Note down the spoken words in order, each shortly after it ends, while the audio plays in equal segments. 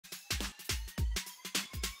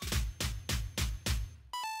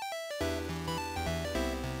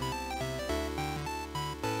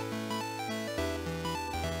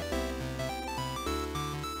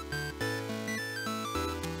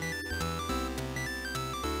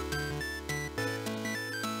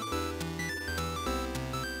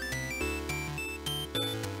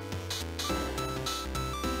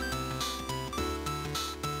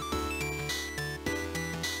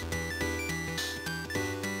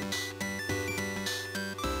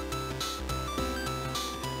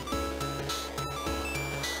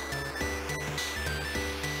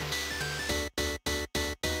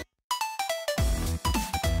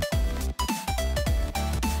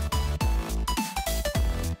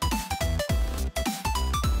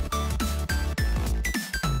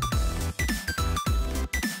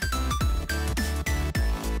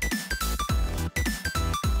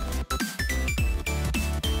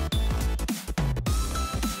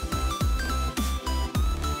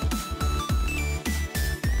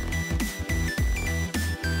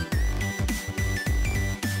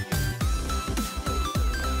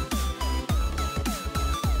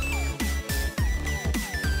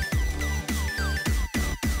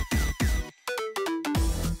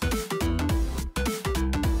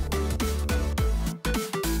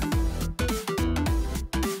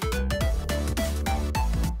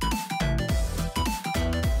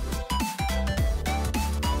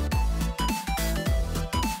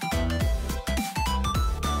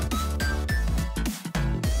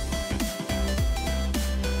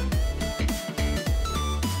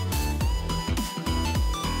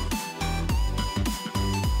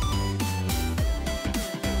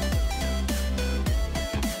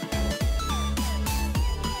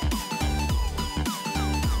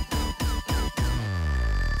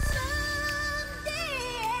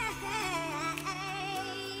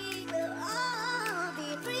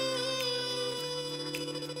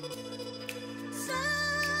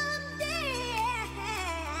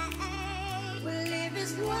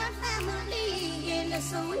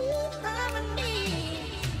sweet harmony.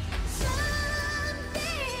 Someday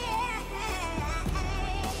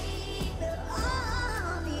we'll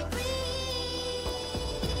all be free.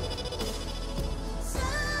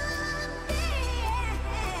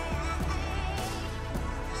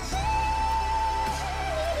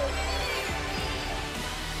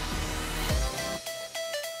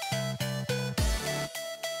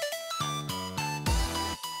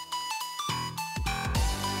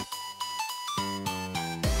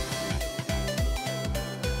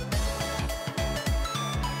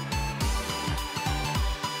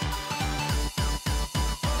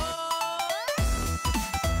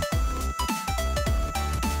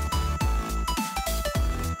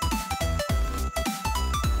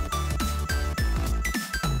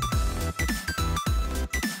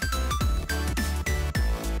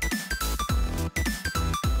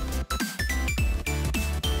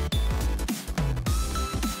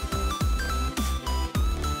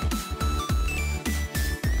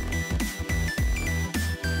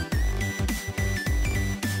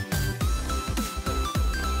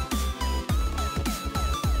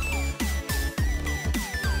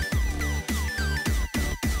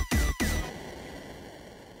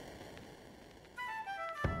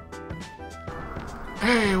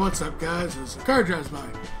 Hey, what's up, guys? As a car drives by,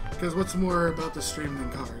 because what's more about the stream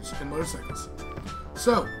than cars and motorcycles?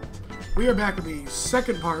 So, we are back with the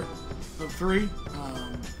second part of 3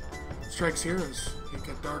 strikes here as it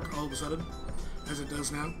got dark all of a sudden, as it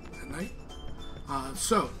does now at night.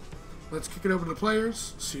 So, let's kick it over to the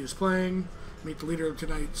players, see who's playing, meet the leader of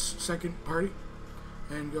tonight's second party,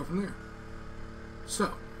 and go from there.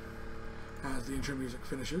 So, as the intro music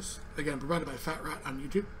finishes, again provided by Fat Rat on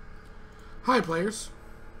YouTube. Hi, players.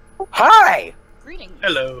 Hi! Greetings.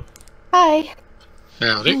 Hello. Hi.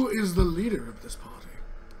 Howdy. Who is the leader of this party?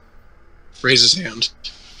 Raise his hand.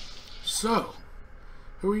 So,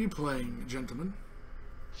 who are you playing, gentlemen?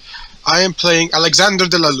 I am playing Alexander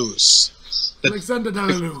de la Luz, Alexander de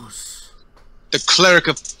la Luz. the cleric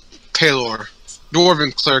of Pelor,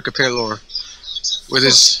 dwarven cleric of Pelor, with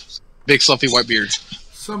his big fluffy white beard.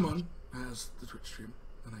 Someone has the Twitch stream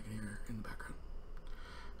that I can hear in the background.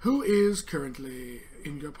 Who is currently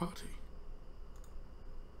in your party?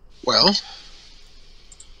 Well,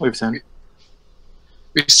 We've seen.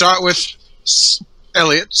 we start with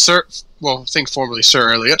Elliot, Sir. Well, I think formerly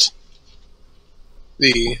Sir Elliot. Do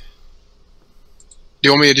you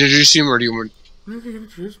want me to introduce him, or do you want? You can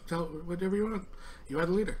introduce, tell whatever you want. You are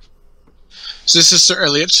the leader. So this is Sir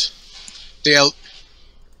Elliot,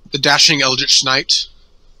 the dashing Eldritch Knight.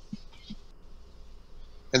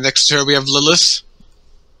 And next to her we have Lilith.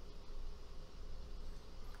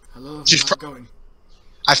 Hello, She's I'm not going.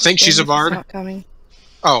 I think she's a bard. Not coming.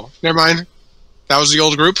 Oh, never mind. That was the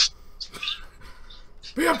old group.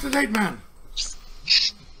 Be up to date, man.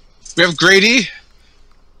 We have Grady,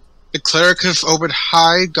 the cleric of Obed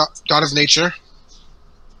High, god of nature.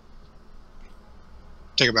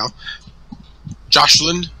 Take a bow.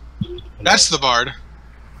 Jocelyn. That's the bard.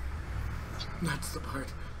 That's the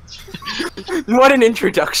part. What an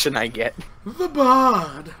introduction I get. The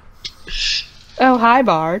bard. Oh, hi,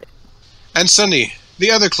 Bard. And Sunny, the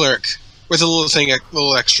other cleric, with a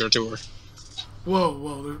little extra to her. Whoa,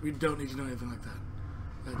 whoa, we don't need to know anything like that.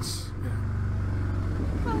 That's, yeah.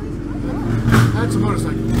 That's a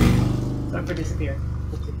motorcycle. Time for disappear.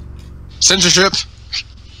 Censorship.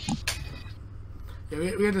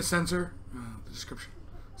 Yeah, we had to censor the description.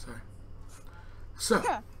 Sorry. So,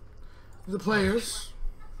 the players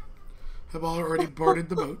have already boarded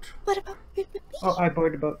the boat. What about Oh, I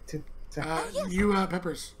boarded the boat too. So, You,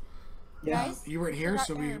 Peppers, yeah. Guys, you weren't here, Not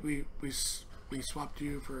so there. we swapped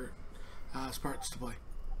you for Sparks to play.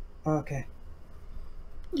 Okay.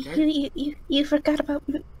 Okay. you forgot about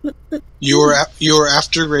You were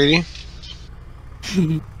after Grady.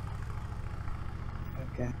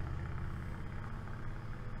 Okay.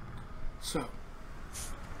 So,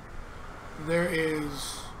 there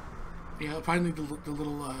is, finally the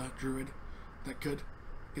little druid that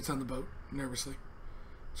gets on the boat nervously,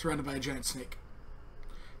 surrounded by a giant snake.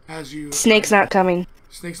 As you Snake's not coming.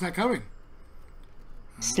 Snake's not coming.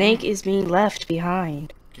 Snake is being left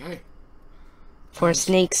behind Okay. for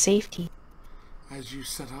Snake's safety. As you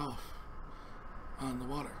set off on the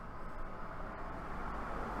water,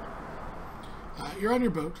 you're on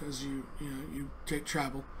your boat as you take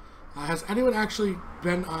travel. Has anyone actually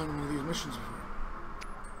been on one of these missions before?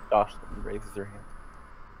 Josh raises her hand.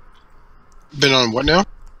 Been on what now?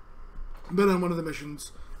 Been on one of the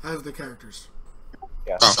missions as the characters.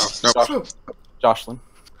 Yeah. Oh, no. So, Jocelyn.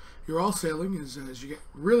 you're all sailing as you get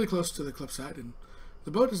really close to the cliffside, and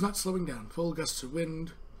the boat is not slowing down. Full gusts of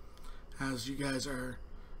wind, as you guys are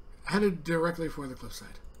headed directly for the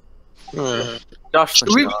cliffside. Jocelyn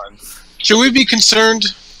Should we- yawns. Should we be concerned?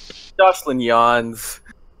 Jocelyn yawns.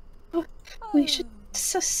 We should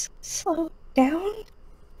slow down,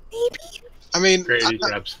 maybe? I mean, Grady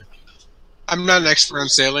grabs it. I'm not an expert on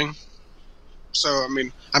sailing, so I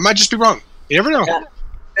mean, I might just be wrong. You never know.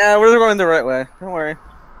 Yeah, we're going the right way. Don't worry.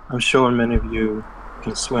 I'm sure many of you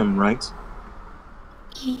can swim, right?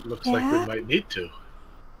 Looks like we might need to.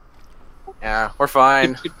 Yeah, we're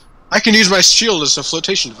fine. I can use my shield as a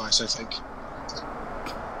flotation device, I think.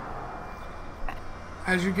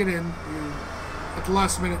 As you get in, you, at the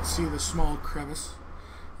last minute, see the small crevice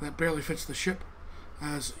that barely fits the ship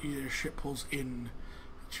as your ship pulls in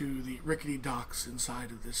to the rickety docks inside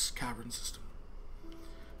of this cavern system.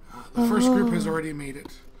 The first group has already made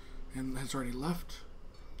it and has already left,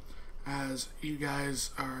 as you guys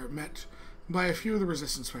are met by a few of the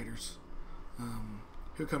resistance fighters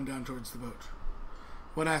who come down towards the boat.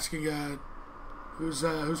 When asking who's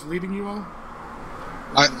leading you all?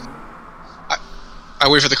 I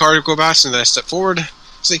wait for the car to go past, and then I step forward,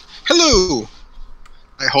 say, "Hello!"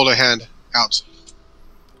 I hold a hand out.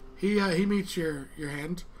 He meets your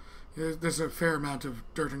hand. There's a fair amount of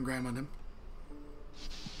dirt and grime on him.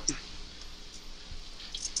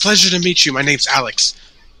 Pleasure to meet you. My name's Alex.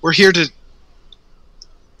 We're here to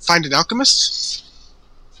find an alchemist.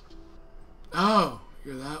 Oh,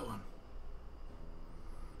 you're that one.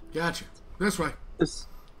 Gotcha. This way. This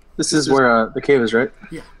is where the cave is, right?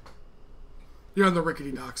 Yeah. You're on the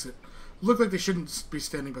rickety docks that look like they shouldn't be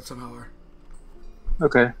standing, but somehow are.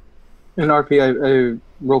 Okay. In RP, I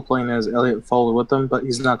role playing as Elliot followed with them, but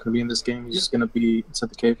he's not going to be in this game. He's just going to be inside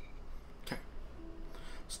the cave. Okay.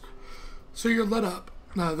 So you're led up.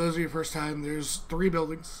 Those are your first time. There's 3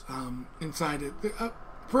 buildings inside it.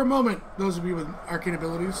 For a moment, those of you with arcane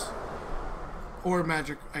abilities or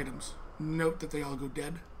magic items, note that they all go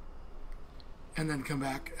dead, and then come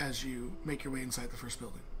back as you make your way inside the first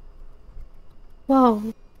building.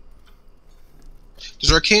 Whoa.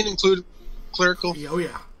 Does Arcane include clerical? Oh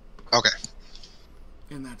yeah. Okay.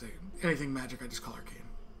 In that day, anything magic, I just call arcane.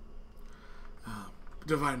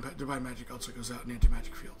 Divine magic also goes out in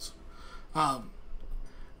anti-magic fields.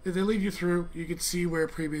 They lead you through. You could see where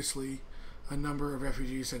previously a number of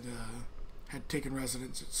refugees had taken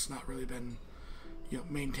residence. It's not really been,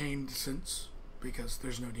 maintained since, because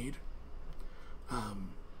there's no need.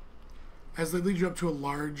 As they lead you up to a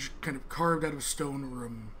large, kind of carved out of stone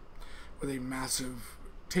room with a massive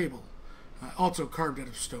table, also carved out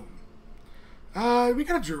of stone. We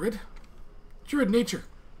got a druid. Druid nature.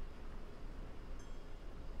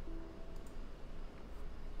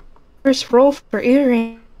 First roll for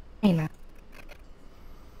Irina. Dun,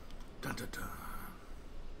 dun, dun.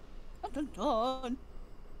 Dun, dun.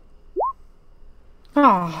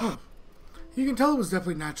 Oh, You can tell it was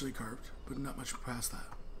definitely naturally carved, but not much past that.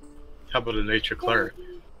 How about a nature cleric?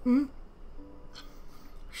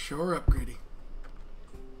 Sure up, Grady.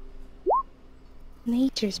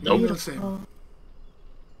 nature's Nope. beautiful.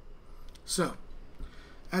 So,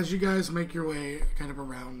 as you guys make your way kind of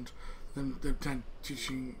around, they're telling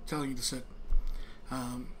you to sit.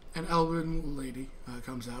 An elven lady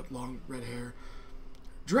comes out, long red hair,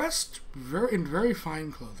 dressed in very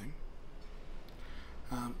fine clothing.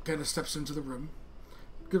 Kind of steps into the room,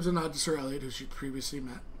 gives a nod to Sir Elliot, who she previously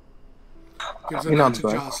met. Gives a He nod nods to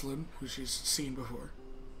back. Jocelyn, who she's seen before.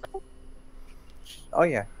 Oh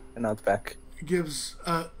yeah, and now it's back. Gives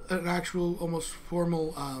an actual, almost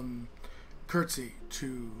formal curtsy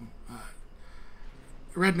to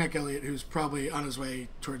Redneck Elliot, who's probably on his way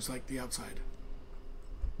towards like the outside.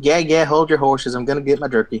 Yeah, hold your horses. I'm gonna get my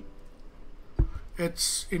jerky.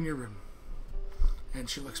 It's in your room. And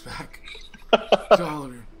she looks back to all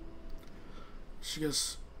of you. She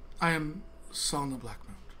goes, I am Salna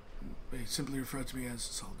Blackmount. They simply refer to me as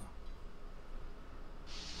Salna.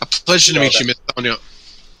 A pleasure to meet you, Miss Sonia.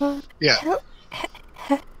 Yeah.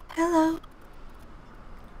 Hello.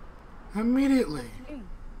 Immediately,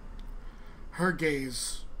 her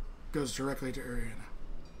gaze goes directly to Uriana.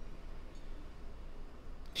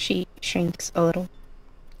 She shrinks a little.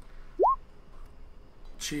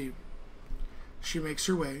 She makes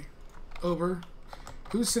her way over.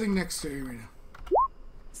 Who's sitting next to Irina?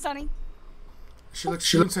 Sunny. She looks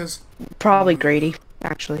at you and says, Probably Grady,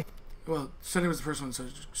 actually. well, Sunny was the first one, so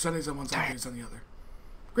Sunny's on one side, Grady's on the other.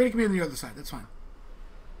 Grady can be on the other side, that's fine.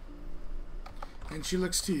 And she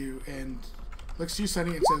looks to you,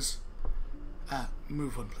 Sunny, and says,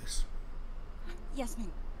 move one, please. Yes,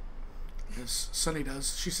 ma'am. As Sunny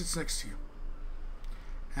does, she sits next to you.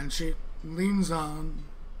 And she leans on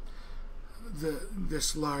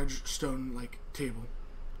this large stone-like table.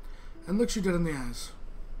 and looks you dead in the eyes.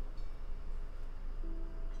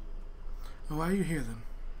 Why are you here then?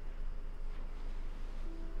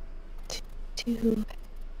 To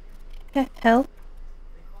help?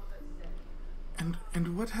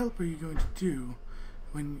 And what help are you going to do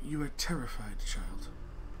when you are terrified, child?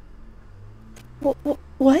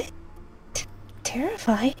 What?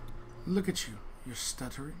 Terrified? Look at you. You're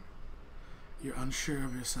stuttering. You're unsure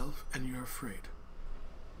of yourself, and you're afraid.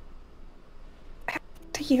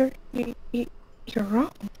 You're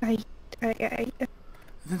wrong.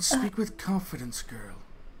 Then speak with confidence, girl.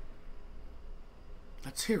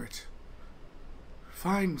 Let's hear it.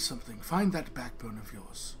 Find something. Find that backbone of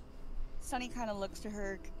yours. Sunny kind of looks to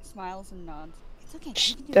her, smiles, and nods. It's okay.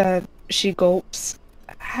 You can do it. She gulps.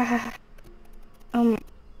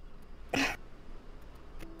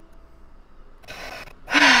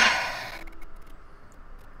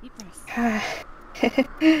 Deep breaths.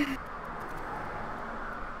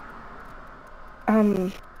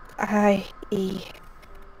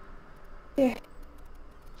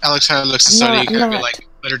 Alex kind of looks at Sunny, kind of be like,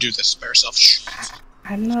 let her do this by herself. Shh.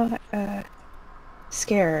 I'm not,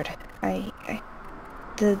 scared.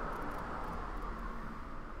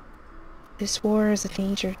 This war is a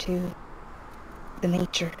danger to the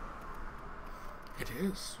nature. It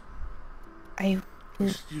is. You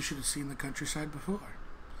should have seen the countryside before.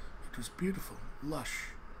 It was beautiful, lush,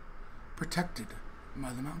 protected by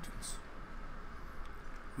the mountains.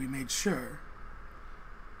 We made sure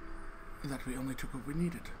that we only took what we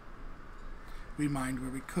needed. We mined where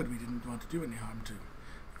we could. We didn't want to do any harm to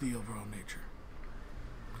the overall nature.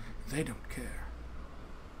 They don't care.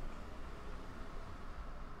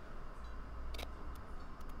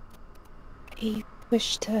 I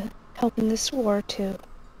wish to help in this war to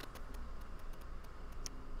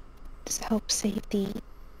just help save the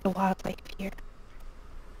wildlife here.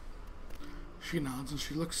 She nods and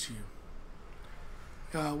she looks to you.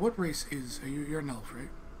 What race are you? You're an elf, right?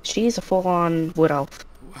 She's a full-on wood elf.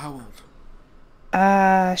 How old?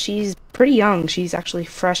 She's pretty young. She's actually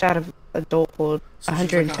fresh out of adulthood. So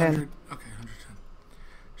 110. She's like 100, okay,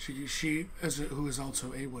 110. She who is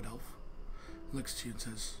also a wood elf, looks to you and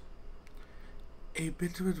says, "A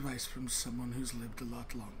bit of advice from someone who's lived a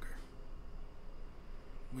lot longer.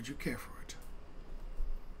 Would you care for it?"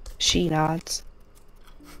 She nods.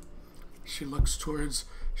 She looks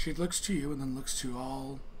to you and then looks to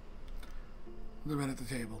all the men at the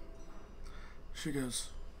table. She goes,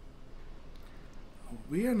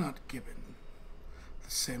 "We are not given the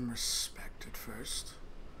same respect at first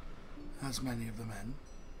as many of the men.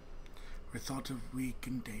 We're thought of weak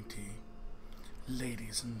and dainty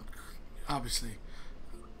ladies, and obviously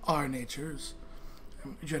our natures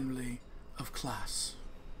generally of class.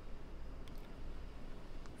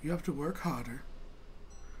 You have to work harder,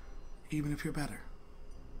 even if you're better.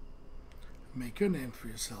 Make your name for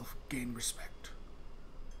yourself, gain respect.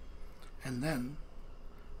 And then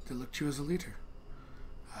they look to you as a leader.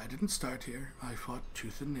 I didn't start here. I fought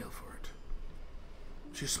tooth and nail for it."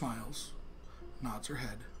 She smiles, nods her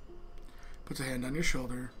head, puts a hand on your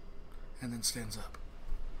shoulder, and then stands up.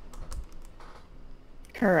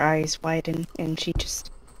 Her eyes widen and she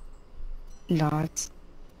just nods.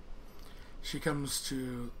 She comes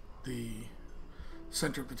to the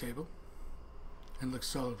center of the table and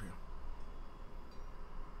looks to all of you.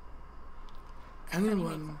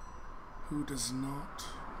 Anyone who does not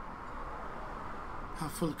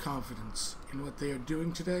have full confidence in what they are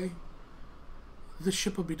doing today, the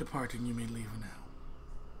ship will be departing. You may leave now.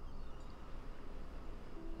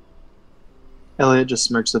 Elliot just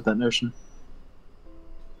smirks at that notion.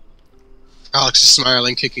 Alex is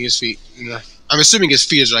smiling, kicking his feet. I'm assuming his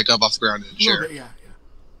feet is like up off the ground in the A little chair. bit, yeah.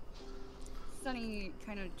 Sunny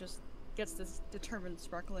kind of just gets this determined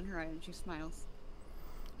sparkle in her eye and she smiles.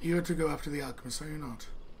 You are to go after the alchemist, are you not?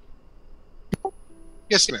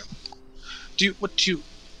 Yes, ma'am. What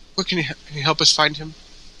can you help us find him?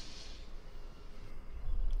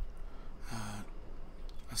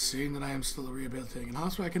 Seeing that I am still a rehabilitating in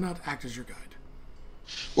hospital, I cannot act as your guide.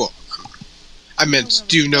 Well, I meant,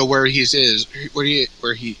 do you know where he is? Where he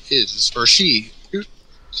is, or she?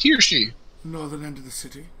 He or she? Northern end of the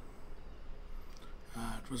city.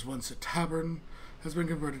 It was once a tavern, has been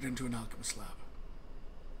converted into an alchemist lab.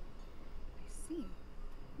 I see.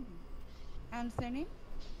 And their name?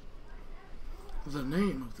 The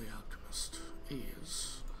name of the alchemist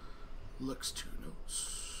is... looks to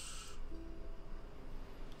notes.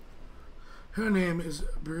 Her name is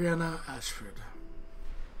Brianna Ashford.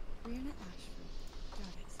 Brianna Ashford.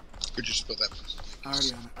 Got it. Could you spell that?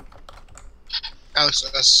 Already on it. Alex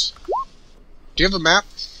S. Do you have a map?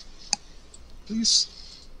 Please?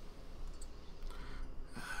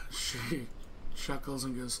 She chuckles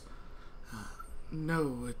and goes,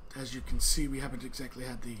 no, as you can see, we haven't exactly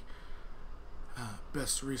had the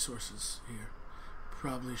best resources here.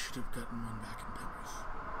 Probably should have gotten one back in Penrith.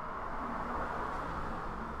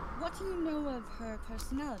 What do you know of her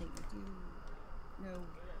personality? Do you know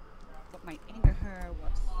what might anger her,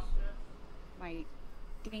 what might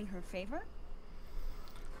gain her favor?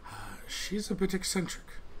 She's a bit eccentric.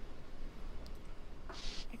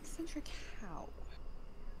 Eccentric how?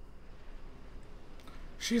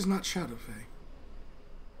 She's not Shadowfae.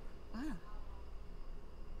 Ah.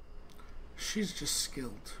 She's just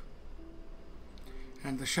skilled.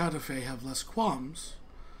 And the Shadowfae have less qualms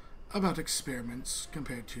about experiments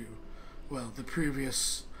compared to, well, the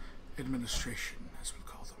previous administration, as we'll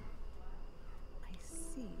call them. I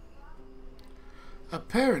see.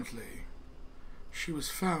 Apparently, she was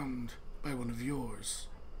found by one of yours,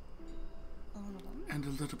 and a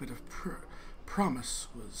little bit of promise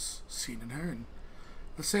was seen in her, and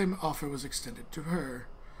the same offer was extended to her,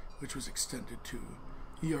 which was extended to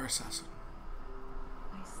your assassin.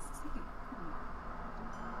 I see.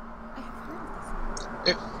 I have heard of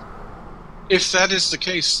this. If that is the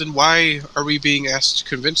case, then why are we being asked to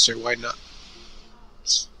convince her? Why not?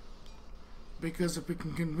 Because if we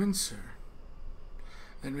can convince her,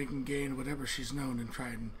 then we can gain whatever she's known and try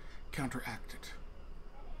and counteract it.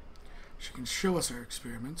 She can show us her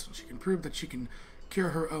experiments, and she can prove that she can cure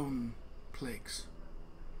her own plagues.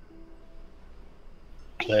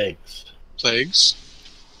 Plagues. Plagues?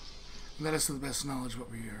 And that is to the best knowledge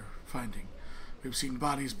what we are finding. We've seen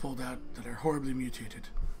bodies pulled out that are horribly mutated.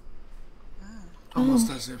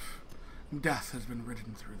 Almost as if death has been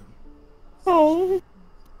ridden through them. Oh,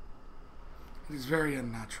 It is very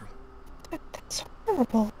unnatural. that's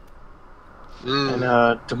horrible.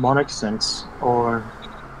 And demonic sense, or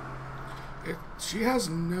She has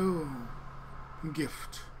no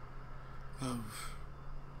gift of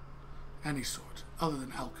any sort other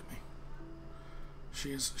than alchemy.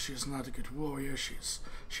 She is not a good warrior.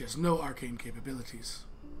 She has no arcane capabilities.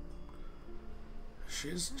 She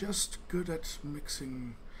is just good at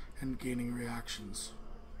mixing and gaining reactions.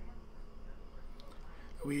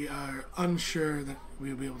 We are unsure that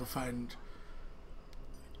we'll be able to find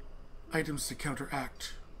items to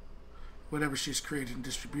counteract whatever she's created and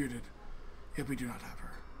distributed if we do not have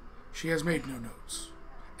her. She has made no notes.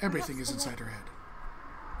 Everything is inside her head.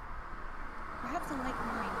 Perhaps a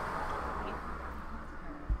like-minded,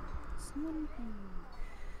 someone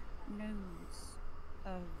who knows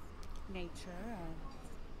of nature,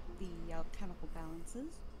 of the alchemical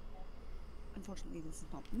balances. Unfortunately, this is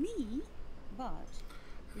not me, but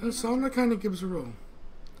Salma kind of gives a roll.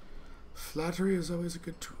 Flattery is always a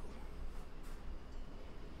good tool.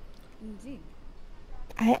 indeed.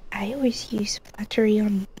 I always use flattery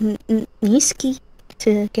on Niski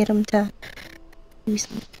to get him to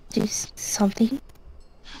do something.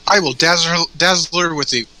 I will dazzle her with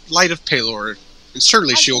the light of Palor, and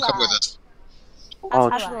certainly she will come with us.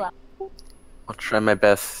 I'll try my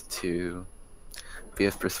best to be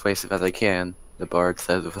as persuasive as I can, the bard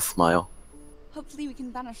says with a smile. Hopefully we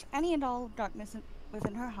can banish any and all darkness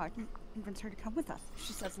within her heart and convince her to come with us,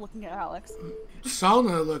 she says, looking at Alex.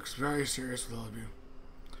 Salna looks very serious with all of you.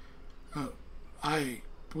 I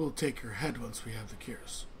will take her head once we have the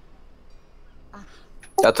cures.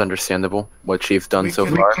 That's understandable, what she's done so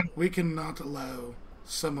far. We cannot allow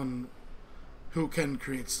someone who can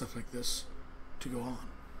create stuff like this to go on.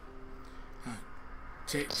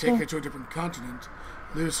 Take her to a different continent,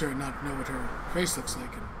 lose her and not know what her face looks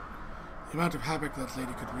like, and the amount of havoc that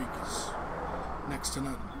lady could wreak is next to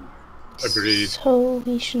none. Agreed. So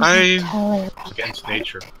we should tell her about Against that.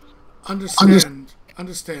 nature.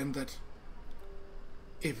 Understand that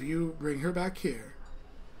if you bring her back here,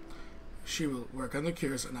 she will work on the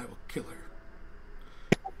cures and I will kill her.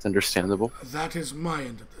 It's understandable. That is my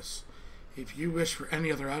end of this. If you wish for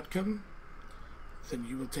any other outcome, then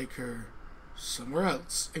you will take her somewhere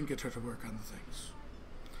else and get her to work on the things.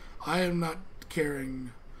 I am not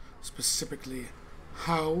caring specifically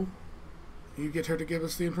how you get her to give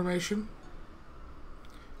us the information,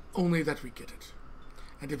 only that we get it.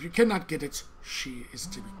 And if you cannot get it, she is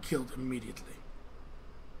to be killed immediately.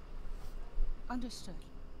 Understood.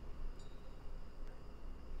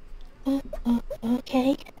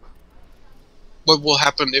 Okay. What will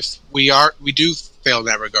happen if we do fail in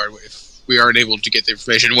that regard? If we aren't able to get the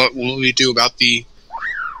information, what will we do about the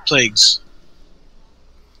plagues?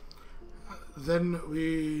 Then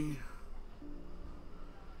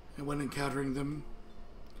when encountering them,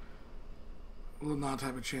 will not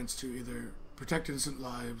have a chance to either protect innocent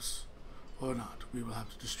lives or not. We will have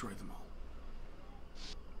to destroy them all.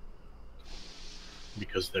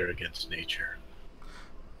 Because they're against nature.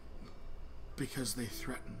 Because they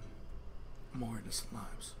threaten more innocent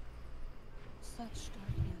lives. Such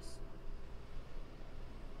darkness.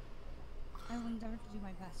 I will endeavor to do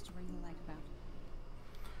my best to bring the light about.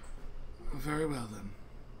 Very well then.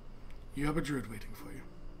 You have a druid waiting for you.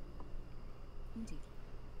 Indeed.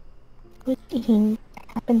 Would he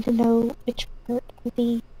happen to know which part of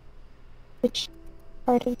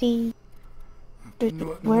the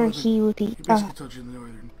where he would be? He basically told you the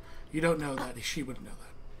northern. You don't know that. She wouldn't know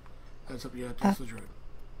that. That's up to you to ask the druid.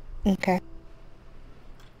 Okay.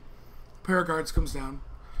 A pair of guards comes down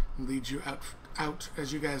and leads you out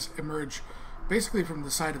as you guys emerge basically from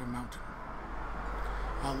the side of a mountain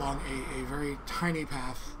along a very tiny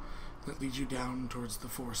path that leads you down towards the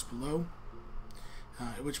forest below.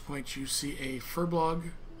 At which point you see a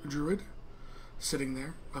furblog druid sitting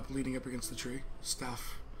there, leaning up against the tree,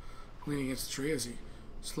 staff leaning against the tree as he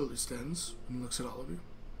slowly stands and looks at all of you.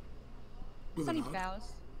 With a Sunny nod. bows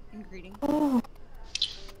in greeting. Oh,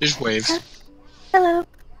 Just wave. Hello.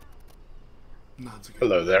 Nods again.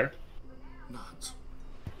 Hello there. Nods.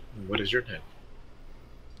 What is your name?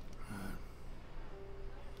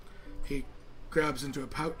 He grabs into a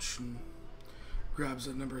pouch and grabs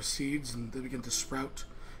a number of seeds, and they begin to sprout,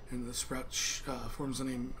 and the sprout forms the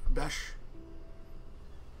name Besh.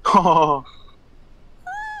 Oh,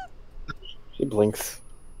 She blinks.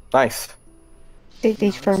 Nice.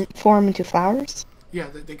 they form into flowers? Yeah,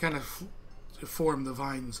 they kind of form the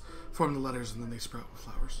vines, form the letters, and then they sprout with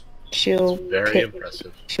flowers. She'll Very pick,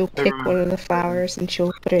 impressive. she'll pick one of the flowers and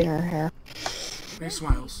she'll put it in her hair. He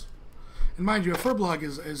smiles, and mind you, a furblog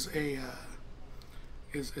is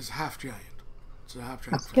half giant. It's a half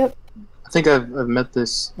giant. Yep. I think I've met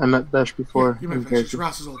this. I met Besh before. You in might Besh. It's character.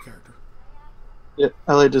 Ross's old character. Yeah,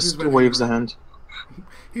 Elliot just He's been waves a here. hand.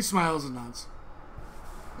 He smiles and nods.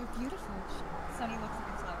 They're beautiful. Sunny looks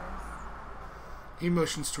at the flowers. He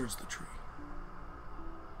motions towards the tree.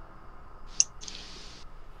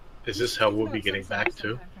 Is this how we'll Oh, be getting back to?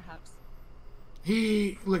 sometime, perhaps.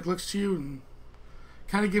 He looks to you and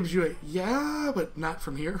kind of gives you a yeah, but not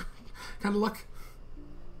from here kind of look.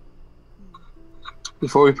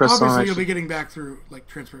 Before we press Obviously, on, you'll be getting back through like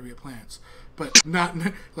transport via plants, but not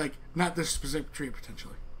not this specific tree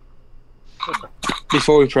potentially.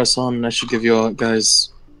 before we press on, I should give you all guys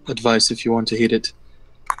advice if you want to heed it.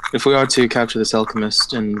 If we are to capture this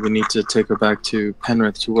alchemist and we need to take her back to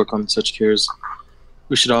Penrith to work on such cures,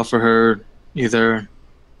 we should offer her either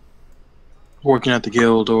working at the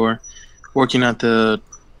guild or working at the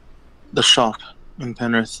shop in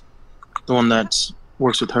Penrith, the one that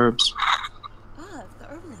works with herbs. Ah, the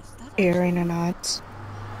herbalist. That Irina nods.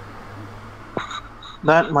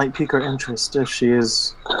 That might pique her interest if she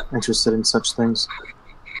is interested in such things.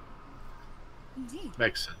 Indeed.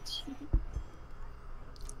 Makes sense.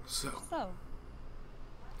 So, So,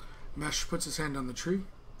 Mesh puts his hand on the tree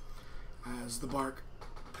as the bark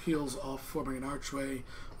peels off, forming an archway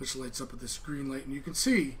which lights up with this green light, and you can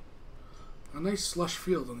see a nice lush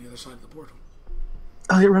field on the other side of the portal.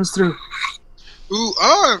 Elliot runs through. Ooh,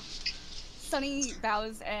 Sunny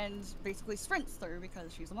bows and basically sprints through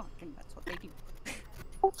because she's a monk, and that's what they do.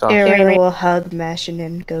 So, Irina will hug Mesh and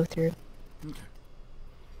then go through. Okay.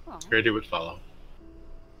 Aw. Ready would follow.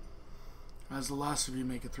 As the last of you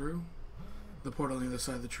make it through the portal on the other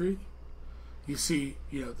side of the tree, you see,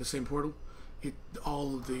 the same portal.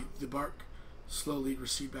 All of the bark slowly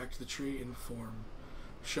recede back to the tree and form,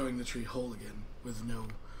 showing the tree whole again, with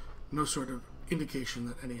no sort of indication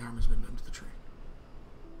that any harm has been done to the tree.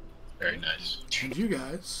 Very nice. And you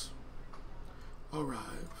guys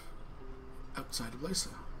arrive outside of Lysa.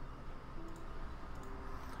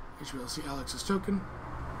 You should be able to see Alex's token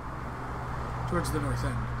towards the north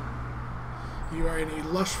end. You are in a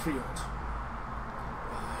lush field.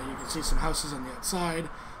 You can see some houses on the outside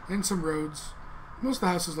and some roads. Most of the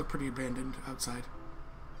houses look pretty abandoned outside.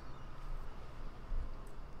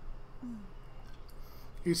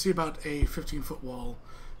 You see about a 15-foot wall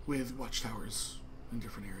with watchtowers in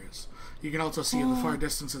different areas. You can also see in the far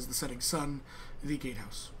distance as the setting sun, the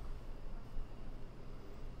gatehouse.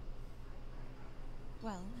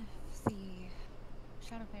 Well, if the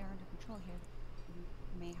Shadow Fae are under control here,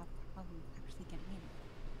 we may have a problem actually getting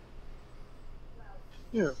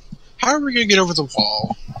in. yeah. How are we gonna get over the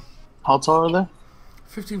wall? How tall are they?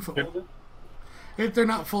 15-foot wall. If they're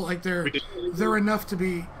not full, like they're enough to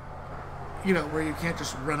be, where you can't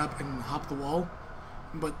just run up and hop the wall,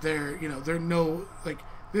 but they're no, like,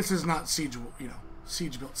 this is not siege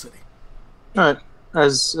built city. Alright,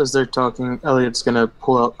 as they're talking, Elliot's gonna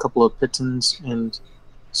pull out a couple of pitons and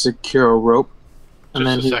secure a rope. And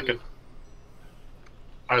Just then a second.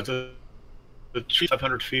 Are the the trees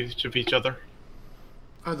 500 feet of each other?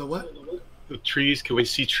 Are the what? The trees, can we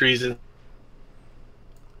see trees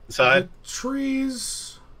inside? The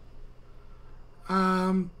trees.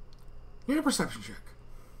 Need a perception check.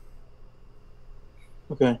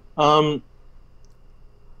 Okay.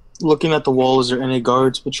 Looking at the wall, is there any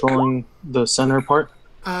guards patrolling the center part?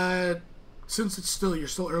 Since you're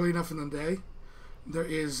still early enough in the day, there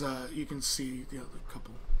is, you can see the other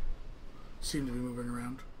couple seem to be moving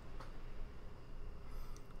around.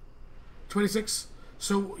 26.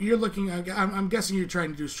 So you're looking, I'm guessing you're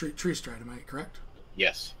trying to do tree stride, am I correct?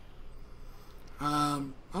 Yes.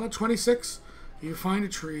 On a 26, you find a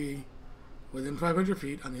tree within 500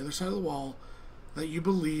 feet on the other side of the wall that you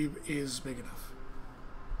believe is big enough.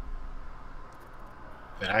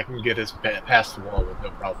 Then I can get us past the wall with no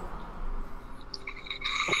problem.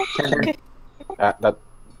 Okay.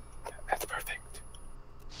 That's perfect.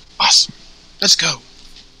 Awesome. Let's go.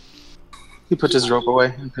 He puts his rope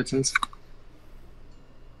away and pretends.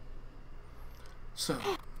 So,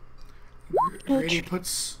 Grady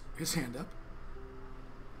puts his hand up.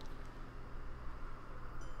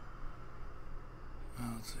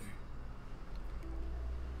 Let's see.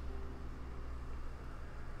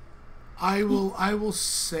 I will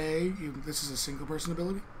say this is a single person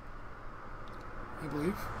ability, I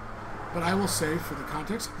believe, but I will say for the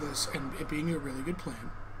context of this and it being a really good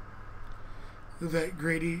plan that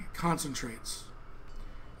Grady concentrates,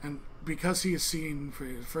 and because he is seeing for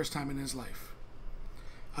the first time in his life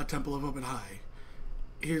a temple of Open High,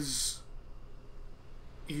 he's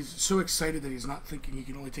so excited that he's not thinking he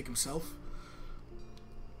can only take himself.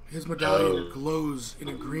 His medallion glows in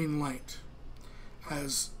a green light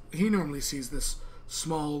as he normally sees this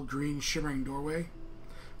small green shimmering doorway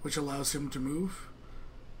which allows him to move.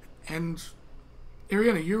 And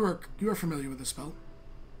Ariana, you are familiar with this spell.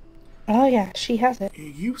 Oh yeah, she has it.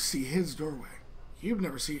 You see his doorway. You've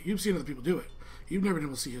seen other people do it. You've never been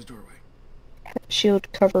able to see his doorway. She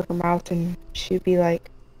would cover her mouth and she'd be like,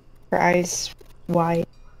 her eyes wide.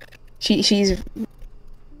 She's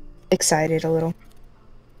excited a little.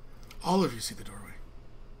 All of you see the doorway.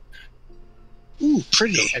 Ooh,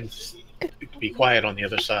 pretty. And be quiet on the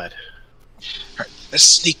other side. Alright, let's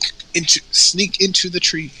sneak into the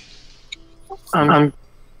tree. I'm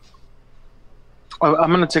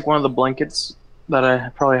gonna take one of the blankets that I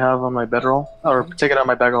probably have on my bedroll, or take it out of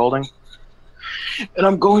my bag of holding, and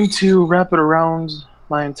I'm going to wrap it around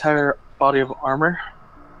my entire body of armor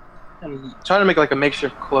and try to make like a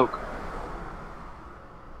makeshift cloak.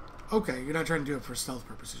 Okay, you're not trying to do it for stealth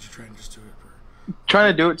purposes. You're trying to just do it for...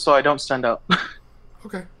 Trying to do it so I don't stand out.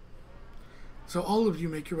 Okay. So all of you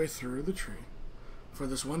make your way through the tree for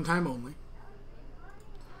this one time only.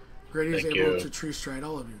 Grady is able to tree stride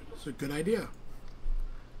all of you. It's a good idea.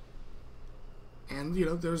 And,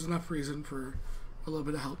 there's enough reason for a little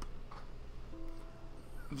bit of help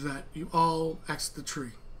that you all exit the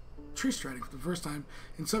tree. Tree striding for the first time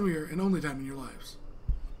in some of your, and only time in your lives.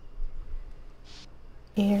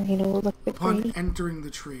 Yeah, look at Upon Grady. entering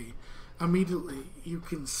the tree, immediately you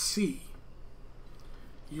see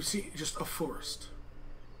just a forest.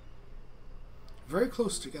 Very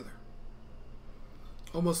close together.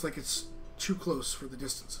 Almost like it's too close for the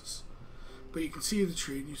distances. But you can see the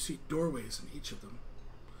tree and you see doorways in each of them.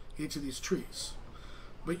 Each of these trees.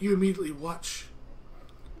 But you immediately watch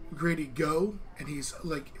Grady go, and he's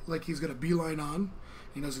like he's gonna beeline on.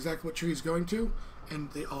 He knows exactly what tree he's going to,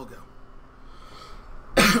 and they all go.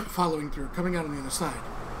 Following through, coming out on the other side.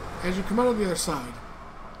 As you come out on the other side,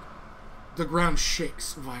 the ground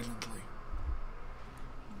shakes violently.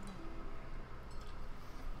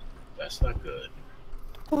 That's not good.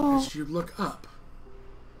 Oh, As you look up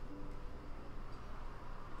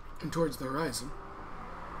and towards the horizon,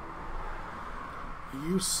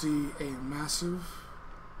 you see a massive...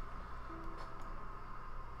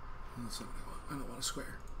 I don't want a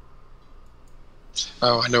square.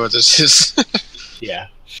 Oh, I know what this is. Yeah.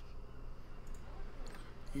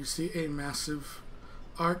 You see a massive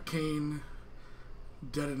arcane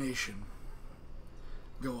detonation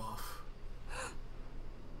go off.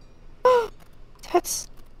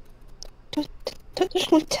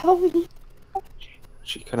 don't tell me.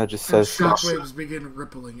 She kind of just And says. shockwaves begin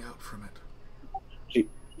rippling out from it.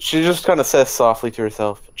 She just kind of says softly to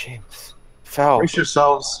herself, "James, foul." Brace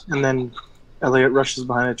yourselves, and then Elliot rushes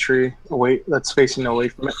behind a tree that's facing away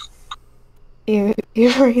from it.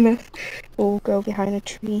 Irina will go behind a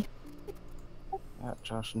tree. Yeah,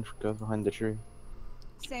 Josh goes behind the tree.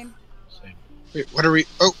 Same. Same. Wait, what are we?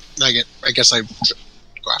 Oh, I guess I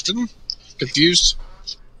go after them. Confused.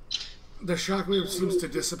 The shockwave seems to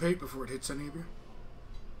dissipate before it hits any of you.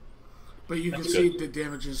 But you can That's see good. the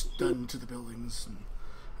damages done to the buildings and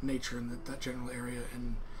nature in that general area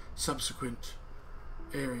and subsequent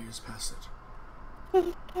areas past it.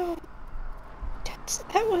 Oh no.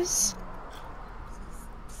 That was.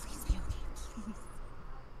 Please be okay. Please.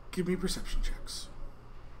 Give me perception checks.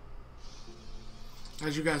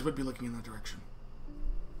 As you guys would be looking in that direction.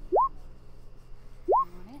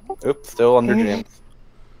 Oops, still under James.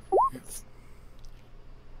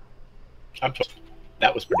 I'm sorry.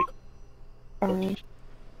 That was pretty cool.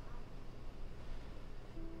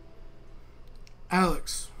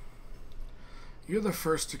 Alex, you're the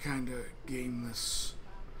first to kind of gain this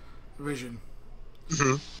vision.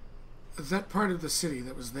 Mm-hmm. That part of the city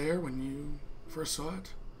that was there when you first saw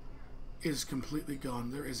it is completely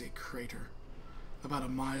gone. There is a crater about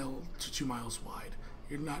 1 mile to 2 miles wide.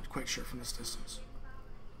 You're not quite sure from this distance.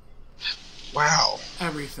 Wow.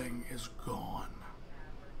 Everything is gone.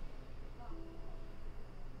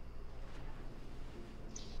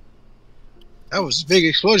 That was a big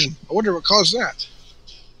explosion. I wonder what caused that.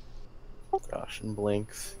 Gosh, and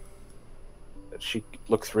blinks. She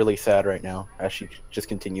looks really sad right now as she just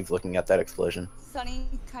continues looking at that explosion. Sunny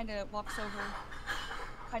kind of walks over,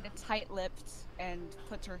 kind of tight-lipped, and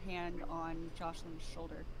puts her hand on Jocelyn's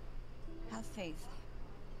shoulder. Have faith.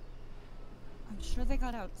 I'm sure they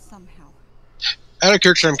got out somehow. Out of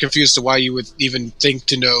character, I'm confused to why you would even think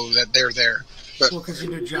to know that they're there. But Well, because you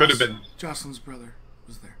knew Could have been. Jocelyn's brother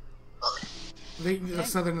was there. The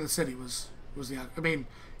southern of the city was the... I mean,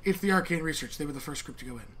 it's the Arcane Research. They were the first group to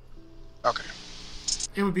go in. okay.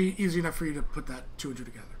 It would be easy enough for you to put that 2 and 2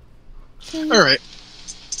 together. All right.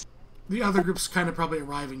 The other group's kind of probably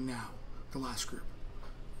arriving now. The last group.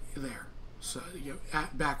 There. So,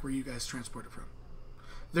 back where you guys transported from.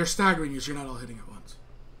 They're staggering you, so you're not all hitting at once.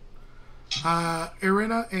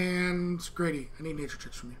 Irina and Grady, I need nature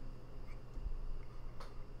checks from you.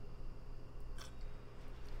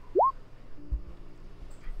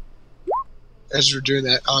 As we're doing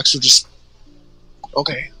that, Alex will just...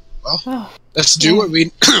 Okay. Well, Oh, let's do what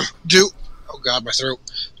we do. Oh God, my throat.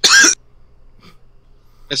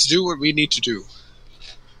 Let's do what we need to do.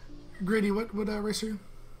 Grady, what race are you?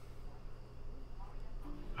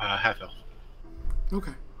 Half elf.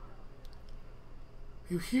 Okay.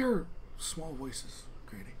 You hear small voices,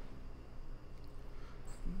 Grady.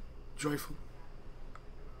 Joyful.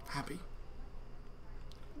 Happy.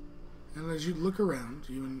 And as you look around,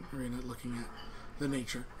 you and Irina looking at the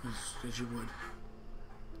nature, as you would,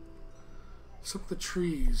 some of the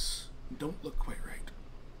trees don't look quite right.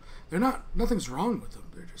 Nothing's wrong with them.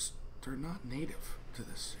 They're not native to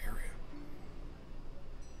this area.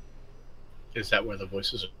 Is that where the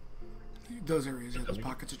voices are? Those areas, yeah, those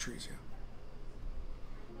pockets of trees, yeah.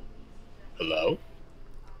 Hello?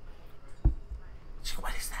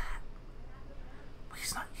 What is that?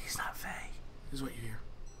 He's not Faye, is what you hear.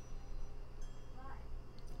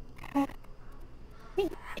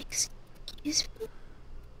 excuse me.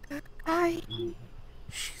 I.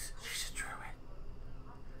 She's a druid.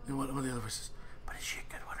 And one of the other voices, but is she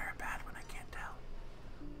a good one or a bad one? I can't tell.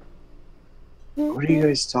 What are you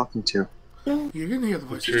guys talking to? No, You can hear the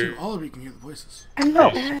voices too. All of you can hear the voices. I'm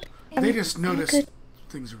not Oh. bad. They just I'm notice good.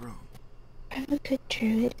 things are wrong. I'm a good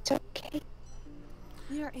druid. It's okay.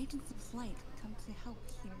 We are agents of light, come to help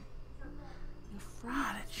here. You're free.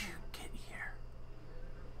 How did you get here?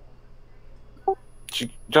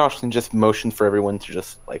 Jocelyn just motioned for everyone to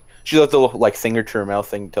just she does the little finger to her mouth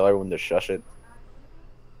thing to tell everyone to shush it,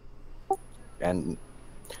 and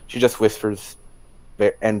she just whispers,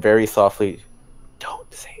 and very softly,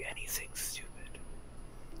 "Don't say anything stupid."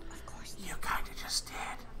 Of course. You kinda just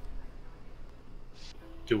did.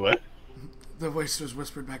 Do what? The voice was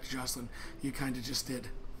whispered back to Jocelyn. You kinda just did.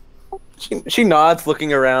 She nods,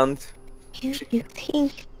 looking around. You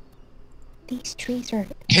think these trees are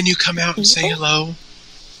Can you come out and say hello?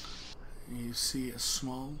 You see a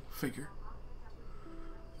small figure,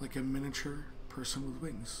 like a miniature person with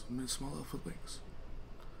wings, a small elf with wings,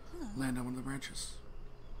 land on one of the branches.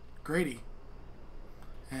 Grady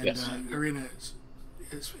and Yes. Irina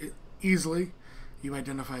is easily you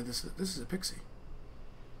identify this. This is a pixie.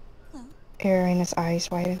 Irina's eyes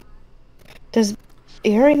widen. Does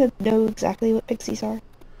Irina know exactly what pixies are?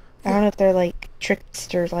 I don't know if they're like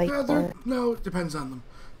tricksters, like, or No, it depends on them.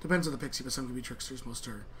 Depends on the pixie, but some can be tricksters. Most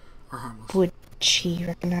are harmless. would she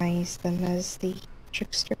recognize them as the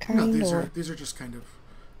trickster kind? No, or these are just kind of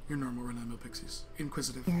your normal run-of-the-mill pixies.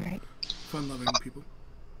 Inquisitive, Alright. fun-loving people.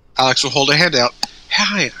 Alex will hold a hand out.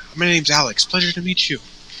 Hi, my name's Alex. Pleasure to meet you.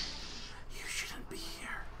 You shouldn't be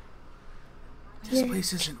here. This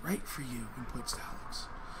place isn't right for you, and points to Alex.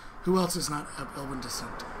 Who else is not of elven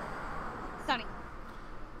descent? Sunny.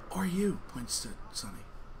 Or you, points to Sunny.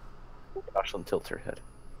 Jocelyn tilts her head.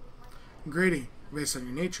 Grady, based on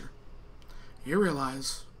your nature, you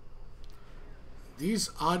realize these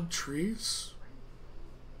odd trees,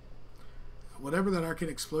 whatever that arcane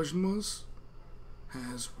explosion was,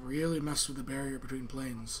 has really messed with the barrier between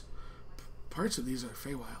planes. Parts of these are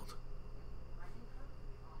Feywild.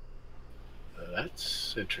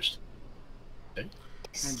 That's interesting. Okay.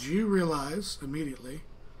 And you realize immediately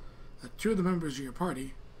that 2 of the members of your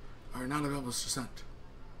party are not of Elvis descent.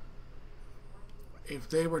 If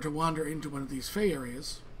they were to wander into one of these Fey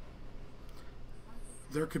areas,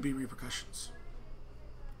 there could be repercussions.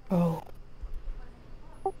 Oh.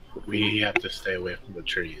 We have to stay away from the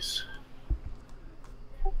trees.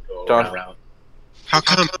 Go Don. around. How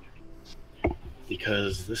come?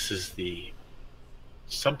 Because this is the...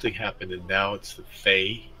 Something happened and now it's the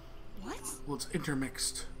Fae. What? Well, it's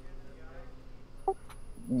intermixed.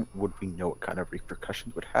 Would we know what kind of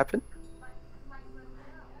repercussions would happen?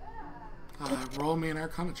 Roll me an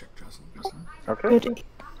Arcana check, Jocelyn. Okay. Would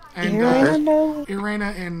And Irena know?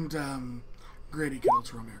 Irena and Grady can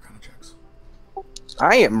also roll me Arcana checks.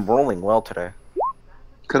 I am rolling well today.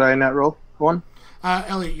 Could I not roll one?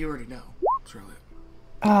 Elliot, you already know. It's really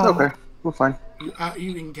Okay, we're fine.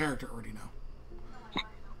 you in character already know.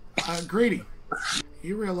 Grady,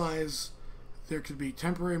 you realize there could be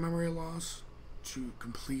temporary memory loss to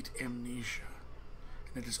complete amnesia,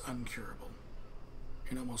 and it is uncurable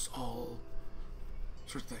in almost all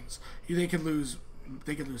sorts of things. They could lose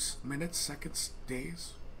minutes, seconds,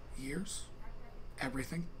 days, years,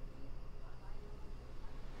 everything.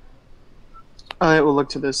 I will look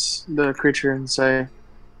to the creature and say,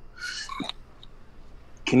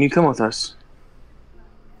 "Can you come with us?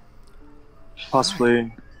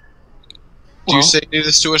 Possibly." Do you say any of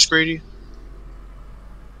this to us, Grady?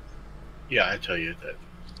 Yeah, I tell you that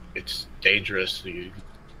it's dangerous. You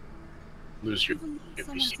lose your... We need if you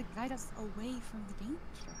someone see- to guide us away from the danger.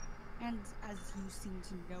 And as you seem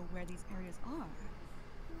to know where these areas are.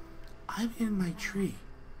 I'm in my tree.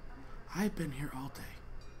 I've been here all day.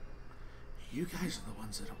 You guys are the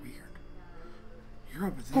ones that are weird. You're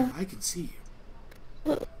over there. I can see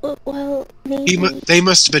you. Well, maybe. They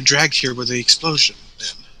must have been dragged here with the explosion.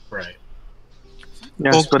 Then. Right.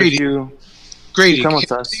 Yes, Well, but Grady- if you Grady, come with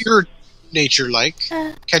what's us. your nature like?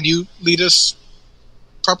 Can you lead us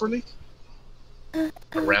properly,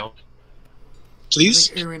 Around. please?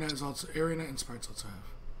 I think Irina and Sparts also have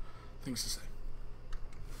things to say.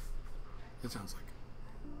 It sounds like.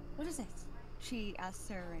 What is it? She asks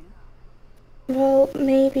Sarah. Well,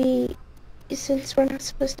 maybe since we're not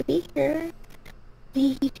supposed to be here,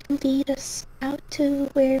 maybe you can lead us out to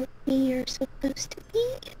where we are supposed to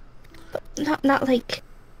be. Not like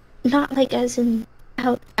as in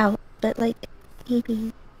out, but like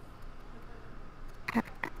maybe out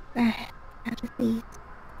of these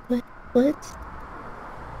woods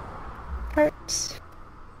parts.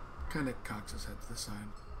 Kind of cocks his head to the side.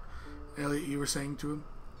 Elliot, you were saying to him?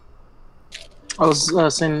 I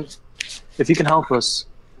was saying, if you can help us,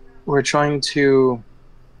 we're trying to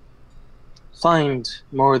find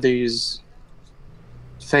more of these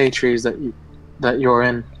Fey trees that you're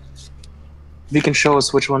in. If you can show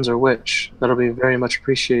us which ones are which, that'll be very much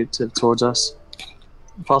appreciated towards us.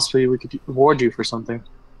 Possibly we could reward you for something.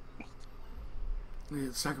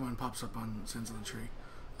 The second one pops up on Sins on the Tree.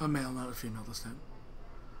 A male, not a female this time.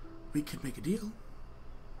 We could make a deal.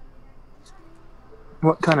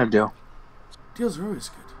 What kind of deal? Deals are always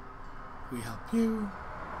good. We help you.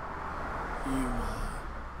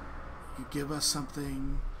 You give us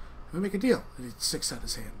something. We make a deal. And he sticks out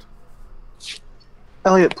his hand.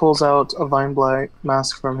 Elliot pulls out a vine blight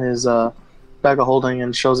mask from his bag of holding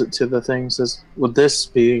and shows it to the thing. Says, "Would this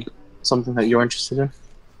be something that you're interested in?"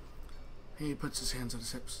 He puts his hands on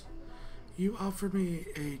his hips. You offer me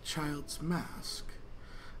a child's mask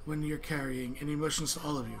when you're carrying, and he motions to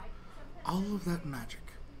all of you, all of that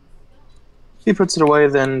magic. He puts it away,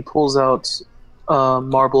 then pulls out a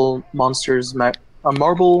marble monster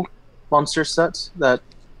set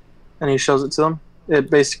and he shows it to them. It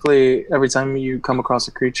basically, every time you come across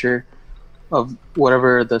a creature of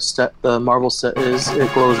whatever the marble set is,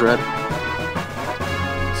 it glows red.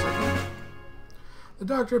 The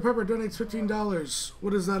Dr. Pepper donates $15.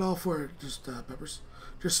 What is that all for? Just Peppers,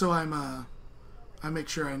 just so I make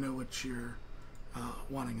sure I know what you're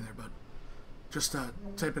wanting there, bud. Just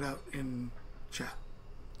type it out in chat.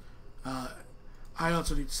 I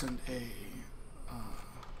also need to send a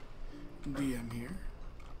DM here.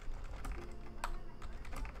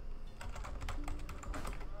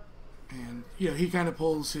 And he kind of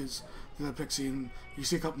pulls the pixie, and you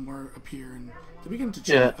see a couple more appear, and they begin to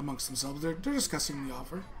chat amongst themselves. They're discussing the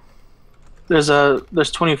offer.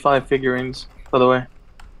 There's 25 figurines, by the way.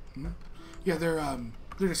 Yeah, they're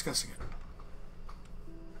discussing it.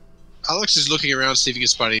 Alex is looking around to see if he can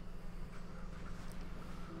spot any.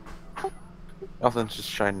 Nothing's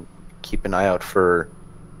just trying to keep an eye out for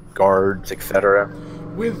guards, etc.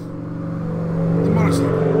 With the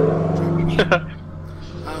motorcycle.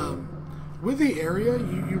 With the area,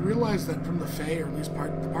 you realize that from the Fae, or at least the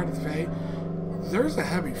part of the Fae, there's a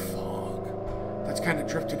heavy fog that's kind of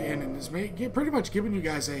drifted in and is pretty much giving you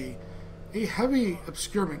guys a heavy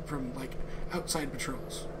obscurement from like outside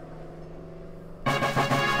patrols.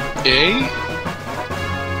 Yay?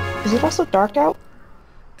 Is it also dark out?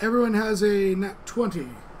 Everyone has a nat 20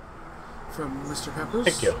 from Mr. Peppers.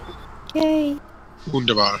 Thank you. Yay.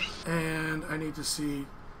 Wunderbar. And I need to see.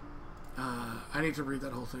 I need to read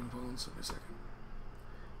that whole thing, Fallen. So give me a second.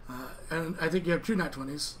 And I think you have 2 nat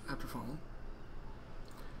 20s after Fallen.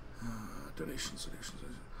 Donations.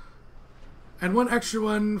 And 1 extra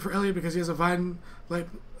one for Elliot because he has a Vine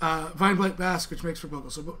Blight Mask, which makes for Bogle.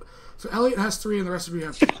 So Elliot has 3 and the rest of you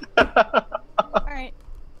have 2. Alright.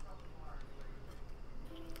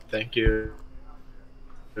 Thank you.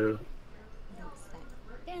 Notes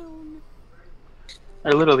that down. I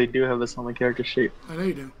literally do have this on my character sheet. I know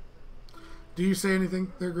you do. Do you say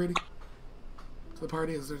anything there, Grady? To the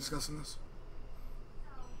party as they're discussing this?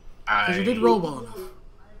 Because you did roll well enough.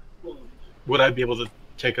 Would I be able to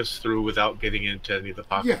take us through without getting into any of the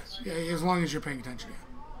pockets? Yeah, as long as you're paying attention. Yeah.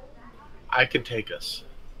 I can take us.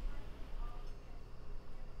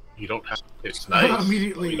 You don't have to. It's nice.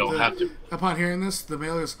 Immediately, you don't have to. Upon hearing this, the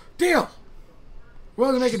male goes, "Deal! We're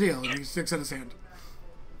willing to make a deal." And he sticks out his hand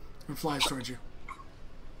and flies towards you.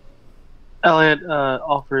 Elliot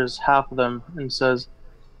offers half of them and says,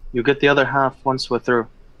 "You get the other half once we're through,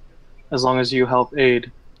 as long as you help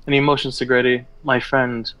aid." And he motions to Grady, "My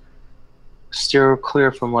friend, steer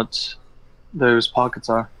clear from what those pockets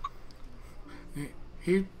are."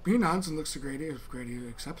 He nods and looks to Grady if Grady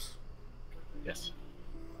accepts. Yes.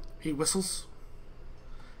 He whistles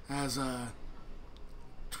as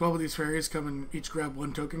 12 of these fairies come and each grab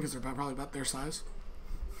 1 token because they're probably about their size.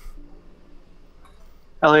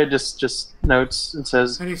 Elliot just notes and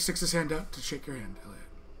says, And he sticks his hand out to shake your hand, Elliot.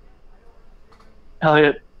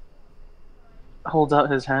 Elliot holds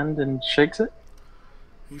out his hand and shakes it.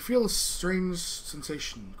 You feel a strange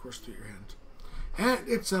sensation course through your hand. And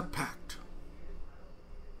it's a pact,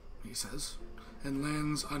 he says, and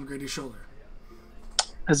lands on Grady's shoulder.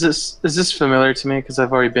 Is this familiar to me? Because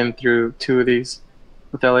I've already been through 2 of these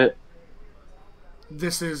with Elliot.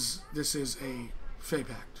 This is a Fey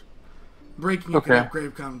pact. Breaking it can have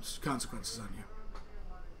grave consequences on you.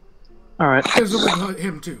 Alright. There's with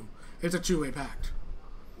him too. It's a 2-way pact.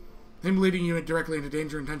 Him leading you directly into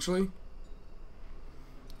danger intentionally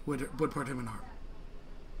would put him in harm.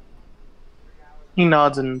 He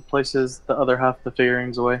nods and places the other half of the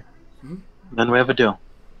figurines away. Mm-hmm. Then we have a deal.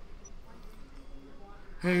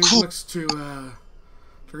 Hey, he looks to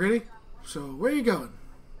Grady. So, where are you going?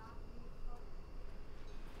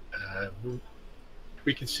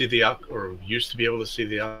 We can see the or used to be able to see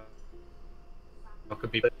the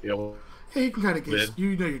alchemy. Yeah, you can kind of guess.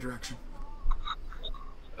 You know your direction.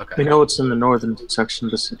 Okay. We know it's in the northern section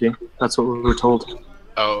of the city. That's what we were told.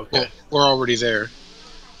 Oh, okay. Well, we're already there.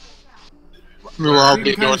 We were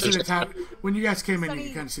already north. When you guys came in, Sunny, you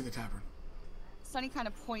can kind of see the tavern. Sunny kind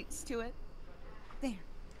of points to it. There.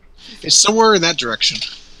 It's somewhere in that direction.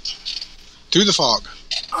 Through the fog.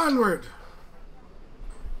 Onward!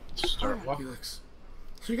 Start walking. Felix.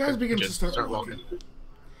 So you guys begin to start walking. walking.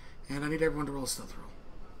 And I need everyone to roll a stealth roll.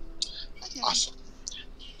 Awesome.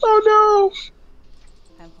 Oh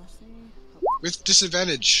And plus 3. With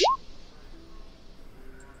disadvantage.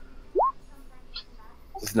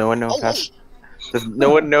 Does no one know past? Does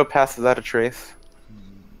no one know Pass Without a Trace?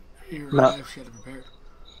 You're No. if she had it prepared.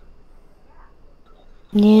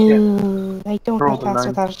 No, I don't Roll have the Pass 9.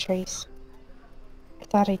 Without a Trace. I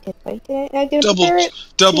thought I did, but I didn't Double prepare it.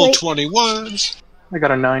 double Wait. 21s. I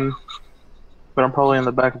got a 9. But I'm probably in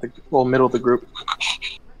the back of the middle of the group.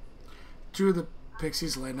 2 of the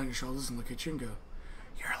pixies land on your shoulders and look at you and go,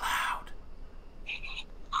 "You're loud."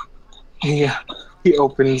 Yeah. He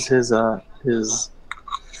opens his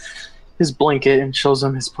blanket and shows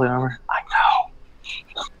him his plate armor. I know.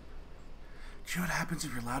 Do you know what happens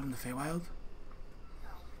if you're loud in the Feywild?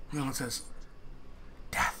 No one says,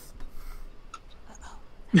 "Death."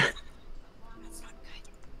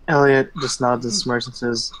 Elliot just nods and smirks and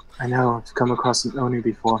says, I know, I've come across an Oni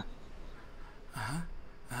before.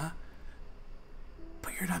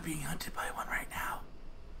 But you're not being hunted by one right now.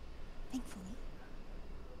 Thankfully.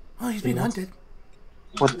 Well, he's being hunted.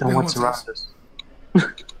 What's No one around says. us?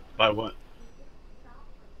 By what?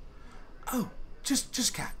 Oh,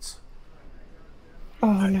 just cats.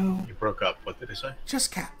 Oh no. You broke up. What did I say?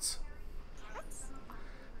 Just cats.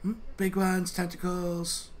 Big ones,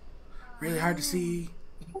 tentacles, really hard to see.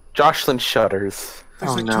 Jocelyn shudders.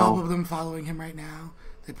 There's Oh, like no. 12 of them following him right now.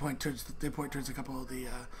 They point towards a couple of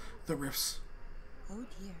the rifts. Oh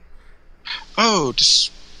dear. Oh,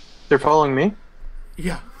 just They're following me.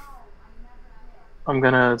 Yeah. I'm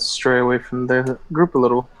gonna stray away from the group a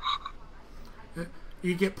little.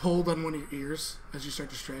 You get pulled on one of your ears as you start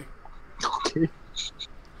to stray. Okay.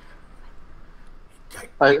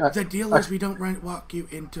 The deal is we don't walk you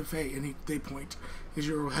into Fae, and they point as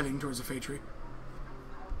you're heading towards a Fae tree.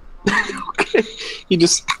 Okay. He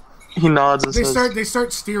nods and says, They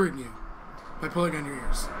start steering you by pulling on your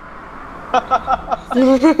ears.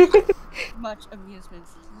 Much amusement,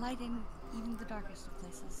 lighting even the darkest of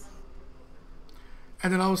places.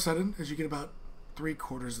 And then all of a sudden, as you get about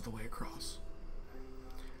 3/4 of the way across,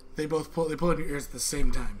 they pull on your ears at the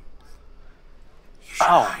same time. You should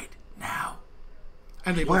hide now.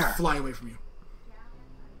 And they both fly away from you.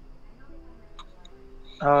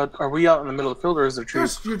 are we out in the middle of the field or is there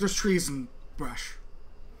trees? There's trees and brush.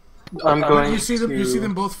 I'm going You see them. to... You see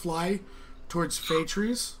them both fly towards Fae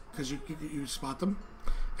trees because you spot them,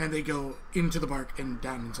 and they go into the bark and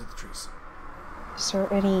down inside the trees. Is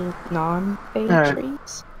there any non-Fae Alright.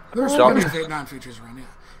 trees? There's Oh. many non-Fae trees around. Yeah,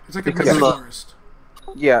 it's like a Because mini of the- forest.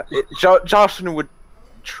 Yeah, Jocelyn would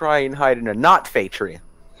try and hide in a not Fae tree.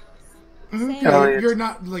 Same. Yeah, Elliot. you're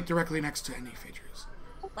not like directly next to any Fae trees.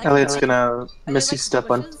 Like, Elliot's are gonna they misty like step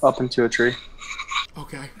bushes? up into a tree.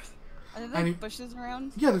 Okay. there I like need- bushes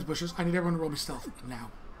around? Yeah, there's bushes. I need everyone to roll me stealth now.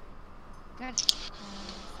 Good.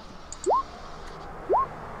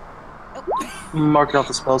 Marking off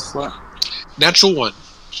the spell slot. natural 1.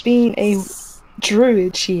 Being a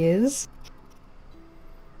druid, she is.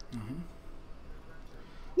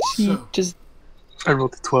 She So, just I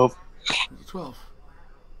rolled a 12. 12.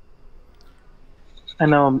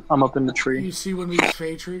 And now I'm up in the tree. You see one of these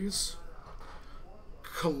Fae trees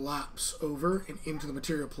collapse over and into the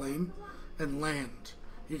material plane and land.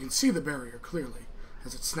 You can see the barrier clearly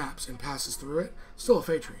as it snaps and passes through it. Still a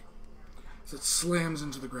Fae tree. As it slams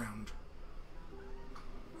into the ground.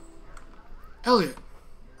 Elliot,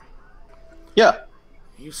 Yeah.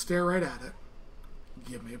 you stare right at it.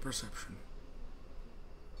 Give me a perception.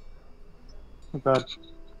 Oh god.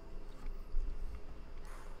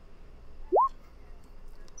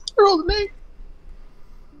 I rolled an 8.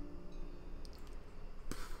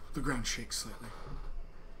 The ground shakes slightly.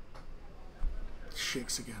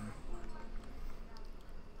 Shakes again.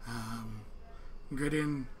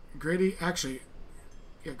 Grady, actually,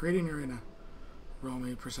 yeah, Grady and Irina, roll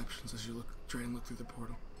me perceptions as you try and look through the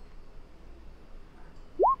portal.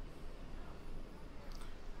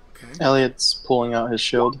 Okay. Elliot's pulling out his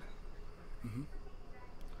shield.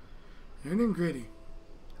 Irina and Grady,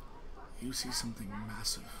 you see something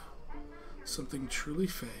massive. Something truly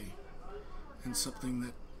Fae. And something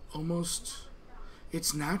that almost,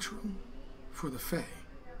 it's natural for the Fae.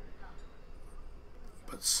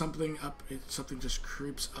 But something just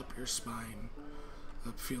creeps up your spine.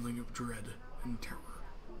 A feeling of dread and terror.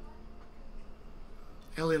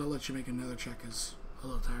 Elliot, I'll let you make another check as a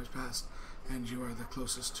little time has passed, and you are the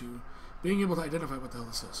closest to being able to identify what the hell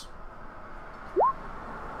this is.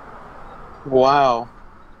 Wow.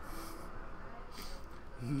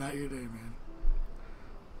 Not your day, man.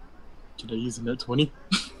 Did I use a net 20?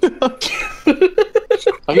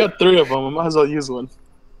 I got 3 of them. I might as well use one.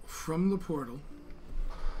 From the portal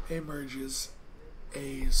emerges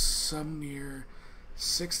a some near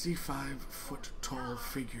 65-foot tall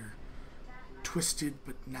figure, twisted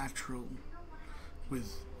but natural,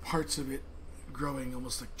 with parts of it growing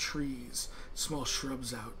almost like trees, small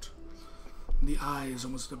shrubs out. The eye is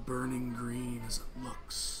almost a burning green as it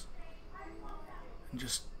looks. And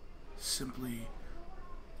just simply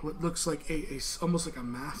what looks like almost like a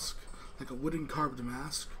mask, like a wooden carved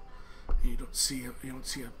mask. And you don't see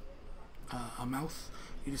a mouth.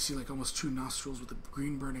 You just see like almost 2 nostrils with the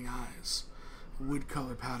green burning eyes, a wood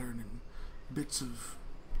color pattern, and bits of,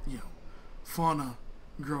 fauna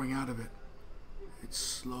growing out of it. It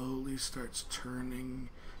slowly starts turning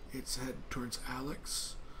its head towards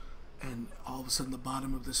Alex, and all of a sudden the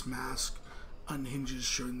bottom of this mask unhinges,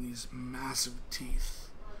 showing these massive teeth.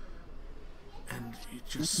 And it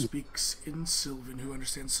just speaks in Sylvan. Who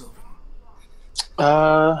understands Sylvan?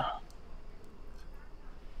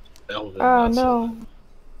 Elven, oh not no. Sylvan.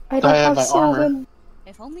 I don't I have have my armor. Sylvan.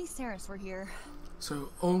 If only Saris were here. So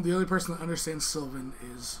the only person that understands Sylvan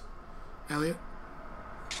is Elliot.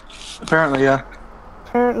 Apparently, yeah.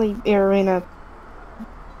 Apparently, Irina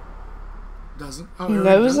Doesn't? Oh, Ariana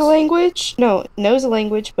Knows does? the language? No, knows the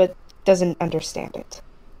language, but doesn't understand it.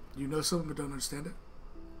 You know something but don't understand it?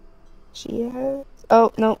 She has...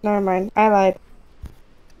 Oh, no, never mind. I lied.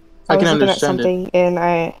 I was can looking at understand it. something, and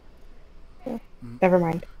I... Never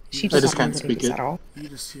mind. She I does just not can't know speak this it. at all. You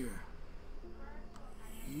just hear.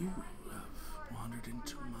 You have wandered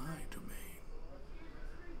into my domain.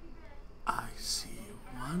 I see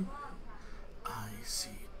one. I see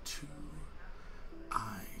two.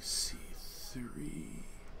 I see three.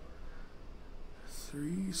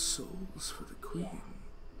 3 souls for the queen.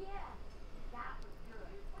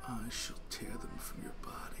 I shall tear them from your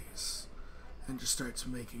bodies. And just starts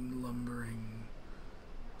making lumbering,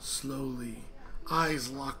 slowly, eyes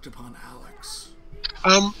locked upon Alex.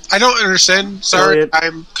 I don't understand. Sorry, Elliot.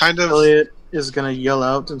 I'm kind of. Elliot is gonna yell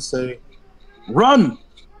out and say, "Run!"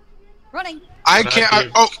 Running. I Would I can't.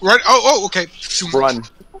 be- Oh, right. Oh, okay. Run.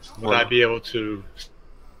 Would I be able to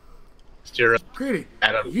steer up Greedy,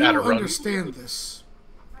 at a you run? understand this.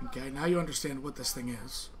 Okay, now you understand what this thing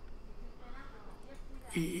is.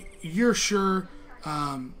 You're sure,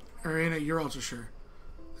 Arena, you're also sure.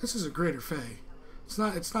 This is a greater Fae. It's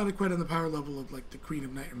not quite on the power level of like the Queen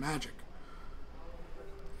of Night or Magic.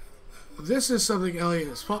 This is something Elliot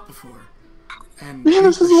has fought before, and Yeah,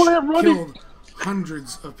 this is why I'm running. killed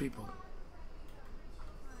hundreds of people.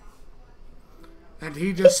 And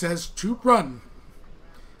he just says to run.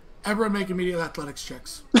 Everyone make immediate athletics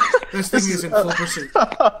checks. This thing is in full pursuit.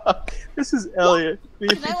 This is Elliot.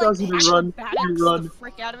 If Can he I, tells you to run, you acrobatics run. the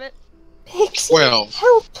frick out of it? Pixie, Well.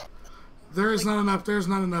 help! There's not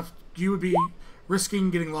enough. You would be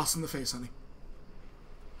risking getting lost in the face, honey.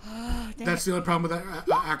 Dang That's it. the only problem with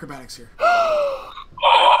acrobatics here.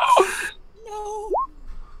 No.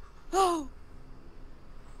 Oh.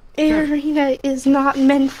 Arena is not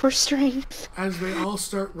meant for strength. As they all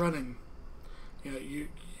start running,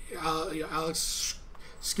 Alex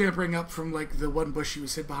scampering up from like the one bush he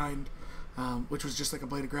was hid behind, which was just like a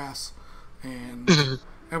blade of grass, and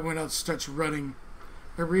everyone else starts running.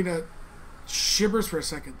 Arena shivers for a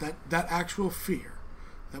second. That actual fear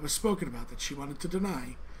that was spoken about that she wanted to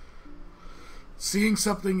deny. Seeing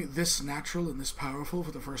something this natural and this powerful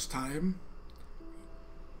for the first time,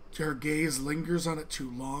 her gaze lingers on it too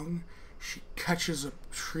long. She catches a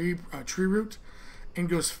tree root and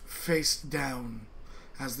goes face down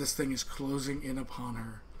as this thing is closing in upon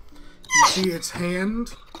her. You see its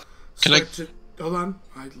hand start to... Hold on.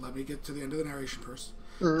 Let me get to the end of the narration first.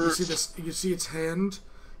 You see its hand,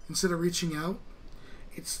 instead of reaching out,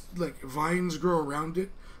 it's like vines grow around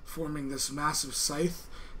it, forming this massive scythe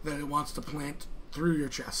that it wants to plant through your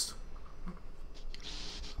chest.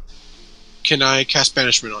 Can I cast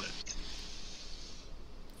banishment on it?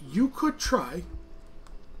 You could try.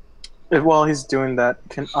 While he's doing that,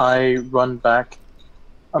 can I run back?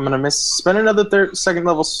 I'm gonna spend another second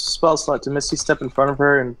level spell slot to Misty Step in front of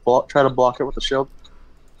her and try to block it with the shield.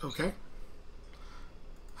 Okay.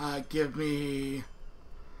 Give me...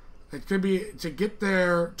 It could be to get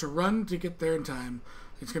there, to run to get there in time.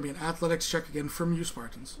 It's going to be an athletics check again from you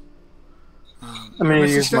Spartans. I'm gonna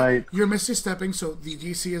use my... You're Misty Stepping, so the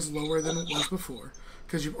DC is lower than it was before,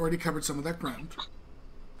 because you've already covered some of that ground.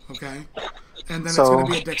 Okay? And then it's going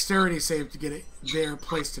to be a dexterity save to get it there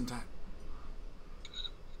placed in time.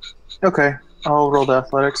 Okay, I'll roll the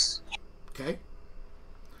athletics. Okay?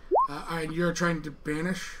 And you're trying to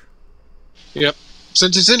banish? Yep.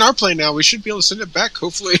 Since it's in our plane now, we should be able to send it back,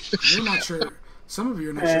 hopefully. You're not sure. Some of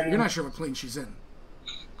you are not sure. You're not sure what plane she's in.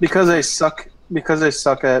 Because I suck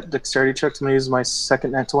at dexterity checks, I'm gonna use my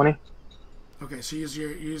second nat 20. Okay, so wait,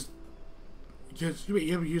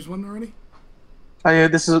 you haven't used one already?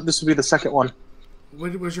 This would be the second one.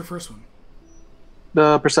 What was your first one?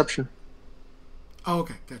 The perception. Oh,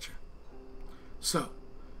 okay, gotcha. So,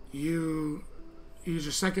 you use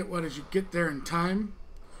your second one as you get there in time.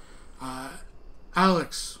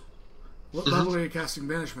 Alex, what level are you casting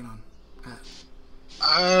banishment on?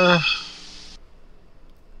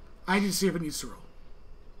 I need to see if it needs to roll.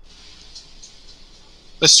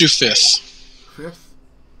 Let's do 5th. 5th?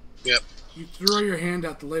 Yep. You throw your hand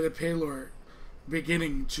out, the light of Palor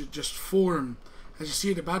beginning to just form. As you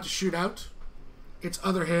see it about to shoot out, its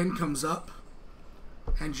other hand comes up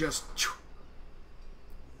and just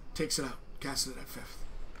takes it out, casts it at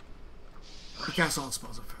 5th. You cast all its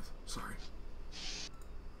spells at 5th, sorry.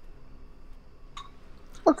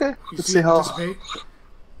 Okay, You let's see see it how... dissipate.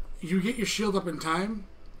 You get your shield up in time.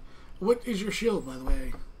 What is your shield, by the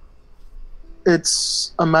way?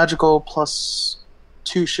 It's a magical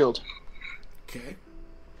 +2 shield. Okay.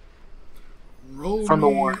 Roll From the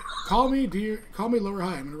me... war. Call me lower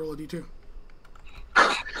high. I'm going to roll a d2.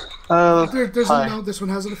 There's hi. no. This one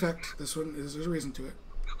has an effect. This one is there's a reason to it.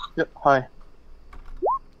 Yep, hi.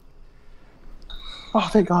 Oh,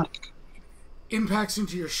 thank God. Impacts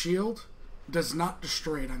into your shield does not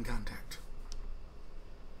destroy it on contact.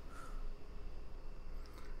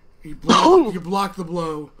 You block the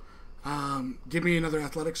blow. Give me another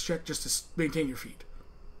athletics check just to maintain your feet.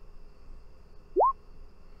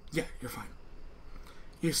 Yeah, you're fine.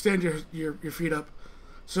 You stand your feet up.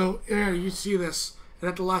 So, you see this, and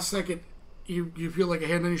at the last second, you feel like a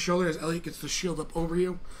hand on your shoulder as Elliot gets the shield up over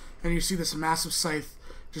you, and you see this massive scythe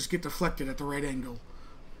just get deflected at the right angle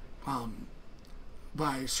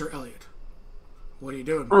by Sir Elliot. What are you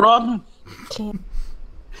doing? Run! You're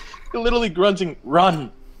literally grunting,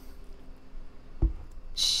 run!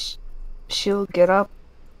 She'll get up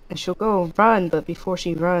and she'll go run, but before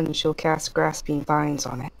she runs, she'll cast Grasping Vines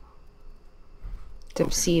on it to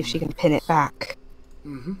see if she can pin it back.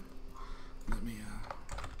 Mm-hmm. Let me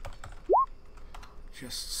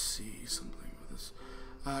just see something with this.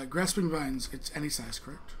 Grasping Vines, it's any size,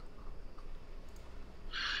 correct?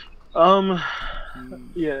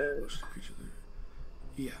 Yeah.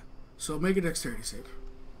 Yeah. So make a dexterity save.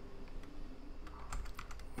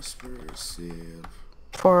 Whisper save.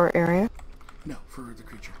 For area? No, for the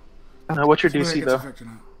creature. What's your Whether it DC, gets though? effect or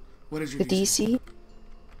not. What is your The DC?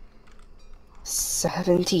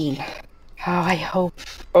 17. Oh, I hope.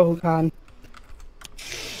 Oh, God.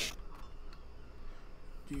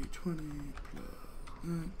 D20 plus that.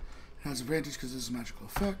 It has advantage because this is a magical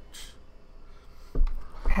effect.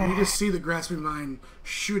 You just see the grasping vine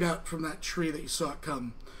shoot out from that tree that you saw it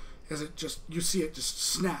come. As it just, you see it just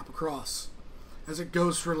snap across. As it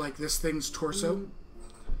goes for like this thing's torso,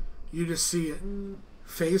 you just see it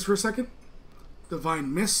phase for a second, the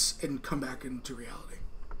vine miss, and come back into reality.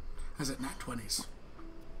 As it nat 20s.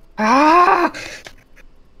 Ah!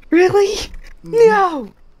 Really?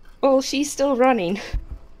 No! Well, she's still running.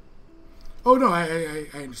 Oh no, I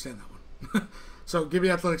understand that one. So give me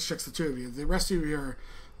athletics checks, the two of you. The rest of you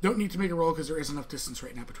don't need to make a roll because there is enough distance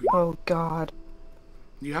right now between you. Oh, God.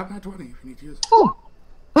 You have nat 20 if you need to use it. Oh!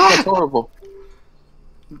 That's horrible.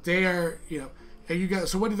 They are, hey, you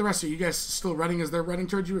guys, so what are the rest of you? You guys still running as they're running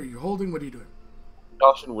towards you? Or are you holding? What are you doing?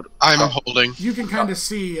 Dawson would. I'm holding. You can kind of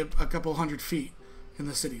see a couple hundred feet in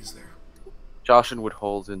the cities there. Joshin would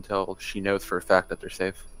hold until she knows for a fact that they're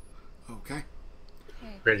safe. Okay.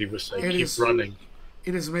 Grady was saying, It keep is- running.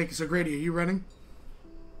 It is making, so Grady, are you running?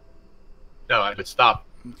 No, I would stop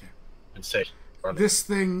Okay. and say, running. This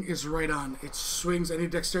thing is right on. It swings. I need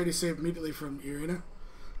dexterity save immediately from Irina.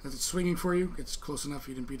 As it's swinging for you, it's close enough.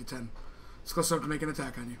 You didn't beat a 10. It's close enough to make an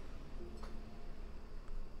attack on you.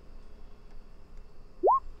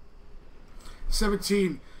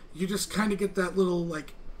 17. You just kind of get that little,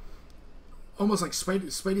 like, almost like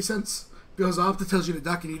spidey sense goes off that tells you to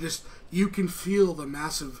duck, and you can feel the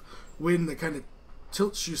massive wind that kind of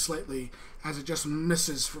tilts you slightly as it just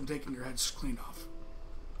misses from taking your head clean off.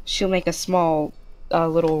 She'll make a small,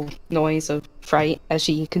 little noise of fright as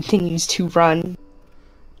she continues to run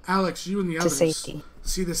Alex, you and the to others safety.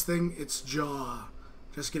 see this thing, its jaw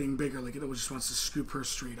just getting bigger, like it just wants to scoop her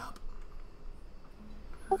straight up.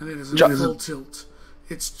 And it is in full tilt.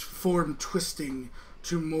 Its form twisting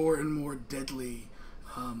to more and more deadly,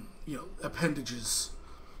 appendages.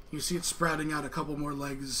 You see it sprouting out a couple more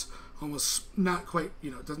legs, almost not quite,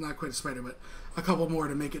 not quite a spider, but a couple more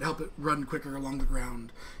to help it run quicker along the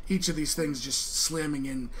ground. Each of these things just slamming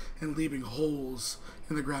in and leaving holes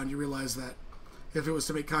in the ground. You realize that if it was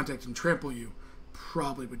to make contact and trample you,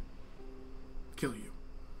 probably would kill you.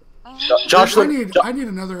 Jocelyn, I need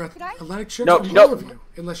another athletic check No, from no. all of you,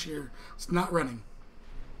 unless you're not running.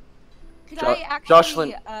 Could Jo- I actually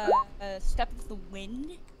Jocelyn. Step into the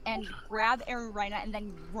wind and grab Arina and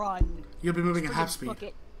then run? You'll be moving at Friggin' half speed book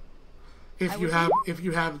it. if I you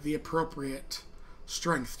would- have the appropriate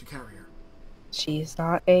strength to carry her. She's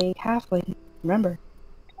not a halfling, remember.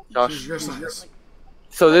 She's your size.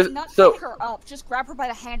 Not so pick her up, just grab her by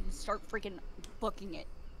the hand and start freaking booking it.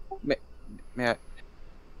 may I,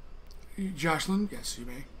 Jocelyn, yes, you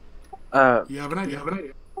may. You have an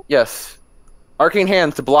idea. yes, arcane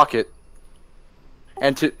hand to block it,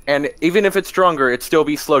 and even if it's stronger, it still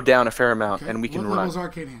be slowed down a fair amount, Okay. and we can What run. level's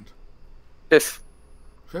Arcane Hand? Fifth,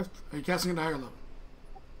 5th? Are you casting it at a higher level?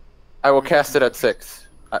 I will cast it at 6.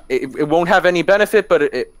 It won't have any benefit, but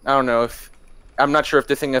I don't know if. I'm not sure if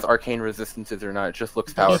this thing has arcane resistances or not. It just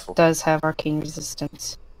looks powerful. It does have arcane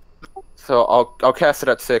resistance. So I'll cast it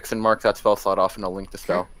at 6 and mark that spell slot off, and I'll link the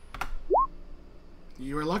spell.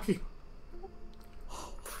 You are lucky.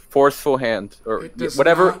 Forceful hand or It does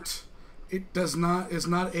whatever. Not, is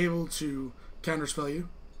not able to counterspell you.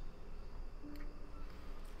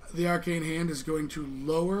 The Arcane Hand is going to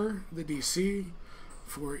lower the DC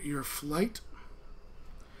for your flight.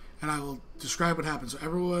 And I will describe what happens. So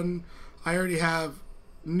everyone, I already have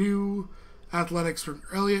new athletics from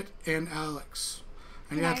Elliot and Alex.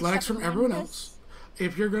 I need athletics from everyone else.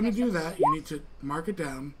 If you're going to do that, you need to mark it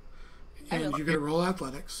down. And you're going to roll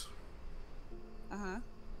athletics. Uh-huh.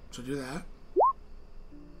 So do that.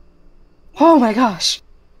 Oh my gosh.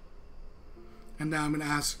 And now I'm going to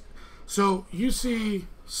ask. So you see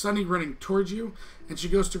Sunny running towards you, and she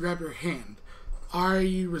goes to grab your hand. Are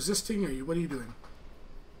you resisting? What are you doing?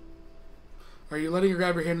 Are you letting her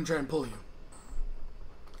grab your hand and try and pull you?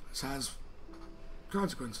 This has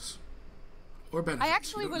consequences. Or benefits. I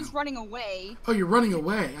actually was running away. Oh, you're running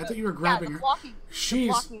away. I thought you were grabbing her. Blocking.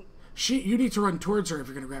 You need to run towards her if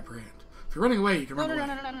you're going to grab her hand. If you're running away, you can run away.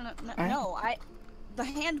 No, the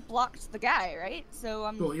hand blocked the guy, right? So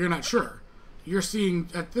I'm... Well, you're not sure. You're seeing,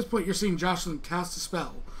 at this point, you're seeing Jocelyn cast a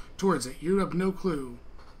spell towards it. You have no clue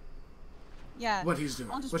what he's doing,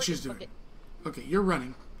 what she's doing. Okay, you're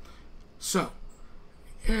running. So,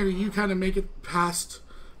 and you kind of make it past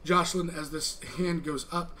Jocelyn as this hand goes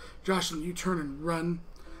up. Jocelyn, you turn and run.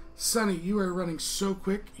 Sunny, you are running so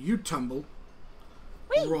quick, you tumble.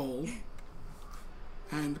 Whee! Roll.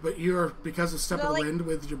 But you're, because of Step of the Wind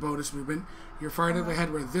with your bonus movement, you're far enough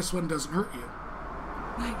ahead where this one doesn't hurt you.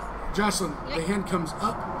 Jocelyn, the hand comes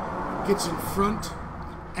up, gets in front,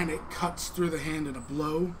 and it cuts through the hand in a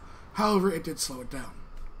blow. However, it did slow it down.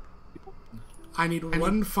 I need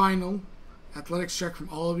one final athletics check from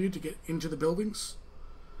all of you to get into the buildings.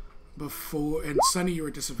 And Sunny, you're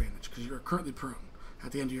at disadvantage because you are currently prone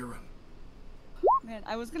at the end of your run. Man,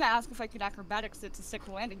 I was going to ask if I could acrobatics it to stick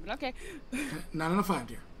the landing, but okay. Not on a 5,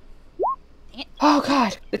 dear. Oh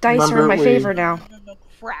god, the dice are in my favor now. No,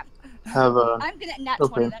 crap. I'm gonna nat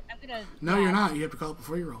 20. I'm gonna. No, you're not. You have to call it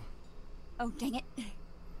before you roll. Oh, dang it.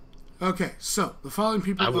 Okay, so the following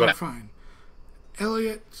people are fine.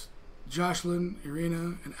 Elliot, Jocelyn,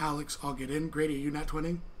 Irina, and Alex all get in. Grady, are you nat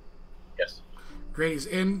 20? Yes. Grady's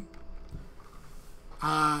in.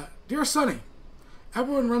 Dear Sunny,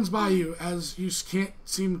 everyone runs by you as you can't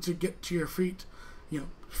seem to get to your feet.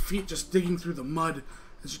 Feet just digging through the mud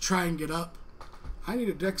as you try and get up. I need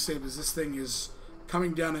a dex save as this thing is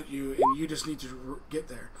coming down at you and you just need to get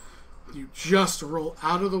there. You just roll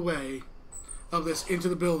out of the way of this into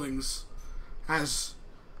the buildings as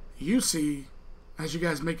you see, as you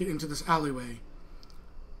guys make it into this alleyway,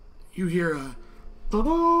 you hear a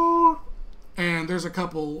and there's a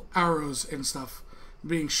couple arrows and stuff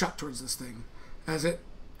being shot towards this thing as it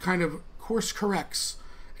kind of course corrects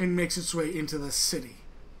and makes its way into the city.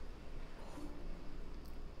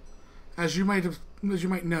 As you might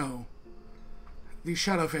know, the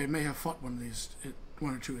Shadow Fae may have fought one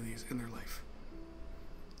or two of these in their life.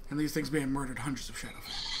 And these things may have murdered hundreds of Shadow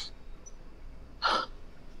Fae.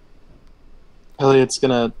 Elliot's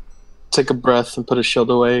gonna take a breath and put his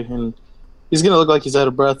shield away, and he's gonna look like he's out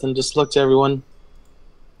of breath and just look to everyone.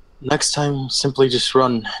 Next time, simply just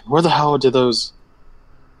run. Where the hell did those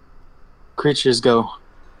creatures go?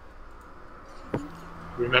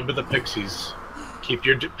 Remember the pixies. Keep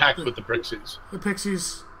your pact with the pixies. The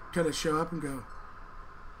pixies kind of show up and go,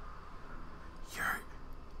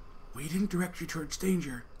 we didn't direct you towards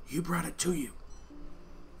danger. You brought it to you.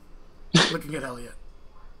 Looking at Elliot.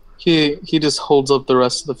 He just holds up the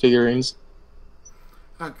rest of the figurines.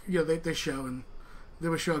 They show, and they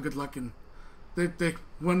wish you all good luck, and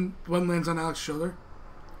one lands on Alex's shoulder.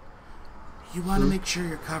 You want to make sure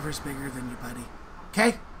your cover's bigger than you, buddy.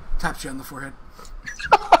 Okay? Taps you on the forehead.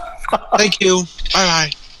 Thank you.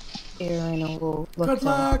 Bye-bye. Irina will look good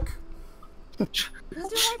luck.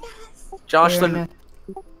 Jocelyn.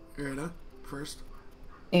 Irina, first.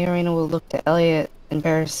 Irina will look to Elliot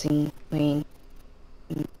embarrassingly. And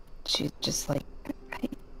she's just like,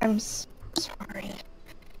 I'm sorry.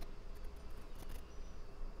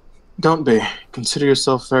 Don't be. Consider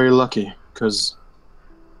yourself very lucky, because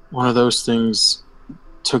one of those things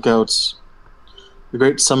took out the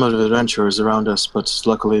great sum of adventurers around us, but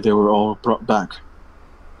luckily they were all brought back.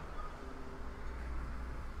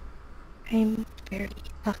 I'm very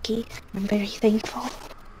lucky. I'm very thankful.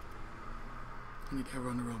 I need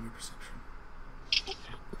everyone to roll me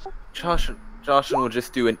perception. Jocelyn will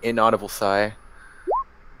just do an inaudible sigh.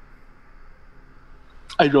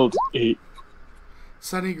 I rolled 8.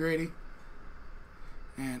 Sunny, Grady,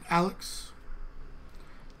 and Alex,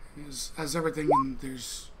 as everything,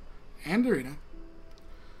 and Irina.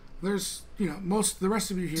 There's, most the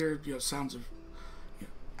rest of you hear, sounds of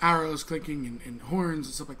arrows clinking and horns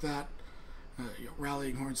and stuff like that,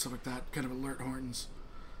 rallying horns, stuff like that, kind of alert horns.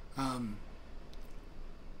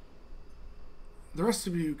 the rest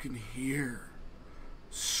of you can hear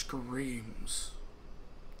screams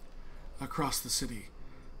across the city,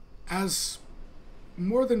 as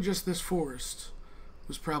more than just this forest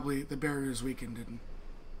was probably the barriers weakened, and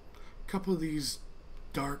a couple of these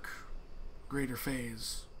dark greater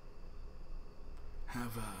fays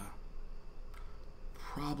have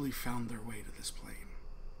probably found their way to this plane.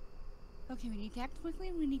 Okay, we need to act quickly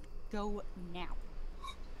and we need to go now.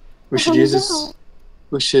 We should use this.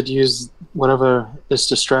 We should use whatever this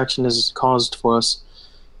distraction has caused for us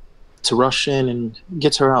to rush in and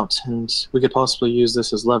get her out, and we could possibly use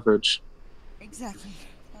this as leverage. Exactly.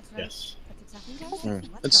 That's right. Yes. That's exactly what I was thinking.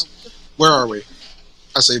 Let's- Let's go. Where are we?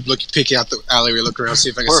 I say, look, peek out the alleyway, look around, see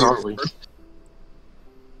if I can Where see. are we?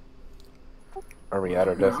 Are we at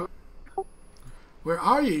our desk? Where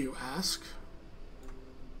are you, you ask?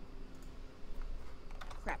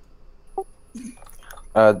 Crap.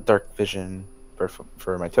 Dark vision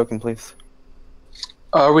for my token, please.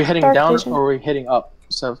 Are we heading Dark down vision. or are we heading up?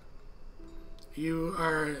 So, You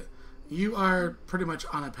are pretty much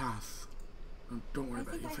on a path. Don't worry I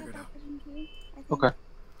about it. think You'll I figure it got out. that vision too, I think. okay.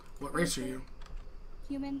 What race are you?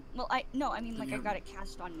 Human. Well, I mean, like, I got it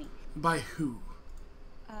cast on me. By who?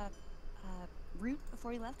 Root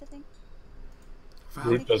before he left, I think.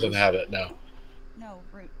 Root doesn't have it now. No,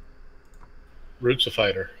 Root. Root's a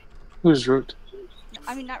fighter. Who's Root? No,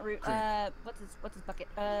 I mean, not Root. What's his bucket?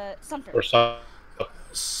 Sumter. Or some.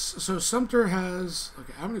 So Sumter has.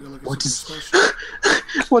 Okay, I'm gonna go look at What Sumter's is-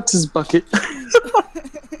 special. What's his bucket?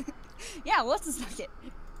 Yeah, what's his bucket?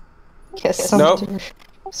 Yes, Nope. something.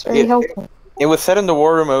 It's very Yeah. helpful. It was said in the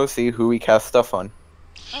War Room OC who we cast stuff on.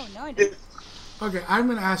 Oh no, I didn't. Okay, I'm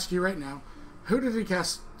gonna ask you right now. Who did he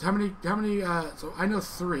cast? How many? So I know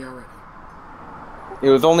 3 already. It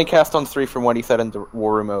was only cast on 3 from what he said in the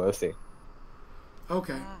War Room OC.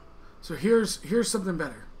 Okay. Ah. So here's something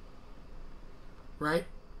better. Right?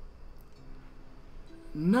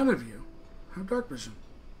 None of you have dark vision.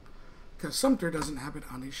 Because Sumter doesn't have it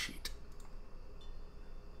on his sheet.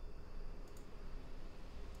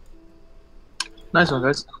 Nice one,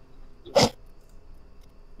 guys.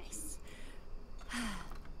 Nice.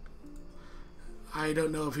 I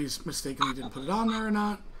don't know if he's mistakenly didn't put it on there or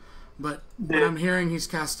not, but what I'm hearing, he's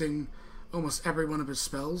casting almost every one of his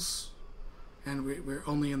spells, and we're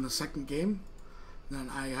only in the second game. Then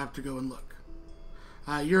I have to go and look.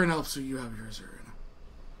 You're an elf, so you have yours, Irina.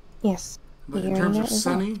 Yes. But in Irina terms of is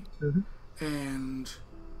Sunny Mhm. and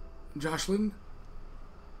Jocelyn,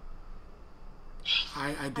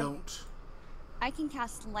 I don't. I can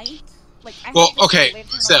cast light. Like, I Well, have this okay,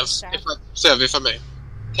 lantern on Sev, the staff. if I may.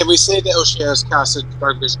 Can we say that O'Shea has casted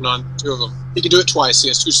Dark Vision on 2 of them? He can do it twice. He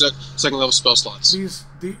has 2 second level spell slots.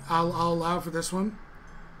 I'll allow for this one,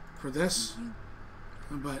 for this,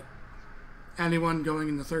 but anyone going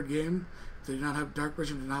in the third game, if they do not have dark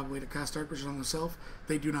vision, do not have a way to cast dark vision on themselves,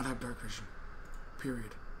 they do not have dark vision.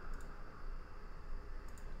 Period.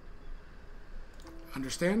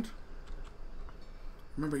 Understand?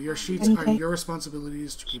 Remember, your sheets are Okay. your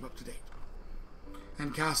responsibilities to keep up to date.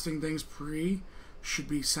 And casting things pre should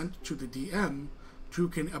be sent to the DM who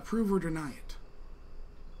can approve or deny it.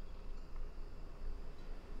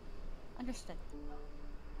 Understood.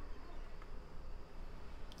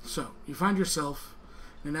 So, you find yourself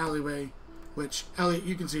in an alleyway, which, Elliot,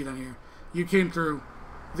 you can see down here. You came through,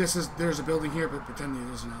 there's a building here, but pretend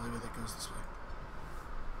there's an alleyway that goes this way.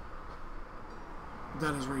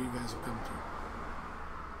 That is where you guys have come to.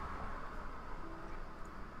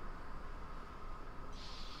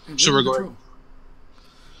 And So you're in we're going- control.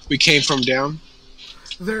 We came from down.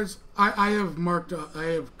 I have marked, I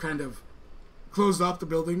have kind of closed off the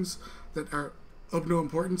buildings that are of no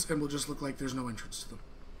importance and will just look like there's no entrance to them.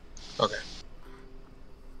 Okay.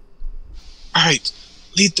 Alright,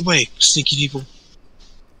 lead the way, sneaky people.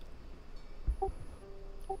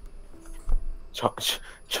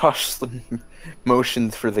 Jocelyn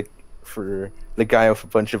motions for the guy with a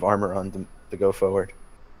bunch of armor on to go forward.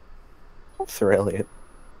 Sir Elliot.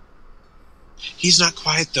 He's not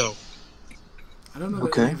quiet, though. I don't know that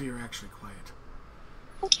Okay. any of you are actually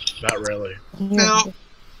quiet. Not really. Now,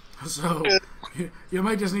 So, you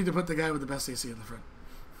might just need to put the guy with the best AC in the front.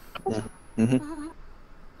 Mm-hmm.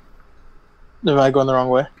 Am I going the wrong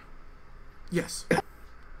way? Yes.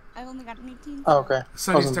 I've only got an 18. Oh, okay.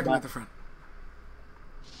 Sunny's Wasn't technically that- at the front.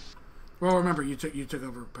 Well, remember, you took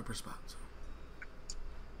over Pepper's spot. So.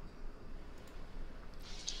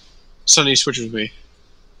 Sonny, switch with me.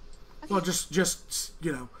 Well, just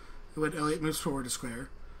when Elliot moves forward a square,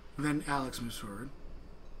 then Alex moves forward.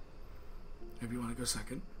 If you want to go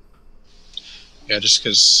second. Yeah, just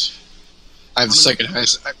because I have the second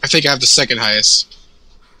highest. I think I have the second highest.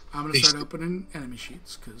 I'm gonna start opening enemy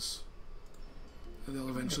sheets because they'll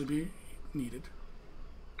eventually be needed.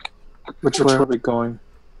 Which way are we going?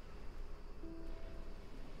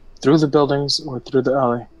 Through the buildings or through the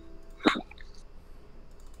alley?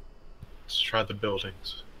 Let's try the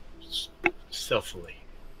buildings. Stealthily.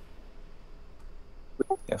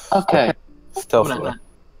 Yes. Okay. Stealthily. I'm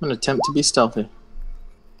gonna attempt to be stealthy.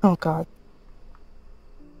 Oh god.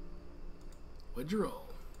 What'd you roll?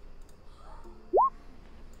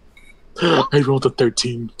 I rolled a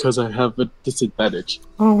 13 because I have a disadvantage.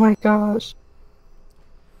 Oh my gosh.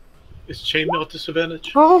 Is chainmail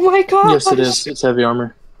disadvantage? Oh my gosh. Yes, it is. It's heavy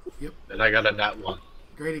armor. Then I got a nat 1.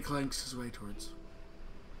 Grady clanks his way towards.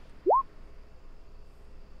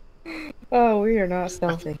 Oh, we are not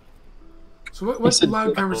stealthy. So what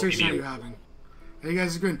loud conversation are you having? Are you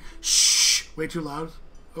guys going shh way too loud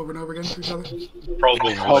over and over again to each other?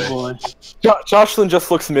 Probably. Probably. Jocelyn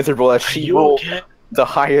just looks miserable as she you rolled okay? the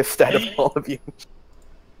highest out of all of you.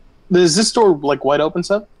 Is this door like wide open,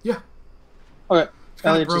 Seth? Yeah. Okay. It's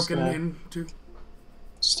kind of Elliot just broken gonna in too.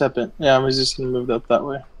 step in. Yeah, I'm just gonna move up that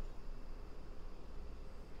way.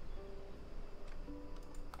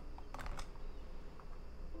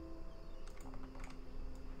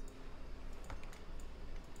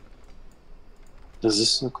 Does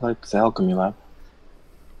this look like the alchemy lab?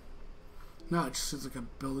 No, it just seems like a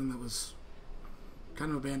building that was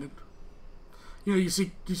kind of abandoned. You know, you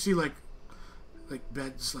see like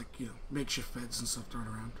beds, like, you know, makeshift beds and stuff thrown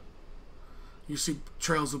around. You see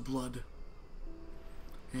trails of blood.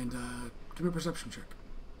 And give me a perception check.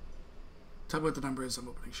 Tell me what the number is. I'm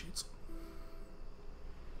opening sheets.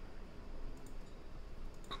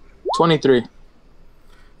 23.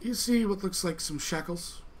 You see what looks like some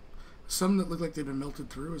shackles. Some that look like they've been melted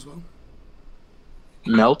through as well.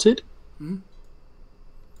 Melted? Mm-hmm.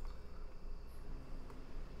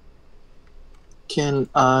 Can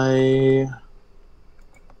I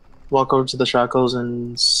walk over to the shackles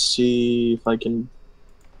and see if I can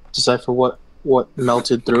decipher what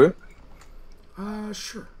melted through it?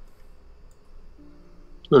 Sure.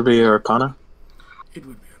 Would it be Arcana? It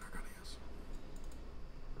would be an Arcana, yes.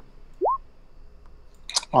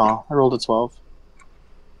 Oh, I rolled a 12.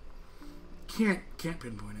 Can't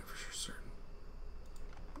pinpoint it for sure, certain.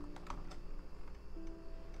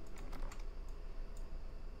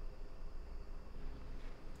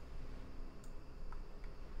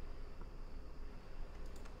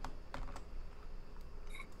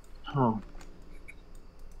 Oh.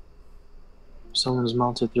 Someone's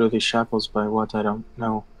melted through these shackles by what? I don't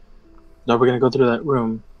know. Now we're gonna go through that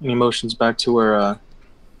room. Any motions back to where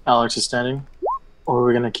Alex is standing? Or are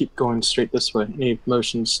we gonna keep going straight this way? Any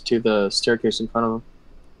motions to the staircase in front of him?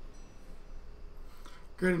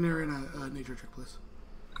 Great and in a nature check, please.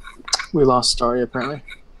 We lost Starry, apparently.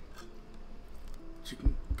 She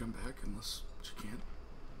can come back unless she can't.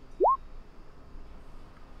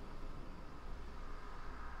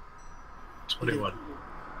 Okay. 21.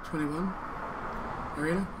 21.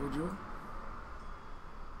 Arena, what would you want?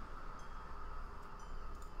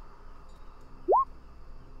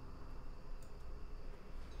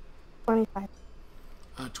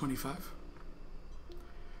 $25. 25.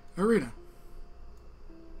 Arena.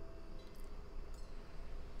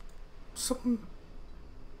 Something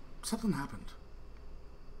happened.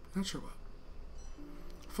 Not sure what.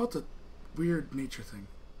 Felt a weird nature thing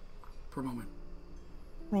for a moment.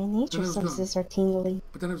 My nature senses are tingling.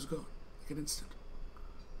 But then it was gone, like an instant.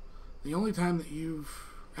 The only time that you've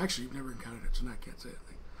never encountered it, so now I can't say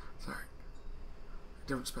anything. Sorry.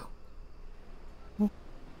 Different spell.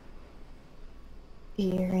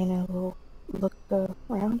 Irina will look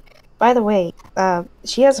around. By the way,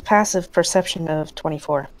 she has a passive perception of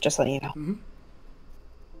 24, just letting you know. Mm-hmm.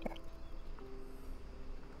 Okay.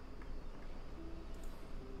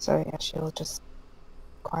 So yeah, she'll just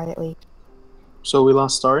quietly So we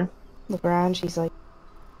lost Starry? look around. She's like,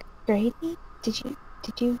 Grady, did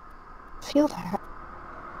you feel that?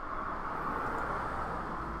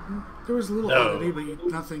 There was a little No. oddity, but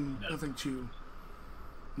nothing too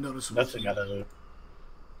noticeable. Nothing out of the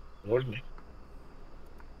ordinary.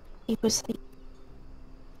 It was like,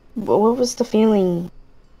 what was the feeling?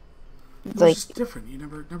 It was Like, just different. You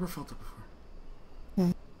never felt it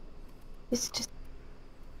before. it's just,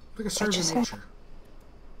 Like a surge just of nature.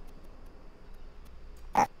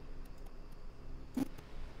 I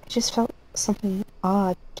just felt something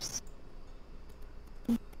odd. Just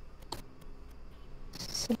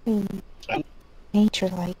something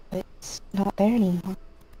nature-like, but it's not there anymore.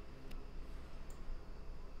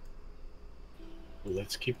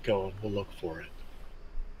 Let's keep going. We'll look for it.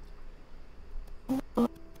 Oh,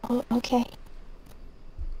 okay.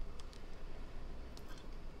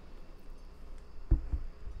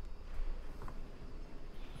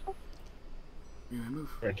 You may move.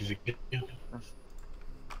 Where does it get you?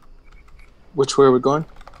 Which way are we going?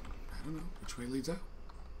 I don't know. Which way leads out?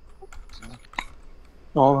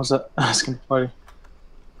 Oh, I was asking the party.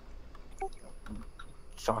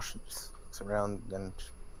 Josh looks around, and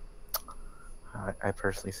I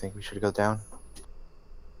personally think we should go down.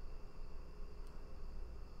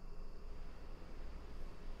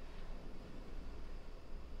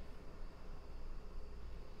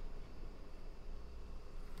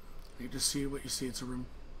 You just see what you see. It's a room.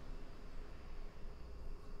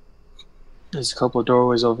 There's a couple of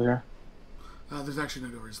doorways over here. There's actually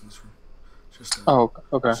no doors in this room. Just a, Oh,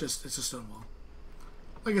 okay. it's a stone wall.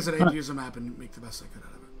 Like I said, I had to use a map and make the best I could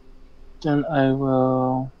out of it. Then I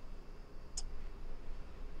will.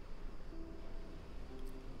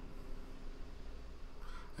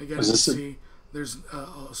 Again, Is you this a- see there's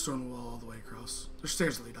a stone wall all the way across. There's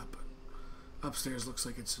stairs that lead up, but upstairs looks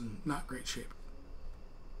like it's in not great shape.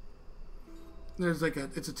 There's like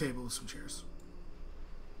it's a table with some chairs.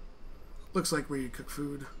 Looks like where you cook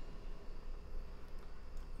food.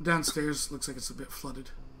 Downstairs looks like it's a bit flooded.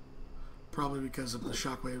 Probably because of the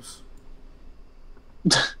shockwaves.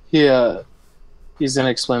 Yeah, he's gonna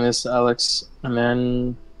explain this to Alex, and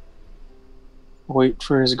then wait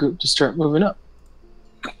for his group to start moving up.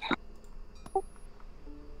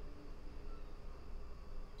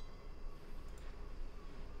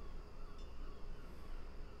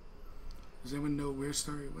 Does anyone know where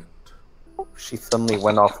Starry went? She suddenly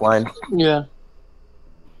went offline. Yeah.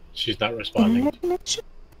 She's not responding. Alright,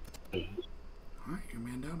 you're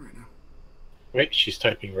man down right now. Wait, she's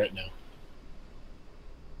typing right now.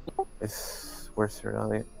 Where's Sir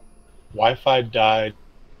Elliot? Wi-Fi died.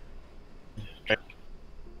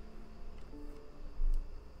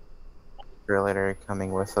 Sir Elliot, are you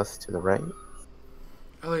coming with us to the right?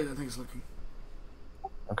 Elliot, I think, is looking.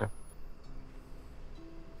 Okay.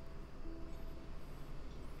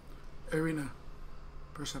 Arena.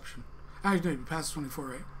 Perception. I know, you passed 24,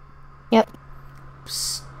 right? Yep.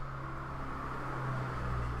 Psst.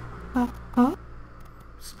 Huh?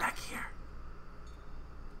 It's back here.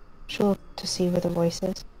 She'll look to see where the voice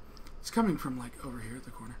is. It's coming from, like, over here at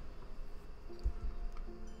the corner.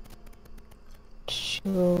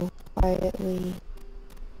 She'll quietly...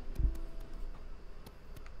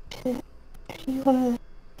 Do you want to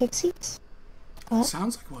take seats? What?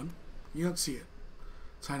 Sounds like one. You don't see it.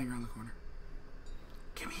 It's hiding around the corner.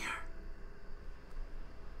 Come here.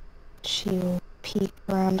 She'll peek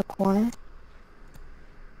around the corner.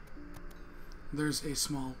 There's a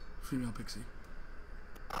small female pixie.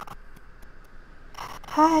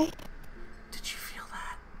 Hi. Did you feel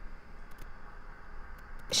that?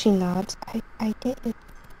 She nods. I did.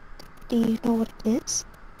 Do you know what it is?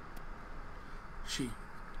 She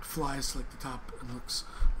flies to, like, the top and looks,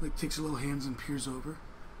 like, takes her little hands and peers over.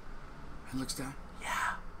 And looks down.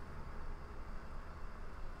 Yeah.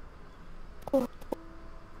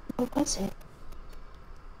 What was it?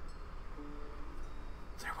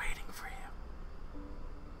 They're waiting for you.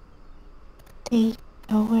 They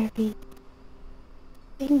know where we...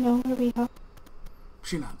 They know where we are.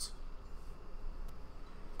 She nods.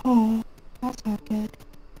 Oh, that's not good.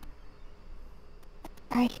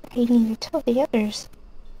 I need to tell the others.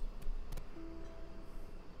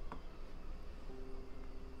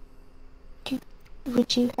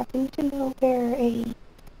 Would you happen to know where a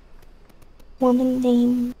woman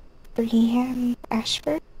named Brienne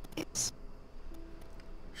Ashford is?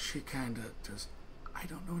 She kinda does. I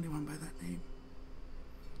don't know anyone by that name.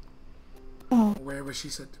 Oh, Where was she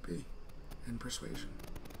said to be? In Persuasion.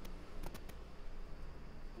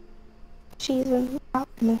 she's an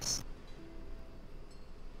alchemist.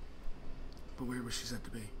 But where was she said to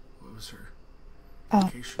be? What was her Oh,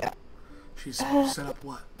 location? She's set up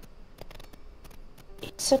what?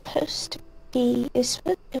 it's supposed to be. It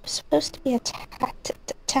was supposed to be a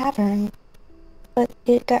tavern, but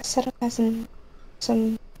it got set up as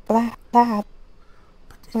some lab But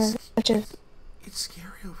where a bunch of. it's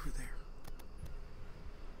scary over there.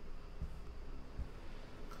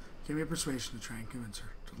 Give me a persuasion to try and convince her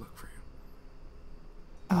to look for you.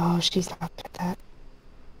 Oh, she's not good at that.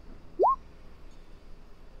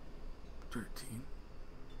 13.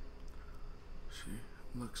 She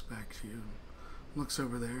looks back to you, looks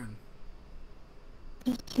over there, and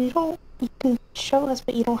You can show us,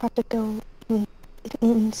 but you don't have to go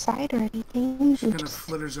inside or anything. she You kind of just-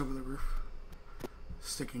 flitters over the roof,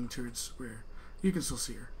 sticking towards where you can still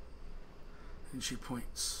see her. And she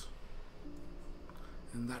points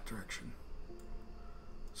in that direction.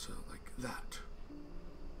 So, like that.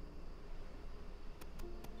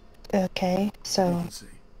 Okay, You so can see.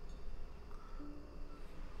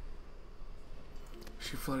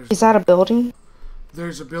 She flutters. is that a building?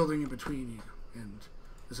 There's a building in between you and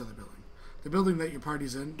this other building. The building that your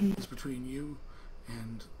party's in is between you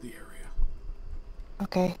and the area.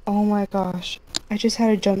 Okay. Oh my gosh. I just had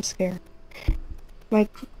a jump scare. My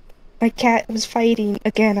cat was fighting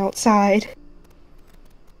again outside.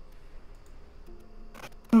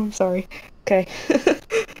 Oh, I'm sorry. Okay.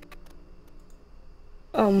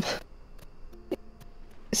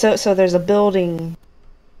 So there's a building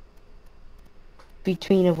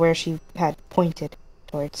between of where she had pointed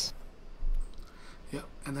towards. Yep,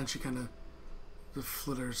 and then she kind of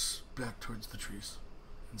flitters back towards the trees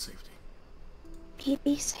in safety.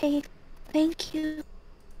 Be safe. Thank you.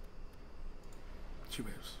 She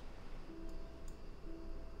waves.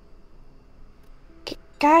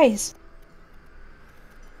 Guys,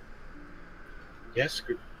 Yes,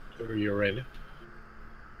 are you ready?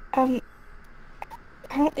 I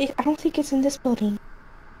don't think it's in this building.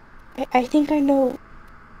 I think I know.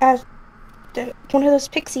 One of those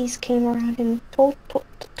pixies came around and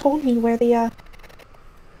told me where the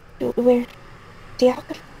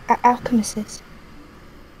alchemist is.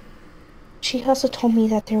 She also told me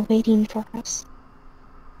that they're waiting for us.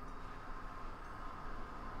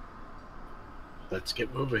 Let's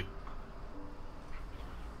get moving.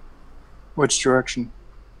 Which direction?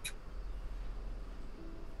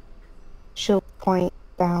 She'll point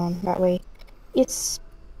down that way. It's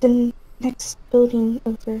the next building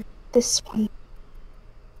over this one.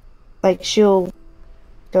 Like, she'll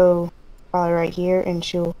go probably right here and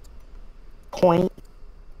she'll point.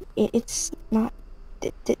 It's not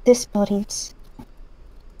this building's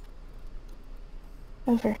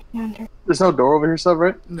over yonder. There's no door over here, sub,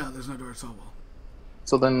 right? No, there's no door. It's all wall.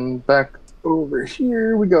 So then back over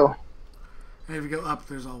here we go. And if you go up,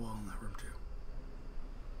 there's all wall in that room too.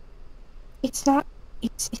 It's not.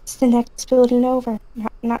 It's the next building over.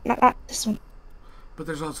 Not this one. But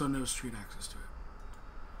there's also no street access to it.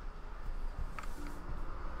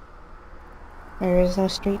 There is no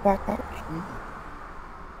street back that way. Mm-mm.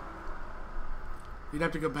 You'd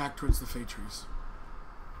have to go back towards the Fey trees.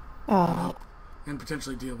 Oh. And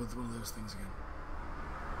potentially deal with one of those things again.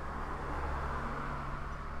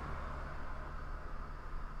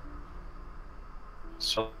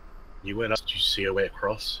 So, you went up, did you see a way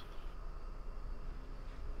across?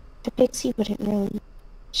 The pixie wouldn't really.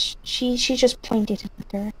 She just pointed in the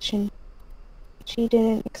direction. She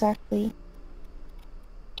didn't exactly.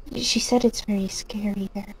 She said it's very scary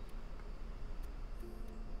there.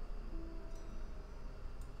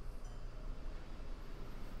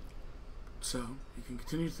 So, you can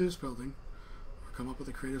continue through this building, or come up with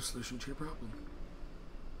a creative solution to your problem.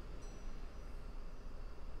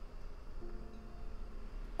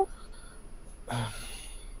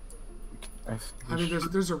 I mean,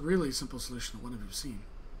 there's a really simple solution that one of you've seen.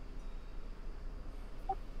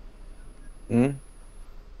 Hmm?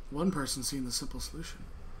 One person's seen the simple solution.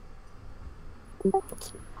 Go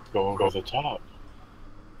over the top.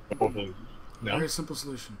 Over, no? Very simple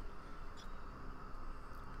solution.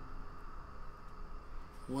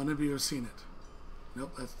 One of you has seen it.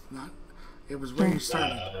 Nope, that's not. It was where you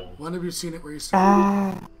started. One of you seen it where you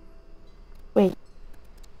started. Wait.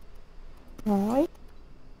 Alright.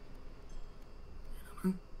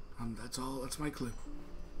 That's all. That's my clue.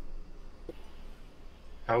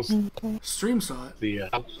 How's Okay. Stream saw it. the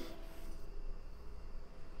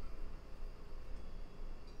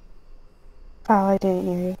Foul, I didn't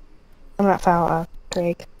hear you. I'm not Foul,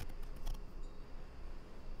 Greg.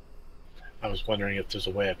 I was wondering if there's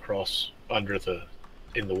a way across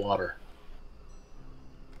in the water.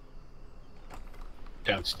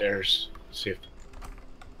 Downstairs, see if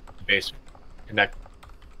the basement connect.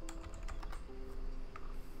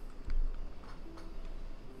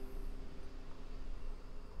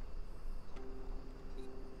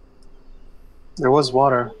 There was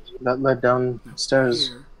water that led No, downstairs.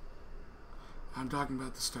 here. I'm talking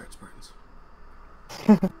about the start, Spartans.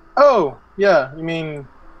 Oh, yeah, you mean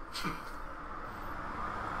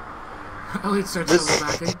Elliot starts This-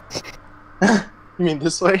 double backing. you mean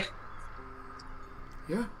this way?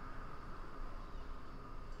 Yeah.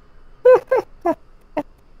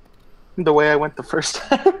 The way I went the first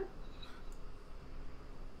time?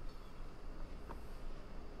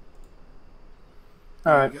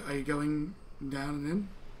 Alright, Are you going down and in?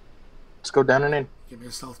 let's go down and in. Give me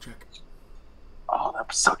a stealth check. Oh, I'm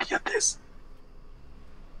sucky at this.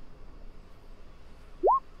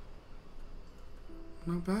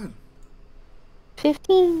 Not bad.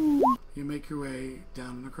 15. You make your way down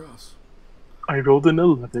and across. I rolled an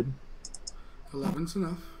 11. 11's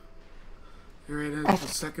enough. You're ready to a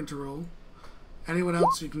second to roll. Anyone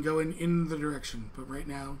else, you can go in the direction. But right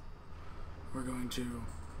now, we're going to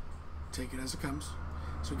take it as it comes.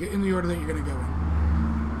 So get in the order that you're going to go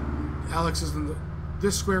in. Alex is in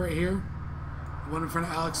this square right here. The one in front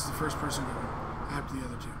of Alex is the first person going, after the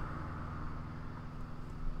other two.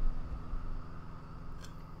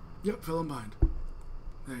 Yep, fill in behind.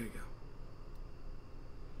 There you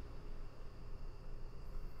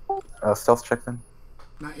go. Stealth check then.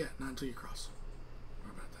 Not yet, not until you cross.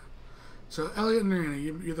 Worry about that. So Elliot and Irina,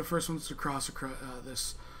 you're the first ones to cross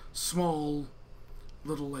this small,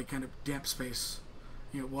 little like kind of damp space.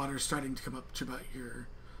 You know, water's starting to come up to about your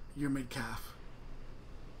mid calf.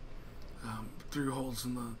 Through holes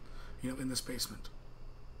in the in this basement.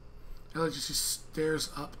 Elliot just stares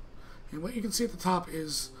up, and what you can see at the top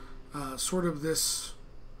is sort of this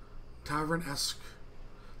tavern-esque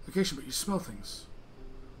location, but you smell things.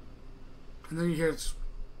 And then you hear it's...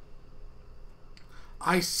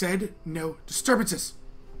 I said no disturbances!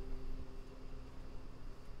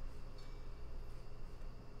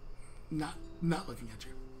 Not looking at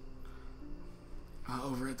you.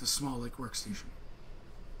 Over at the small, like, workstation.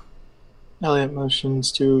 Elliot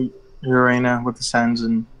motions to Urena with his hands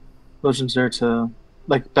and motions her to,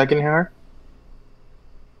 like, beckon her.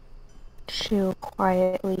 She'll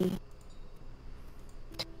quietly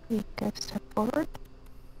take a step forward.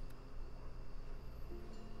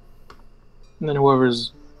 And then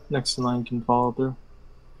whoever's next in line can follow through.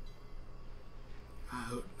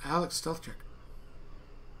 Alex, stealth check.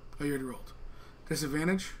 Oh, you already rolled.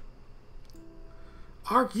 Disadvantage?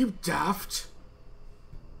 Are you daft?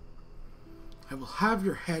 I will have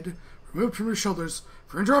your head removed from your shoulders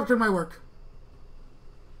for interrupting my work.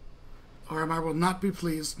 Or I will not be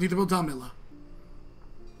pleased, neither will Damila.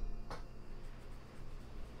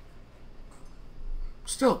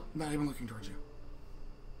 Still, not even looking towards you.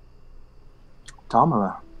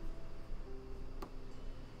 Damila.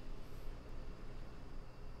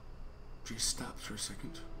 She stops for a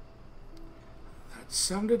second. That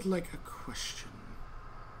sounded like a question.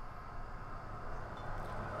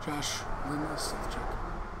 Josh, Linda, stealth check.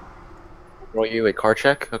 Roll you a car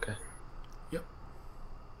check? Okay. Yep.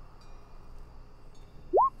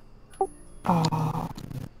 Oh.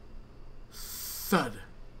 Thud.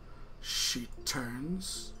 She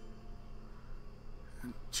turns.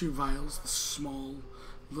 And two vials, the small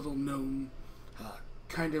little gnome,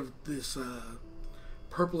 kind of this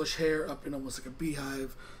purplish hair up in almost like a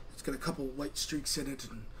beehive. It's got a couple white streaks in it,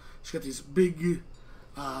 and she's got these big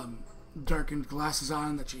darkened glasses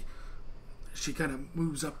on that she kind of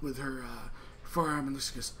moves up with her forearm and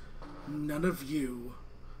looks, goes, none of you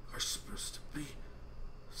are supposed to be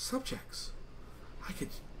subjects. I could,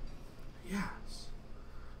 yes.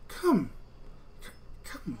 Come.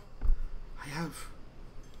 I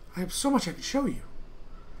have so much I can show you.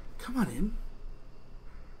 Come on in.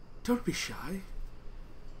 Don't be shy.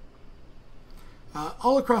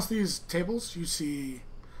 All across these tables, you see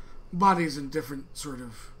bodies in different sort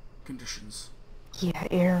of conditions. Yeah,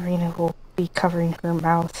 Irina will be covering her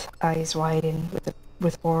mouth, eyes widen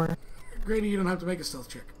with horror. Grady, you don't have to make a stealth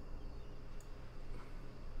check.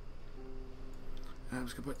 I'm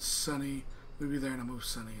just going to put Sunny, move you there, and I'll move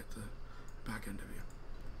Sunny at the back end of you.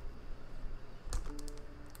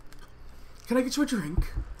 Can I get you a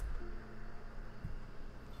drink?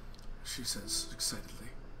 She says excitedly.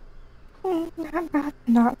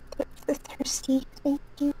 Not the thirsty, thank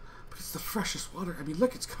you. But it's the freshest water. I mean,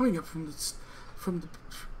 look, it's coming up from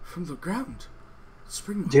the ground.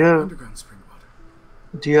 Spring water, underground spring water.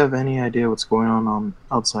 Do you have any idea what's going on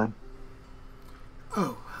outside?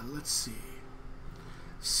 Oh, let's see.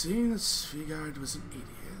 Seeing that Svigard was an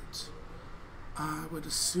idiot, I would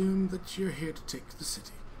assume that you're here to take the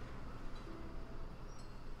city.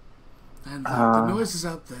 And the noises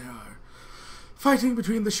out there are fighting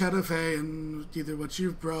between the Shadow Fae and either what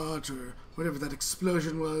you've brought or whatever that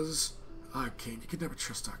explosion was. Arcane. You could never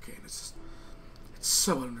trust Arcane. It's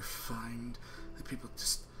so unrefined that people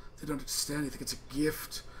just, they don't understand. They think it's a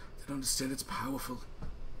gift. They don't understand it's powerful.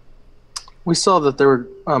 We saw that there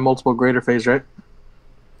were multiple greater phase, right?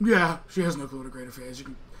 Yeah, she has no clue what a greater Fae is.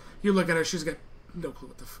 You look at her, she's got no clue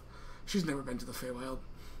what she's never been to the Feywild.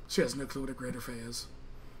 She has no clue what a greater Fae is.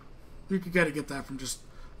 You gotta get that from just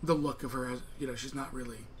the look of her. She's not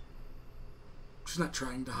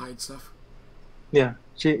trying to hide stuff. Yeah,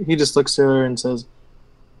 he just looks at her and says,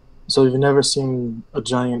 so you've never seen a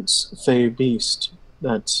giant Fey beast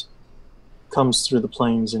that comes through the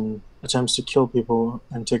plains and attempts to kill people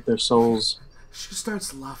and take their souls? She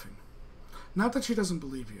starts laughing. Not that she doesn't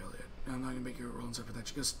believe you, Elliot. I'm not going to make you roll and stuff for that.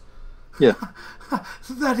 She goes, yeah.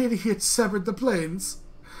 That idiot severed the plains.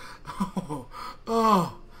 Oh,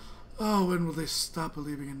 when will they stop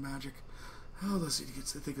believing in magic? Oh, those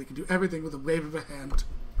idiots, they think they can do everything with a wave of a hand.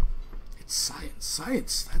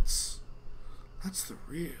 Science. That's the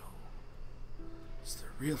real. It's the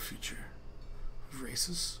real future of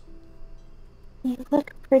races. You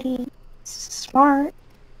look pretty smart.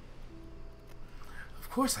 Of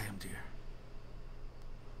course I am, dear.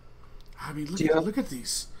 I mean, Yeah. look at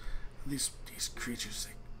these creatures.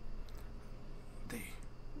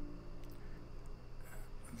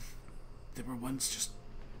 They were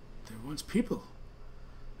once people.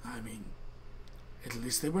 I mean, at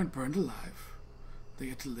least they weren't burned alive. They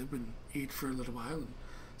had to live and eat for a little while and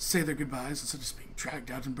say their goodbyes instead of just being dragged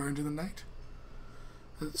out and burned in the night.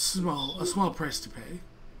 A small price to pay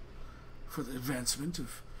for the advancement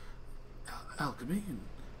of alchemy and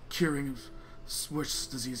curing of worse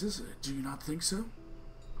diseases. Do you not think so?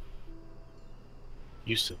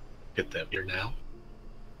 You still get them here now?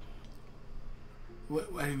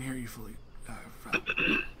 I didn't hear you fully.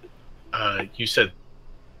 You said,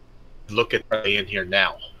 look at are they in here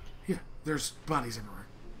now? Yeah, there's bodies everywhere.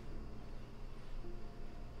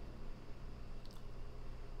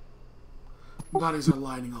 Bodies are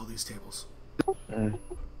lining all these tables.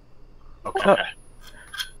 Okay.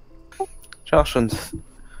 Jocelyn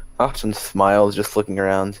smiles, just looking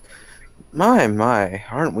around. My,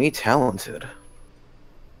 aren't we talented?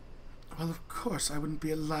 Well, of course, I wouldn't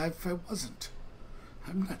be alive if I wasn't.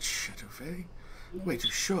 I'm not Chateauvet. Way too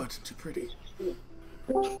short and too pretty.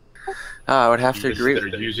 I would have to agree with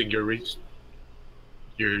They're that. using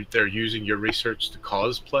they're using your research to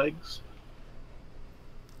cause plagues?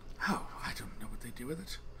 Oh, I don't know what they do with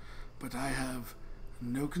it. But I have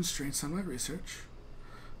no constraints on my research,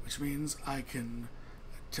 which means I can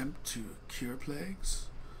attempt to cure plagues,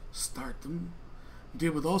 start them,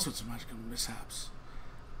 deal with all sorts of magical mishaps.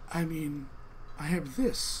 I mean, I have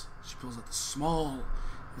this. She pulls out the small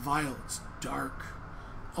vial. It's dark,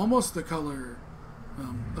 almost the color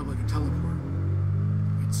of like a teleport.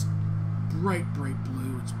 It's bright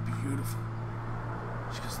blue. It's beautiful.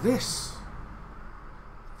 She goes, this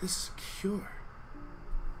is a cure.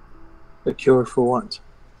 A cure for what?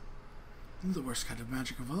 The worst kind of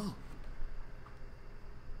magic of all.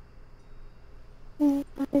 And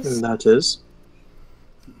that is?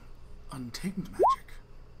 Untamed magic.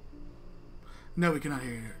 No, we cannot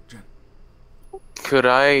hear you, Jen. Could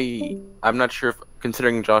I'm not sure if,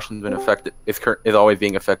 considering Jocelyn's been affected, is always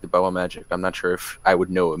being affected by wild magic, I'm not sure if I would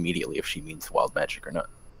know immediately if she means wild magic or not.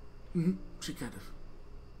 Mm-hmm. She kind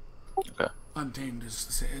of. Okay. Untamed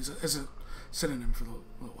is a synonym for the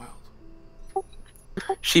wild.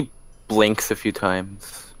 She blinks a few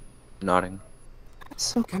times, nodding.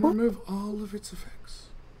 So Can cool. remove all of its effects.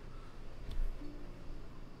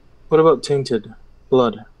 What about tainted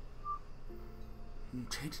blood?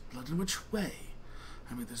 Tainted blood in which way?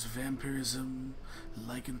 I mean, there's vampirism,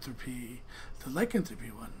 lycanthropy. The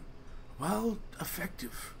lycanthropy one, while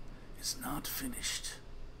effective, is not finished.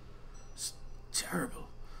 It's terrible.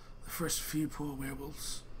 The first few poor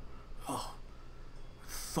werewolves. Oh,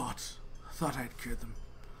 thought I'd cured them.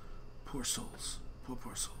 Poor souls.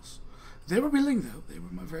 Poor souls. They were willing, though. They were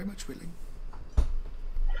very much willing.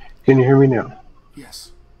 Can you hear me now?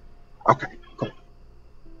 Yes. Okay, cool.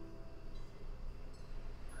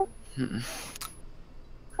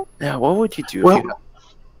 Now, what would you do Well,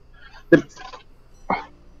 if you...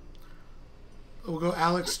 We'll go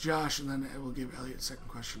Alex, Josh, and then we'll give Elliot a second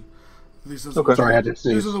question. Okay. Sorry, I had to These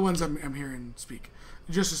sneeze. are the ones I'm hearing speak.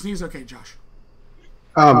 Just a sneeze? Okay, Josh.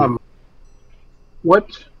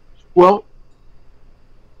 What? Well,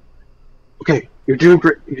 okay, you're doing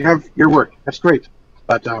great. You have your work. That's great.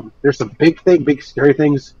 But there's some big scary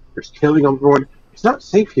things. There's killing everyone. It's not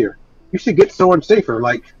safe here. You should get someone safer,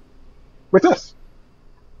 like with us.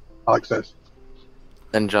 Alex says.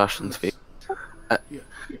 Then Jocelyn speaks. Yeah.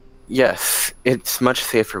 Yes, it's much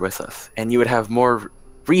safer with us, and you would have more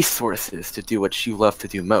resources to do what you love to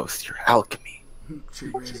do most, your alchemy. She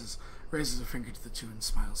raises a finger to the two and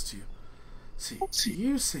smiles to you. See,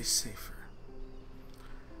 you say safer.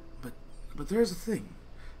 But there's a thing.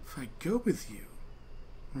 If I go with you,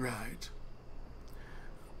 right,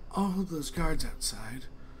 all of those guards outside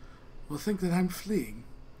will think that I'm fleeing,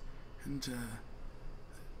 and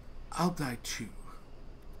I'll die too.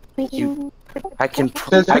 I can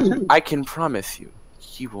promise you,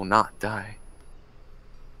 you will not die.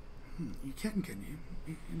 You can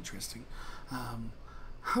you? Interesting.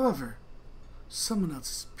 However, someone else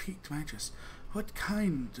has piqued my interest. What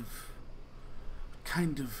kind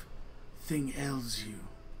of thing ails you,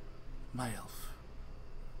 my elf?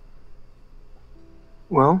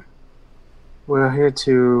 Well, we're here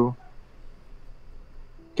to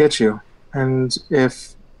get you, and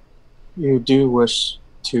if you do wish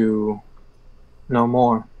to know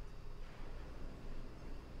more,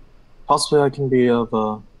 Possibly I can be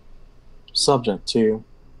of subject to you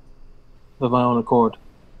of my own accord.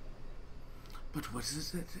 But what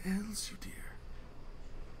is it that ails you, dear?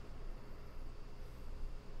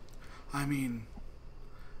 I mean,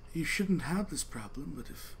 you shouldn't have this problem, but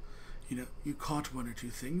if, you caught one or two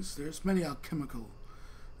things, there's many alchemical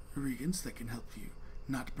reagents that can help you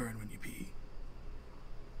not burn when you pee.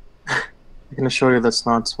 I can assure you that's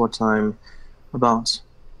not what I'm about.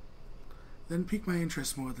 Then pique my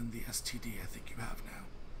interest more than the STD I think you have now.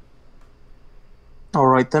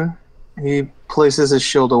 Alright then. He places his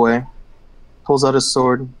shield away, pulls out his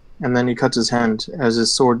sword, and then he cuts his hand as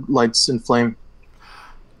his sword lights in flame.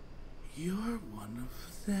 You're one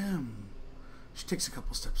of them. She takes a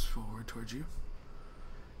couple steps forward towards you.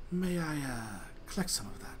 May I, collect some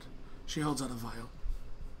of that? She holds out a vial.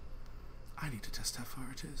 I need to test how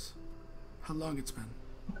far it is. How long it's been.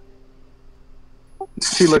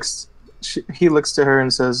 He looks to her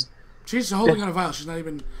and says, She's holding out a vial. She's not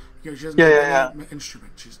even, she doesn't have an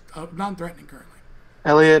instrument. She's non-threatening currently.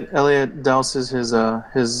 Elliot douses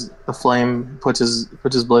the flame, puts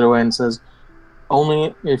his blade away, and says,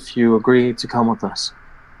 "Only if you agree to come with us."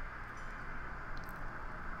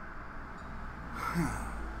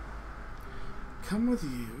 Come with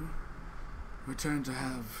you. Return to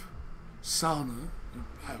have Salna.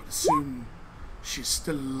 I would assume she's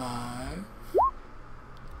still alive.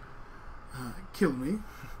 Kill me.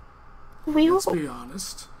 Let's be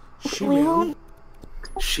honest. She will.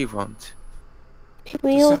 She won't.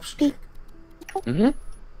 We'll be. Mm-hmm.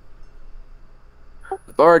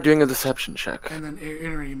 Laura doing a deception check. And then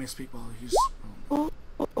Aaron, you may speak while he's.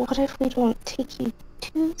 What if we don't take you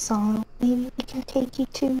to Zon? Maybe we can take you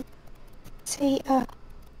to, say,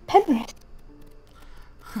 Penrith.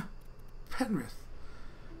 Penrith,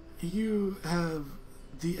 you have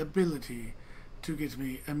the ability to get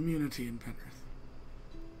me immunity in Penrith.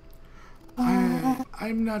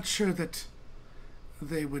 I'm not sure that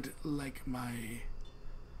they would like my,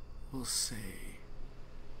 we'll say,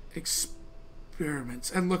 experiments,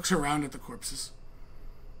 and looks around at the corpses.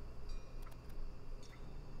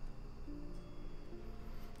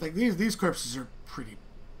 Like, these corpses are pretty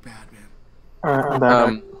bad,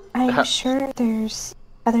 man. I'm sure there's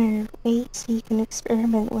other ways you can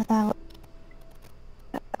experiment without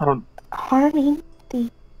harming the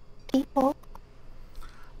people.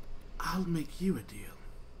 I'll make you a deal.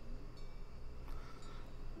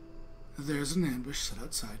 There's an ambush set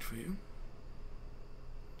outside for you.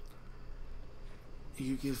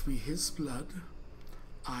 You give me his blood.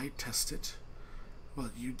 I test it while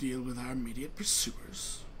you deal with our immediate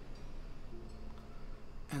pursuers.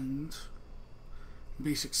 And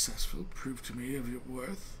be successful. Prove to me of your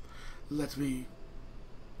worth. Let me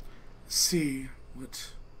see what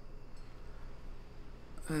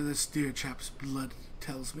this dear chap's blood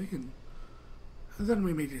tells me, and then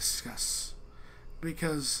we may discuss.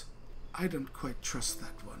 Because I don't quite trust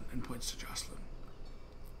that one, and points to Jocelyn.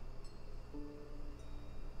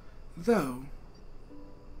 Though,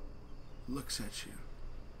 looks at you.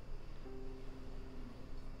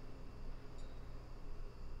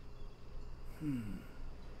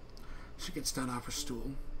 She gets down off her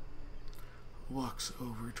stool, walks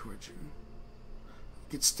over towards you,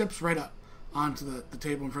 steps right up onto the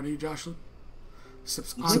table in front of you, Jocelyn,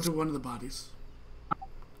 steps onto one of the bodies,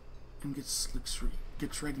 and gets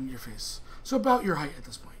right in your face. So about your height at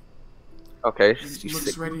this point. Okay.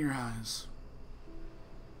 Looks right in your eyes.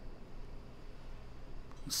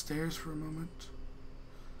 And stares for a moment.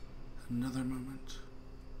 Another moment.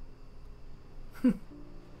 And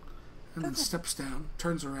then steps down,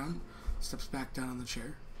 turns around, steps back down on the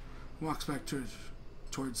chair, walks back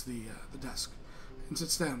towards the desk, and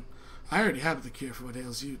sits down. I already have the cure for what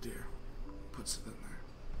ails you, dear. Puts it in there.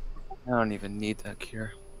 I don't even need that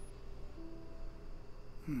cure.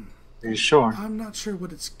 Are you sure? I'm not sure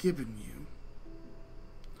what it's given you,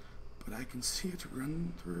 but I can see it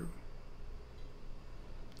run through.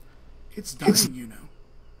 It's dying, you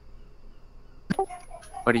know.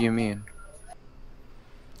 What do you mean?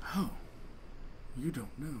 Oh, you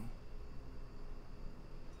don't know.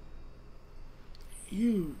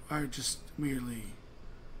 You are just merely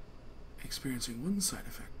experiencing one side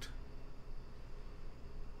effect.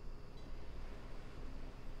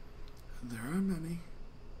 There are many,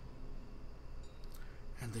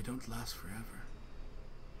 and they don't last forever.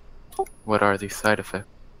 What are these side effects?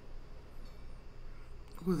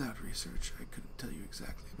 Without research, I couldn't tell you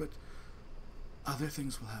exactly, but other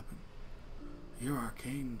things will happen. You're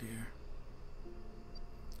arcane, dear.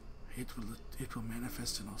 It will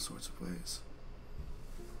manifest in all sorts of ways.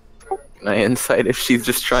 Can I insight if she's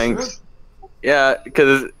just trying? Sure. Yeah,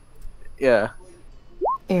 because yeah.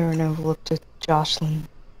 Arano looked at Jocelyn,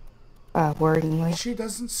 worryingly. She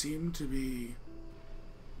doesn't seem to be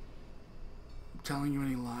telling you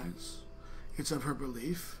any lies. It's of her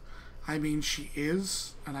belief. I mean, she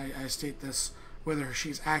is, and I state this whether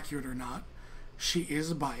she's accurate or not, she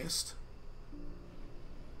is biased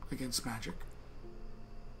against magic.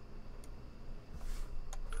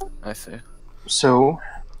 I see. So,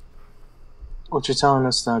 what you're telling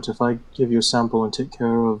us that if I give you a sample and take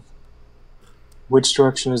care of which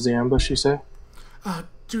direction is the ambush, you say?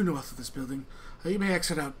 Due north of this building. You may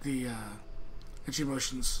exit out the, and she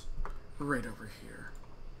motions right over here.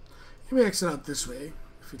 You may exit out this way,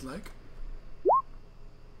 if you'd like.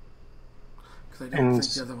 Because I don't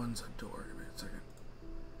think the other one's a door. Give me a second.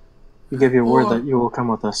 You give your word that you will come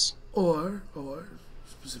with us. Or,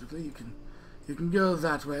 specifically, you can go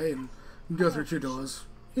that way and go through 2 doors.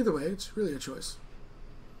 Either way, it's really a choice.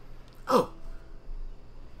 Oh!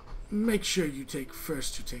 Make sure you take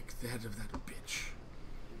the head of that bitch.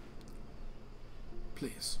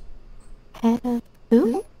 Please. Head of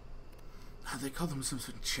who? They call them some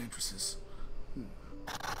sort of enchantresses.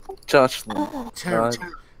 Jocelyn.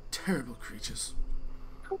 Terrible creatures.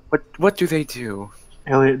 What do they do?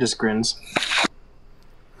 Elliot just grins.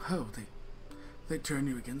 Oh, they turn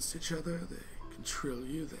you against each other, they control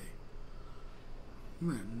you, they're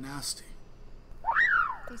nasty.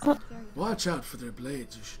 Watch out for their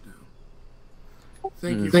blades, you should know.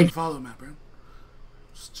 Thank you for the follow, Matt Brown.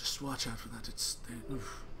 Just watch out for that. They're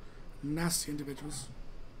nasty individuals.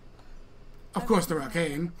 Of course, they're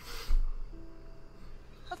arcane.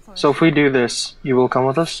 So if we do this, you will come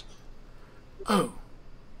with us? Oh,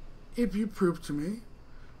 if you prove to me,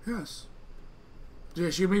 yes.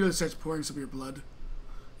 Yeah, she immediately starts pouring some of your blood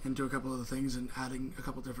into a couple of the things and adding a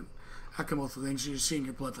couple different alchemical things. You're seeing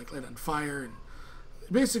your blood like light on fire, and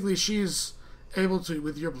basically she's able to,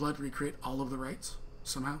 with your blood, recreate all of the rites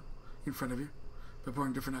somehow in front of you by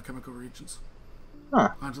pouring different alchemical reagents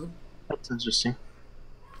onto them. That's interesting.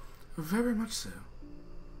 Very much so.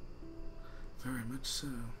 Very much so.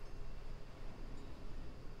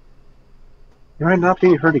 Am I not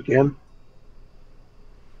being hurt again?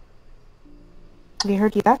 We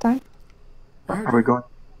heard you that time. Are we going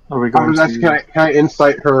Can I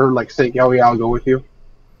incite her, like, say, yeah, I'll go with you?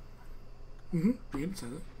 You can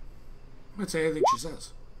incite it. I'd say anything she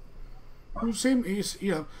says.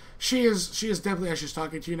 She is definitely, as she's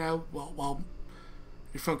talking to you now, while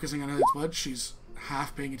you're focusing on his blood, she's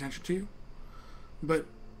half paying attention to you. But,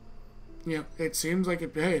 it seems like,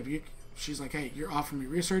 she's like, hey, you're offering me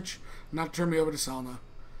research, not to turn me over to Selna,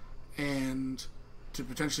 and to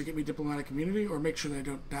potentially get me diplomatic immunity, or make sure that I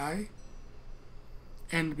don't die,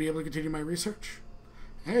 and be able to continue my research.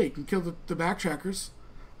 Hey, you can kill the backtrackers.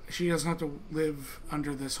 She doesn't have to live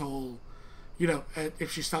under this whole,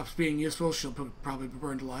 if she stops being useful, she'll probably be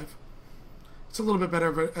burned alive. It's a little bit better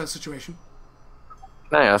of a situation.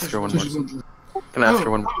 Can I ask her one more? Can I ask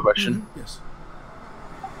her one more question? Yes.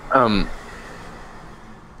 I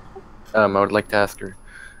would like to ask her,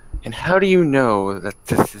 and how do you know that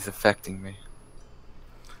this is affecting me?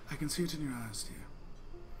 I can see it in your eyes, dear.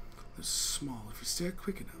 They're small. If you stare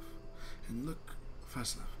quick enough and look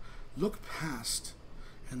fast enough, look past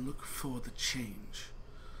and look for the change.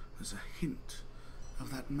 There's a hint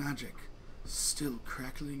of that magic still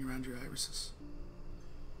crackling around your irises.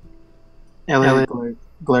 Elliot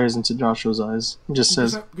glares into Joshua's eyes and just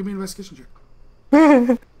says, give me an investigation check.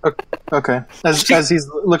 Okay. As he's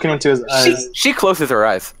looking into his eyes. She closes her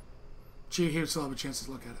eyes. He would still have a chance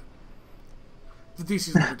to look at it. The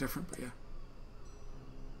DC's a little bit different, but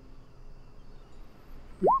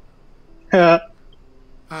yeah.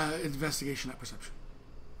 Investigation, not perception.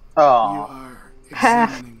 Oh. You are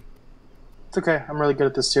examining. It's okay. I'm really good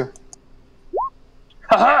at this too.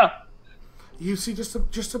 You see just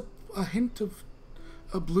a hint of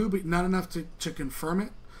a blue, but not enough to confirm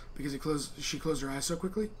it because she closed her eyes so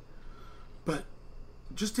quickly. But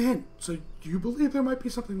just a hint. So you believe there might be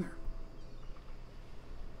something there.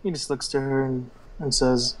 He just looks to her and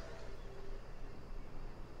says...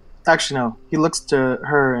 Actually, no. He looks to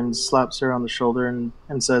her and slaps her on the shoulder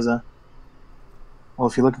and says, well,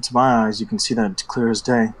 if you look into my eyes, you can see that it's clear as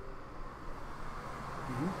day.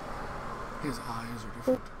 His eyes are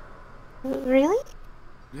different. Really?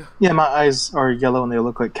 Yeah. Yeah, my eyes are yellow and they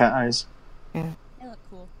look like cat eyes. Yeah. They look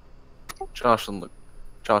cool.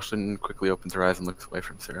 Jocelyn quickly opens her eyes and looks away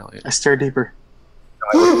from Sir Elliot. I stare deeper.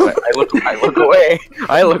 I look away.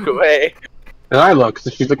 I look away. And I look, so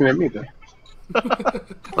she's looking at me then.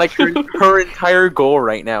 Like her entire goal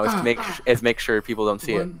right now is to make sure people don't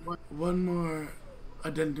see it. One more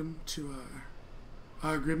addendum to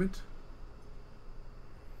our agreement.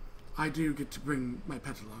 I do get to bring my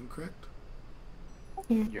pet along, correct?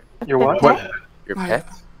 Your what? What? Your I, pet?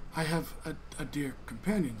 I have a dear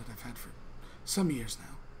companion that I've had for some years now.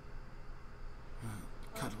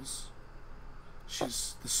 Cuddles.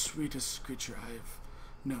 She's the sweetest creature I've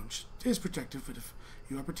known. She is protective, but if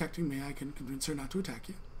you are protecting me, I can convince her not to attack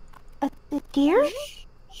you. A deer?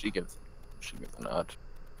 She gives a nod.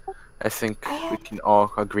 I think we can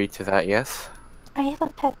all agree to that, yes? I have a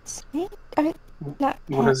pet snake. I mean, not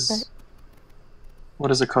pet,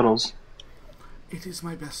 What is a cuddles? It is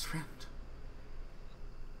my best friend.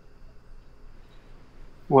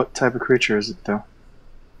 What type of creature is it, though?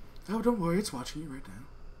 Oh, don't worry, it's watching you right now.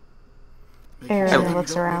 Aaron sure you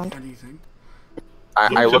looks don't around. make anything.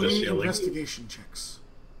 I Look look to the Give me ceiling. investigation checks.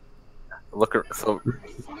 so As soon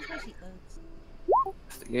as my sheet loads.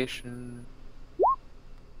 investigation.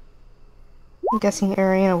 I'm guessing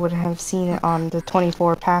Ariana would have seen it on the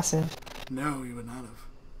 24 passive. No, you would not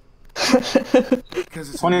have. Because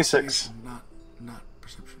it's 26. investigation, not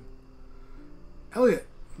perception. Elliot,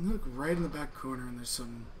 you look right in the back corner and there's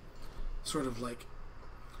some sort of like,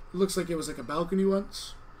 it looks like it was like a balcony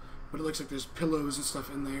once, but it looks like there's pillows and stuff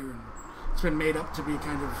in there, and it's been made up to be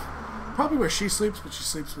kind of probably where she sleeps, but she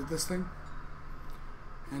sleeps with this thing.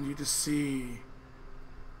 And you just see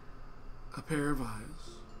a pair of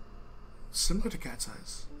eyes, similar to cat's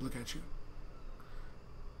eyes, look at you.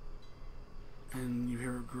 And you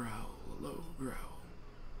hear a growl, a low growl.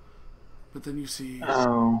 But then you see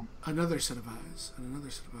Oh. another set of eyes, and another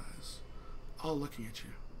set of eyes, all looking at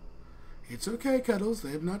you. It's okay, Cuddles,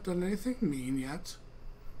 they have not done anything mean yet.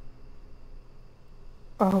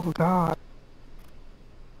 Oh god.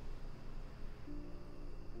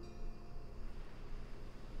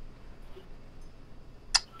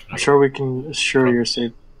 I'm sure we can assure your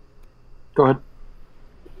safe. Go ahead.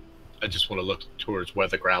 I just want to look towards where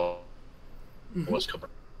the growl Mm-hmm. was coming.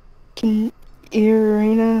 Can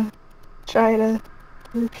Irina try to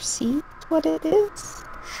perceive what it is?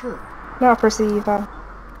 Sure. Not perceive,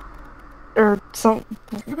 or some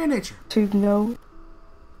Give me nature. to know.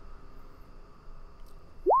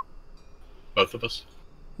 Both of us.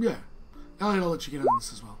 Yeah. Elliot, I'll let you get on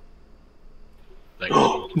this as well. Thank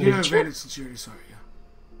you. You have advantage since you already saw it,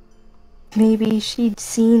 yeah. Maybe she'd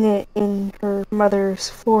seen it in her mother's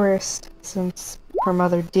forest, since her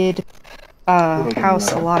mother did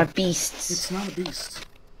house a lot of beasts. It's not a beast.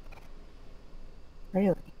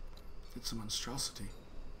 Really? It's a monstrosity.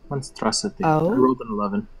 Monstrosity. Oh? I rolled an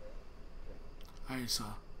 11. I saw.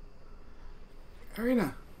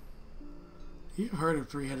 Arena, you've heard of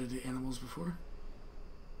three-headed animals before?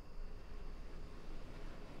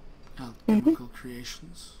 Alchemical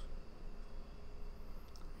creations.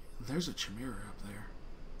 There's a chimera up there.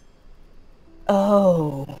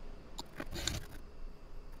 Oh.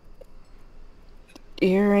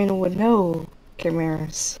 Irina would know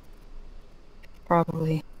chimeras.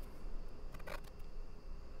 Probably.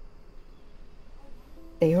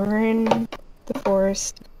 They were in the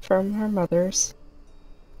forest from her mother's.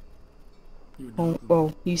 You would know them.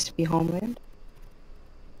 Well, used to be homeland.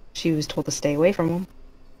 She was told to stay away from them.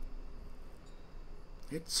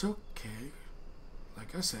 It's okay.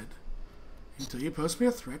 Like I said, until you post me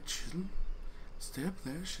a threat, she'll stay up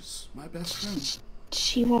there. She's my best friend.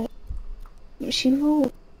 She won't. She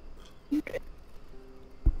won't. You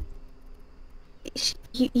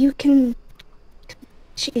can.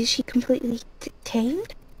 Is she completely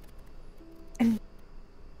tamed? And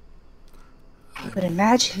I would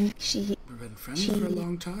imagine she. We've been friends for a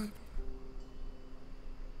long time.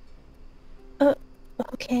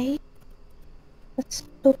 Okay. That's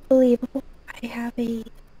so believable. I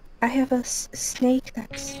have a snake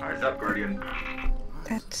that's Eyes up, Guardian.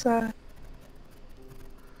 that's Thanks for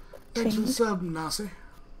the tamed. sub, Nasi.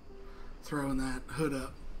 Throwing that hood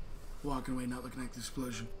up, walking away, not looking at the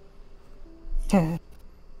explosion.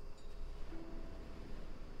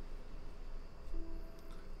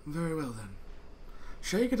 Very well then.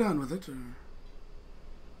 Shall you get on with it, or?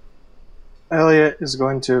 Elliot is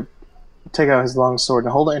going to take out his long sword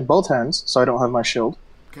and hold it in both hands, so I don't have my shield.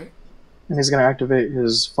 Okay. And he's going to activate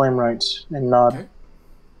his flame right and nod. Okay.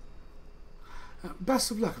 Best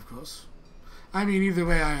of luck, of course. I mean, either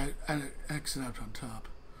way, I exit out on top,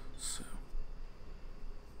 so.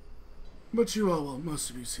 But you all, well, most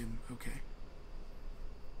of you seem okay.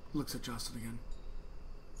 Looks at Justin again.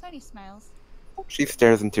 Sunny smiles. She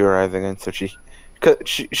stares into her eyes again, so cause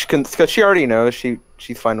she already knows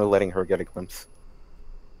she's fine with letting her get a glimpse.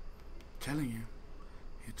 Telling you,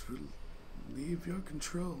 it will leave your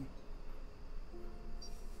control.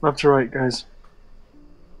 Left to right, guys.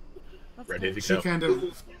 Ready to She go. kind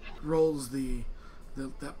of rolls that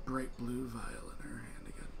bright blue vial in her hand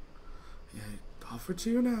again. I offer to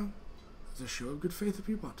you now as a show of good faith if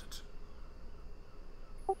you want it.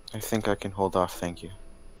 I think I can hold off, thank you.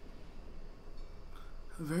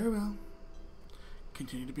 Very well.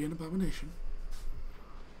 Continue to be an abomination.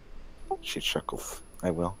 She chuckles.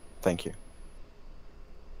 I will. Thank you.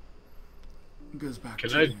 Goes back Can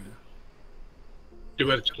to I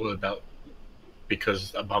do it about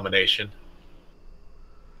because abomination?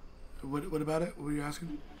 What about it? What were you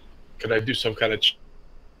asking? Can I do some kind of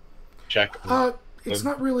check? It's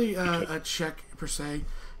not really a check per se.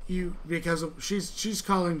 Because she's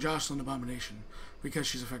calling Jocelyn abomination because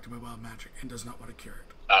she's affected by wild magic and does not want to cure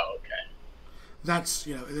it. Oh, okay. That's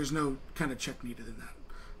there's no kind of check needed in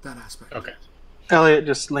that aspect. Okay. Elliot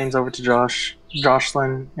just leans over to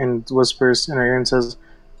Jocelyn, and whispers in her ear and says,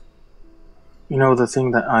 "You know the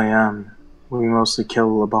thing that I am. We mostly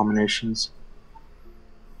kill abominations."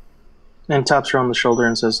 And taps her on the shoulder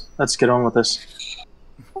and says, "Let's get on with this."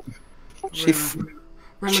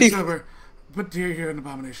 Ren looks over, but dear, you're an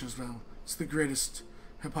abomination as well. It's the greatest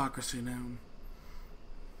hypocrisy known.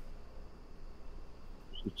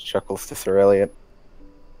 She chuckles to Sir Elliot.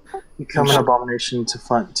 Become an abomination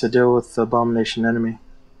to deal with the abomination enemy.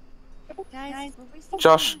 Guys,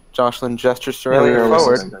 Jocelyn gestures Sir Elliot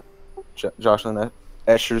forward. Jocelyn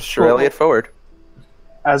gestures Sir Elliot forward.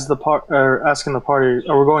 As asking the party,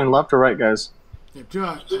 are we going left or right, guys? You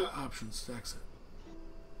have two options to exit.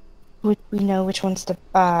 Would we know which one's the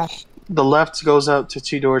The left goes out to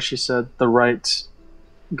 2 doors, she said. The right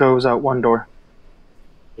goes out 1 door.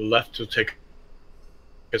 The left will take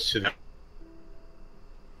us to the.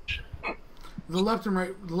 The left and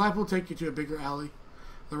right. The left will take you to a bigger alley.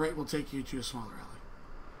 The right will take you to a smaller alley.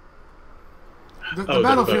 The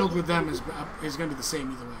battlefield with them is going to be the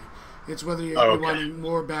same either way. It's whether you're wanting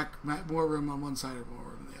more room on one side or more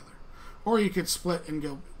room on the other, or you could split and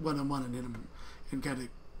go 1-on-1 and hit them and kind of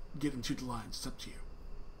get into the lines. It's up to you.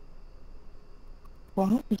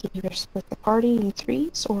 Well, we can either split the party in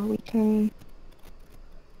threes, or we can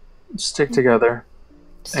stick together.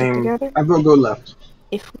 stick together. I'm gonna go left.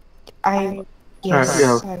 If I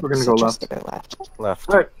yes, we're gonna go left. Left.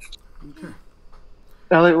 All right. Okay.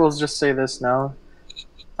 Elliot will just say this now.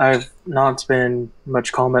 I've not been in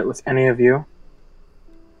much combat with any of you,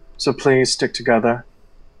 so please stick together.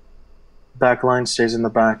 Back line stays in the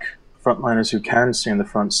back. Frontliners who can stay in the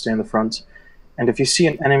front, stay in the front. And if you see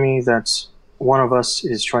an enemy that one of us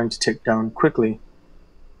is trying to take down quickly,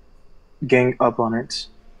 gang up on it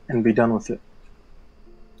and be done with it.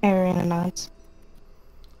 Arena nods.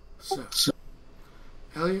 So,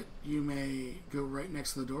 Elliot, you may go right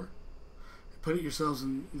next to the door. Put it yourselves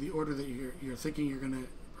in the order that you're thinking you're going to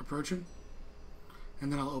approach him,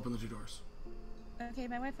 and then I'll open the 2 doors. Okay,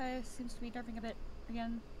 my Wi-Fi seems to be dropping a bit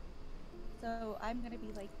again, so I'm gonna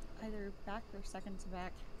be like either back or second to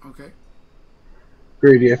back. Okay.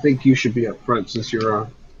 Grady, I think you should be up front since you're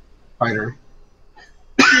a fighter.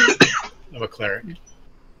 I'm a cleric. You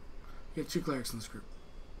have 2 clerics in this group.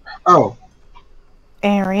 Oh,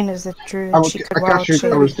 Arena's a druid. I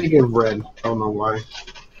was thinking red. I don't know why.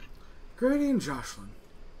 Grady and Jocelyn.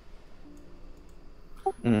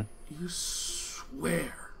 Mm. You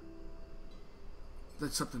swear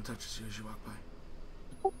that something touches you as you walk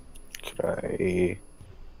by. Could I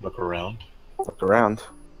Look around. look around?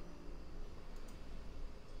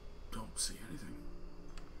 Don't see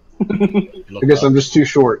anything. I guess I'm just too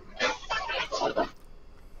short.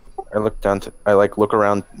 I look down to. I look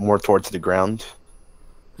around more towards the ground.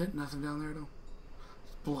 Nothing down there at all.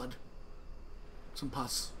 Just blood. Some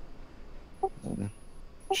pus.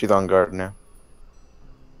 She's on guard now.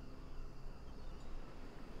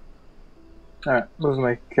 Alright, move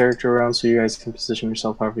my character around so you guys can position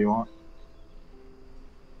yourself however you want.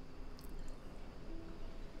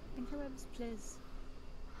 Interwebs, please.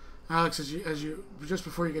 Alex, as you just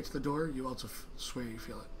before you get to the door, you also swear you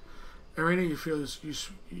feel it. Arena, you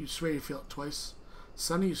swear you feel it twice.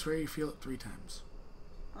 Sunny, you swear you feel it 3 times.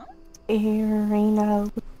 Arena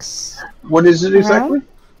looks. What is it exactly? It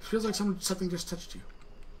feels like something just touched you.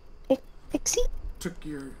 Pixie? Took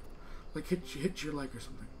your, hit your leg or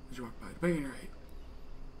something as you walk by. Depending on your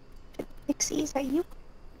height. Pixie, is that you?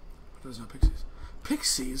 There's no pixies.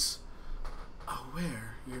 Pixies? Oh,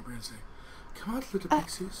 where? You hear Brand say, "Come out, little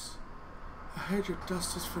pixies. I heard your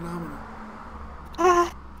dust is phenomenal."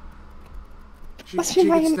 Must be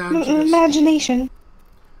my imagination.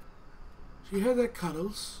 You hear that,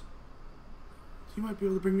 Cuddles? You might be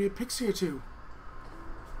able to bring me a pixie or 2.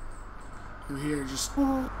 You hear just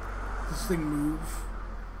this thing move,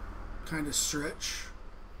 kind of stretch,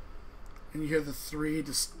 and you hear the 3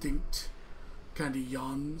 distinct kind of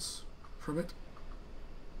yawns from it.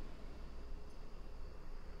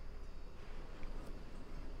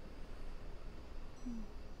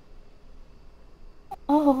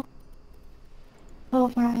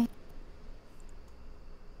 Oh my.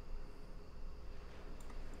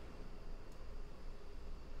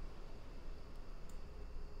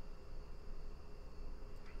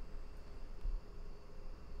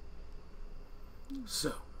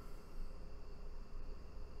 So,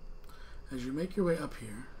 as you make your way up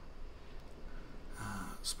here,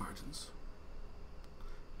 Spartans,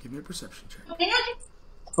 give me a perception check.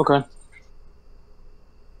 Okay.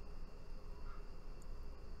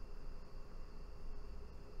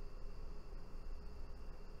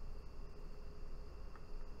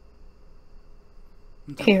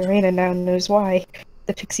 Irina now knows why.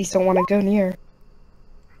 The pixies don't want to go near.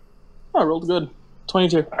 I rolled good.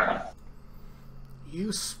 22.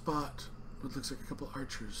 You spot what looks like a couple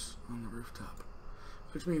archers on the rooftop,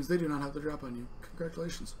 which means they do not have the drop on you.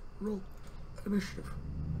 Congratulations. Roll initiative.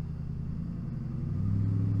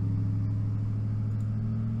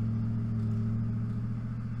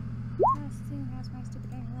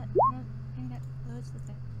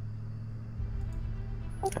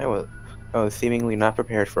 I was seemingly not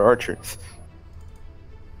prepared for archers.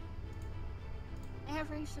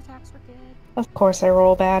 Average attacks were good. Of course I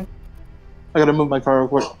roll bad. I gotta move my car real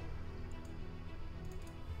quick.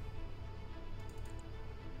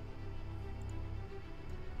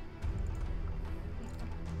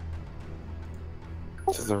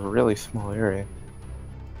 This is a really small area.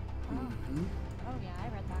 Oh, oh yeah, I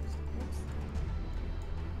read that. Oops.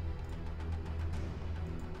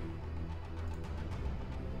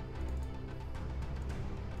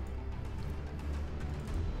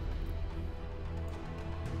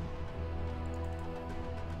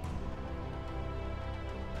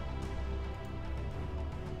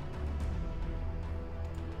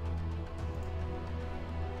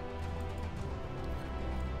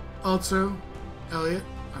 Also, Elliot.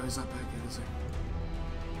 Oh, he's not back yet, is he?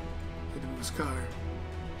 He had to move his car.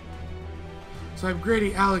 So I have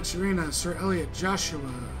Grady, Alex, Irina, Sir Elliot, Joshua.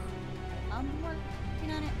 I'm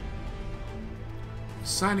working on it.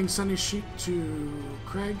 Signing Sunny's sheet to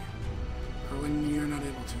Craig for when you're not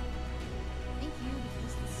able to. Thank you,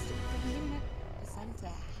 because the stupid internet decided to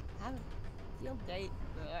have a field date.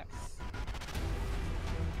 Ugh.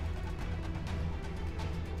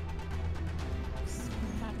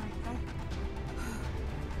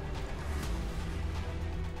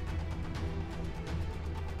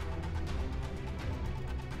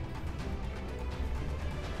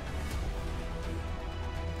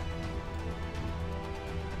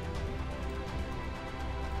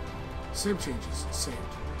 Save changes. Saved.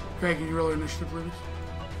 Craig, can you roll initiative, please?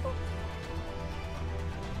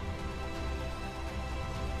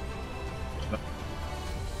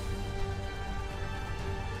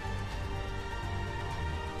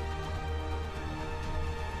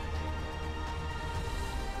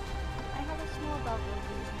 I have a small bubble.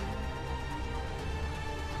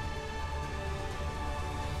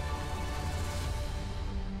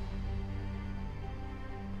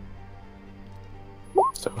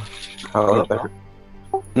 So, how about that?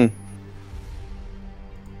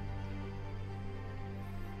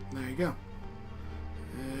 There you go.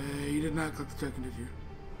 You did not click the token, did you?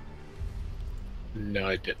 No,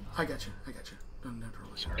 I didn't. I got you. I got you. Don't have to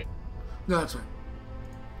roll it. Sorry. No, that's fine.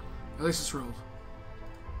 At least it's rolled.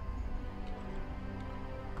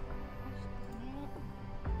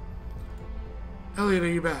 Elliot, are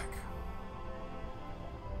you back?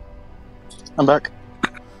 I'm back.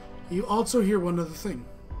 You also hear one other thing.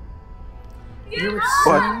 You hear what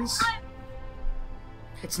What? sounds...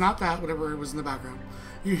 It's not that, whatever was in the background.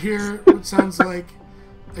 You hear what sounds like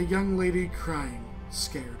a young lady crying,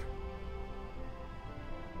 scared.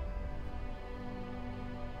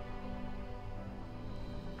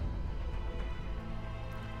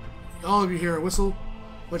 All of you hear a whistle,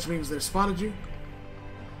 which means they've spotted you,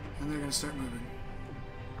 and they're going to start moving.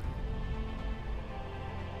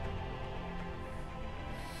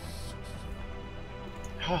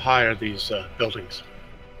 How high are these buildings?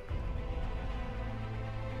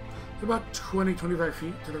 They're about 20, 25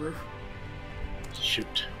 feet to the roof.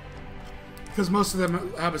 Shoot. Because most of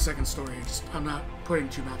them have a second story. I'm not putting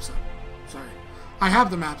two maps up. Sorry. I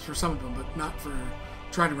have the maps for some of them, but not for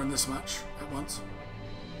trying to run this much at once.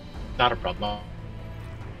 Not a problem.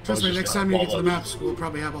 Trust me, just next gonna time you get to wall the it. maps, we'll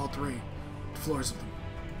probably have all three floors of them.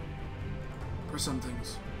 For some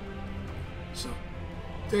things. So,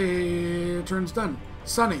 the turn's done.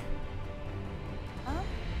 Sunny. Can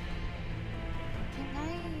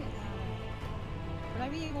I, would I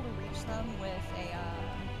be able to reach them with a,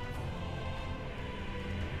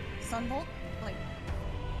 sunbolt? Like,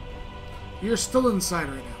 You're still inside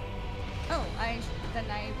right now. oh, then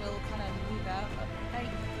I will kind of move out, I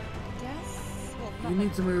guess? Well, not You like,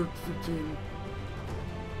 need to move 15.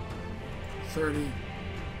 30.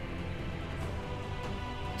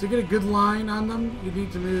 To get a good line on them, you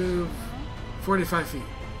need to move 45 feet.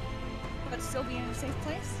 But still be in a safe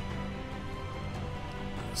place?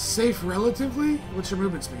 Safe relatively? What's your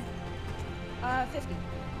movement speed? 50.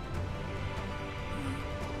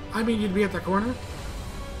 I mean, you'd be at the corner.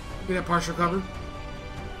 You'd have partial cover. I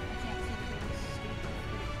can't see the speed.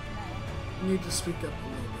 You need to speak up a little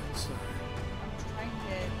bit, sorry. I'm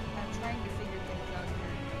trying to figure things out here.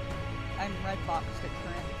 I'm red boxed at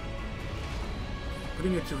current.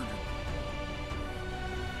 Putting it 200.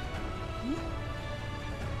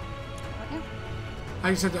 What now? I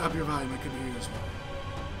just had to up your volume. I couldn't hear you as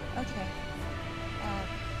well. Okay.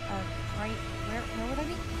 Right. Where would I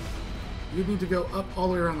be? You need to go up all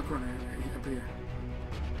the way around the corner. Up here.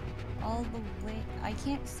 All the way. I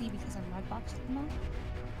can't see because I'm red boxed at the moment.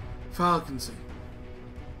 File can see.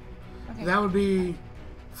 Okay. That would be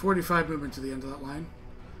 45 movement to the end of that line.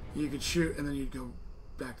 You could shoot, and then you'd go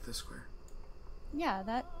back to the square. Yeah,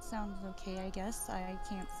 that sounds okay, I guess. I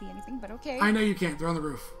can't see anything, but okay. I know you can't. They're on the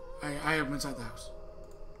roof. I have them inside the house.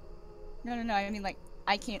 No. I mean, like,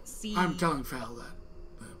 I can't see. I'm telling Fal that.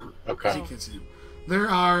 Okay. You can't see them. There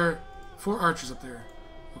are 4 archers up there.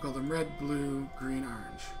 We'll call them red, blue, green,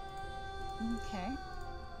 orange. Okay.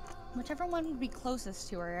 Whichever one would be closest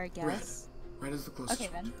to her, I guess. Red is the closest. Okay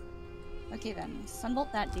then. Okay then.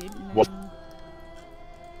 Sunbolt that dude. And then... What?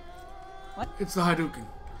 What? It's the Hadouken.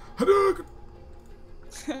 Hadouken!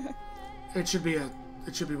 It should be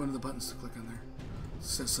one of the buttons to click on there. It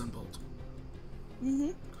says Sunbolt.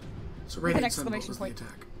 Mm-hmm. So With an Radiant Sunbolt exclamation is the point.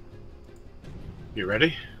 attack. You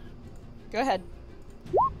ready? Go ahead.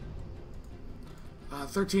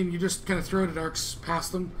 13, you just kind of throw it at arcs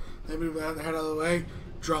past them. They move their head out of the way,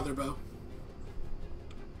 draw their bow.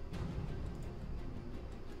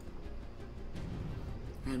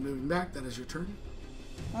 And moving back, that is your turn.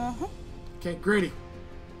 Uh-huh. Okay, Grady.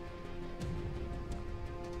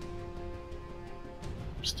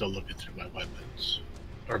 I'm still looking through my weapons.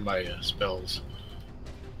 Or my spells.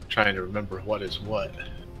 Trying to remember what is what.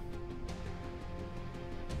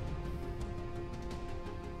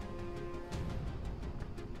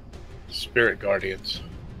 Spirit Guardians.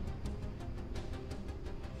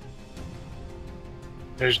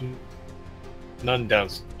 There's none down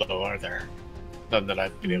low, are there? None that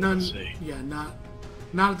I've been able to see. Yeah, not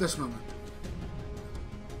at this moment.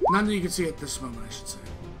 None that you can see at this moment, I should say.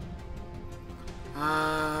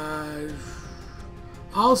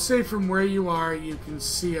 I'll say from where you are, you can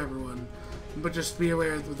see everyone, but just be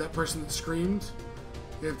aware that that person that screamed,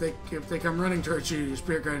 if they come running towards you, your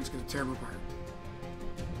Spirit Guardian's going to tear them apart.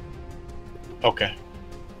 Okay.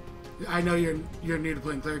 I know you're new to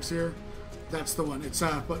playing clerics here. That's the one. It's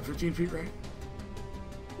what, 15 feet, right?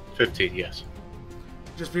 15, yes.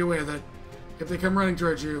 Just be aware that if they come running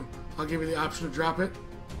towards you, I'll give you the option to drop it.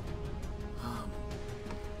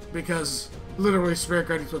 Because literally Spirit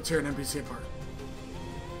Guardians will tear an NPC apart.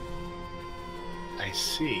 I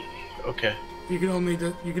see. Okay. You can only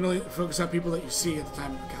focus on people that you see at the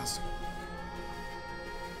time of the casting.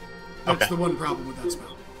 That's the one problem with that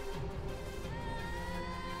spell.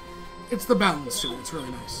 It's the balance to it. It's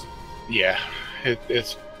really nice. Yeah,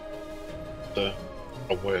 it's a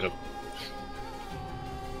way to.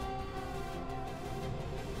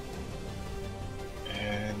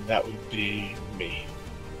 And that would be me.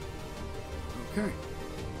 Okay.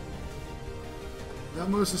 That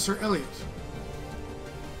moves to Sir Elliot.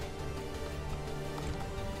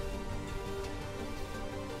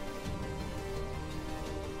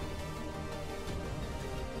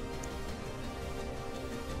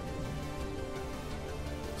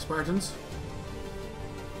 Spartans.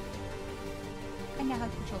 I now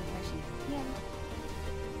have control of the machine. Yeah.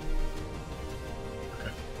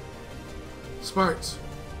 Okay. Sparts.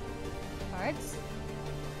 Cards.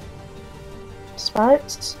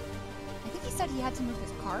 Sparks? I think he said he had to move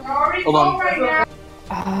his car. Hold on.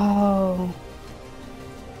 Oh.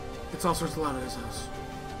 It's all sorts of loud at his house.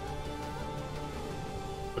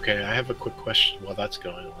 Okay, I have a quick question while that's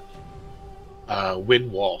going on.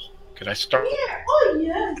 Wind wall. Can I start?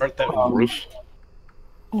 Start that with the roof.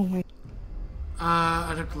 Oh my.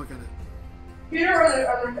 I'd have to look at it.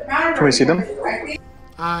 Can we see them?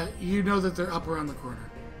 You know that they're up around the corner.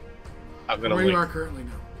 I'm gonna Where link. you are currently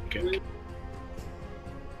now. Okay.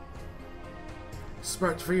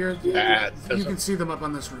 Sparks, for your... That you doesn't- can see them up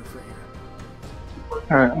on this roof right here.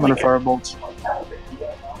 Alright, I'm gonna fire a bolt.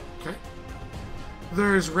 Okay.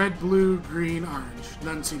 There's red, blue, green, orange.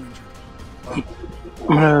 None seem injured. I'm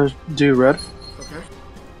gonna do red. Okay.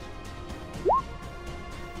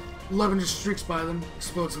 11 just streaks by them,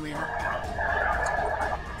 explodes in the air.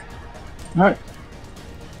 Alright.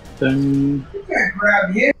 Then I'm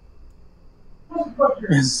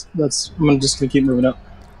just gonna keep moving up.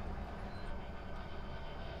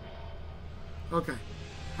 Okay.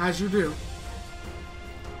 As you do,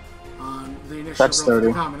 on the initial That's roll for the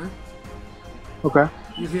 30. commoner, Okay.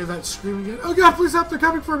 you hear that scream again. Oh God, please help! They're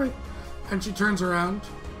coming for me! And she turns around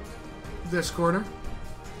this corner.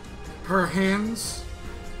 Her hands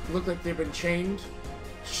look like they've been chained.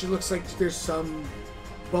 She looks like there's some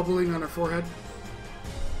bubbling on her forehead.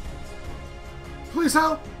 Please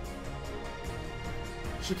help!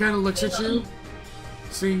 She kind of looks at you,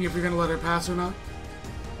 seeing if you're going to let her pass or not.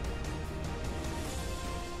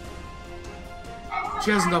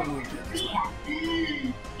 She hasn't double moved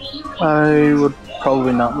yet. I would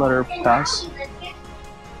probably not let her pass.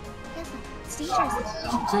 It's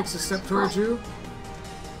dangerous. She takes a step towards you.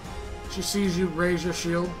 She sees you raise your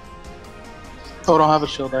shield. Oh, I don't have a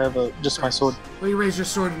shield. I have just my sword. Well, you raise your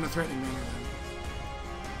sword in a threatening manner then.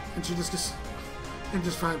 And she just gets... And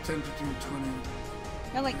just 5, 10, 15, 20...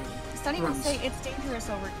 No, like, Sunny would runs. say it's dangerous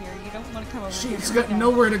over here. You don't want to come over here. She's got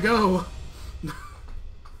nowhere to go.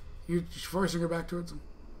 You're forcing her back towards him.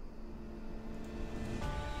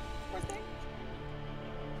 Poor thing.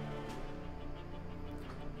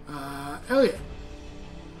 Elliot.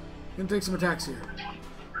 Gonna take some attacks here.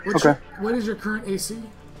 Okay. What is your current AC?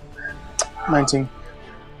 19.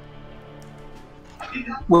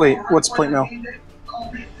 Wait, what's plate mail?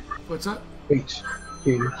 What's that?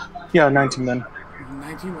 18. Yeah, 19 then.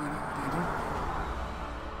 19, why not? 19.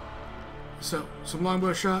 So, some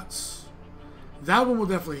longbow shots. That one will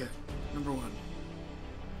definitely hit. Number 1.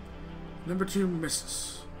 Number 2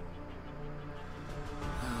 misses.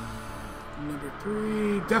 Number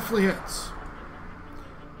 3 definitely hits.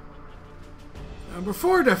 Number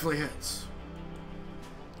 4 definitely hits.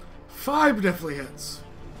 5 definitely hits.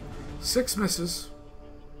 6 misses.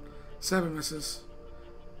 7 misses.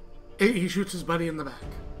 8, he shoots his buddy in the back.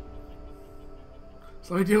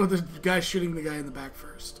 So let me deal with the guy shooting the guy in the back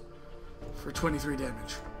first. For 23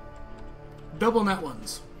 damage. Double nat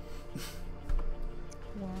ones.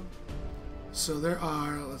 Wow. So there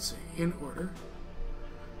are, let's see, in order.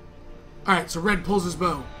 Alright, so Red pulls his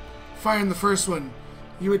bow. Firing the first one.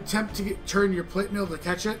 You attempt to turn your plate mail to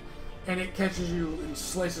catch it, and it catches you and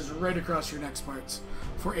slices right across your next parts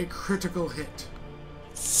for a critical hit.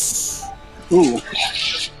 Ooh.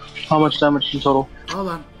 How much damage in total? Hold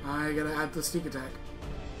on, I gotta add the sneak attack.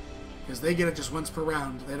 Because they get it just once per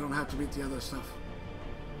round. They don't have to beat the other stuff.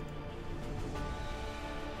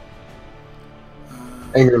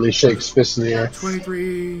 Angrily shakes fist in the air.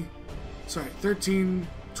 23, sorry, 13,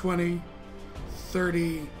 20,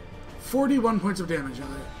 30, 41 points of damage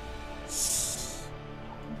on it.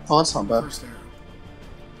 Oh, that's not bad. First arrow.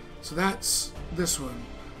 So that's this one.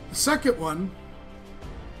 The second one,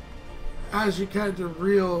 as you kind of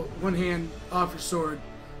reel one hand off your sword,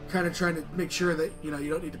 kind of trying to make sure that you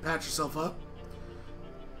don't need to patch yourself up.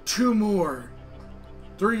 2 more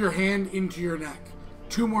through your hand into your neck.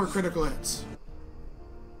 2 more critical hits.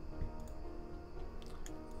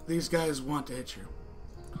 These guys want to hit you.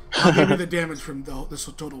 I'll give you the damage from this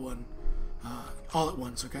total one, all at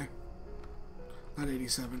once, okay? Not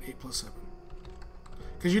 87, 8 plus 7.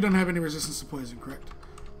 Because you don't have any resistance to poison, correct?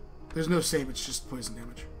 There's no save, it's just poison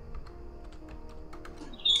damage.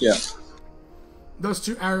 Yeah. Those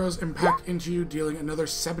 2 arrows impact into you, dealing another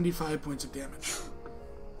 75 points of damage.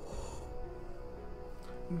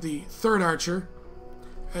 The third archer,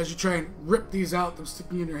 as you try and rip these out, them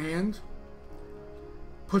sticking in your hand,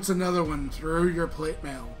 puts another one through your plate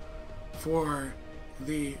mail for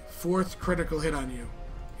the 4th critical hit on you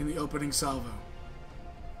in the opening salvo.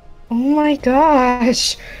 Oh my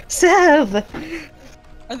gosh, Sev!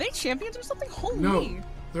 Are they champions or something? Holy. No,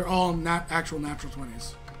 they're all actual natural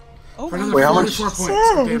 20s. Oh, For wow. another Wait, how 44 much? points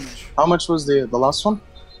of damage. How much was the last one?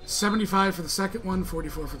 75 for the second one,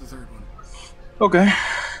 44 for the third one. Okay,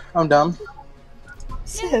 I'm down.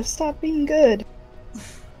 Sev, stop being good.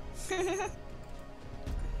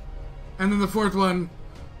 And then the 4th one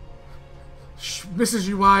misses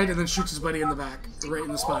you wide and then shoots his buddy in the back, right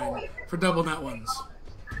in the spine, for double nat ones.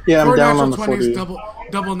 Yeah, I'm 4 down natural on the 20s,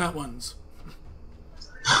 40. double nat ones.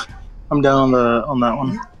 I'm down on that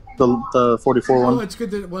one. The 44 Oh, one. it's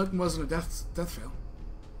good that it wasn't a death fail.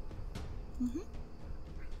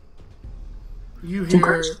 You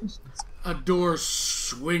hear a door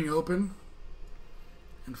swing open.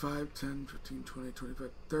 And 5, 10, 15, 20,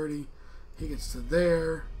 25, 30. He gets to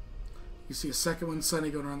there. You see a second one, Sunny,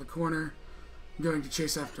 going around the corner. Going to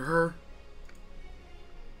chase after her.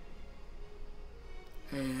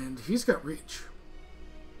 And he's got reach.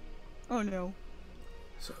 Oh no.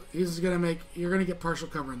 So he's gonna you're gonna get partial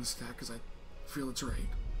cover in this attack because I feel it's right.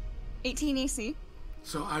 18 AC.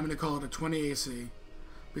 So I'm gonna call it a 20 AC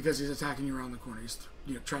because he's attacking you around the corner. He's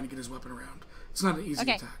trying to get his weapon around. It's not an easy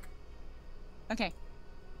attack. Okay.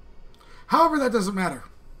 However, that doesn't matter.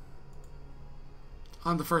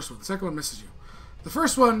 On the first one. The second one misses you. The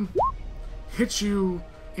first one hits you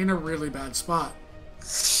in a really bad spot.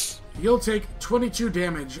 You'll take 22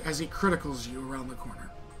 damage as he criticals you around the corner.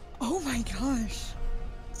 Oh my gosh.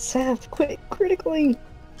 Seth, quit critically.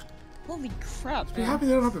 Holy crap. Be happy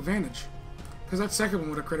they don't have advantage. Because that second one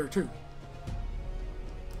would have crit her too.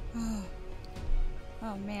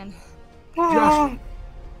 Oh man. Josh.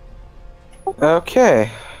 Okay.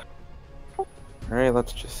 Alright,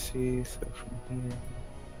 let's just see. So from here.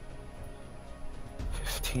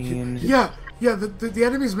 15. Yeah, the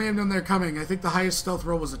enemies may have known they're coming. I think the highest stealth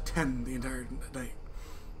roll was a 10 the entire night.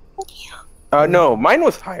 No, mine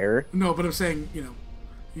was higher. No, but I'm saying,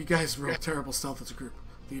 you guys rolled terrible stealth as a group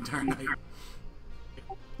the entire night.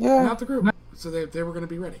 Yeah. Not the group. So they were going to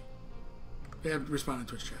be ready. They had responded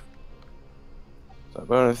to Twitch chat. So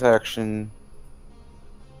bonus action.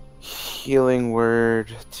 Healing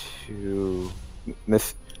word to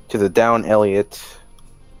the down Elliot.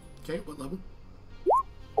 Okay, what level?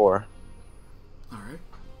 4. Alright.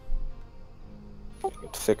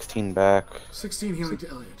 16 back. 16 healing to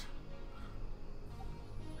Elliot.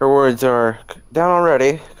 Her words are, down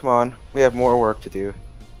already. Come on, we have more work to do.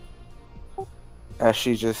 As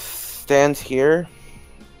she just stands here,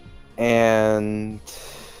 and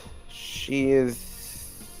she is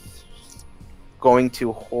going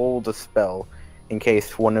to hold a spell in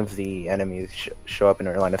case one of the enemies show up in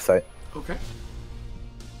her line of sight. Okay.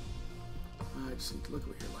 I just need to look at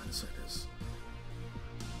what your line of sight is.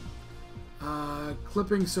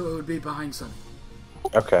 Clipping, so it would be behind Sunny.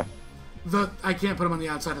 Okay. I can't put him on the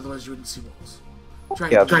outside, otherwise you wouldn't see walls. Try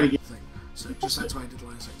to get the thing. So just that's why I did the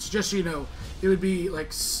line of sight. So just so you know, it would be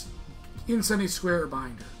like in Sunny's square or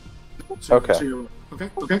behind her. So, Okay.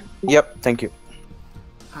 Okay. Yep. Thank you.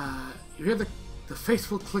 You hear the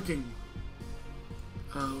faithful clicking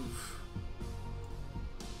of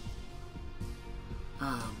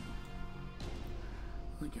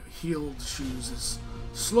heeled shoes as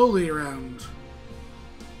slowly around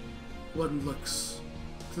one looks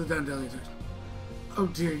to the down Elliot. Oh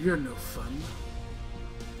dear, you're no fun.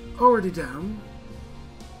 Already down.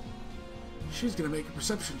 She's gonna make a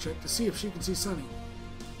perception check to see if she can see Sunny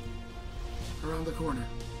around the corner.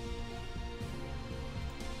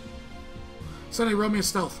 Sunny, roll me a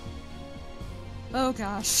stealth. Oh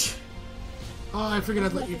gosh. Oh, I figured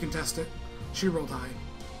I'd let you contest it. She rolled high.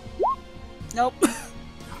 Nope.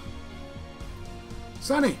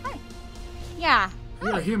 Sunny! Hi. Yeah.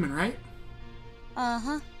 You're a human, right?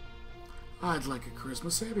 Uh-huh. I'd like a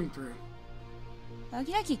charisma saving throw. Okie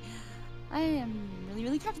dokie. I am really,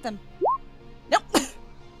 really crap at them. Nope.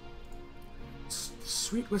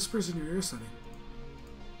 Sweet whispers in your ear, Sunny.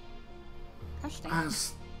 Gosh dang.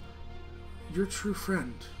 As your true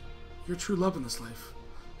friend, your true love in this life,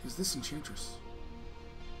 is this enchantress.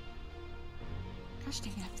 Gosh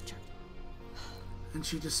dang it, I have to turn. And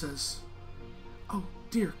she just says, "Oh,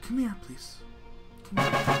 dear, come here, please. Come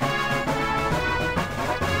here."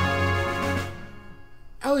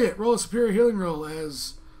 Elliot, roll a superior healing roll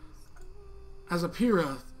as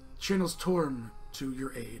Apira channels Torm to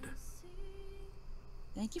your aid.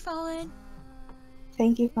 Thank you, Fallen.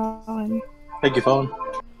 Thank you, Colin. Thank you, Fallen.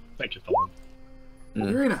 Thank you, Fallen.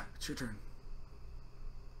 Irina, it's your turn.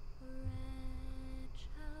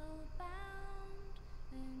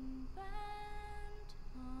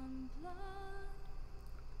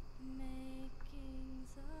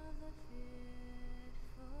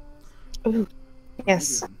 Ooh,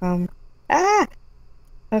 yes.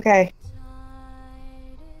 Okay.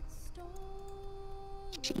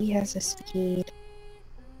 She has a speed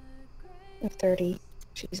of 30.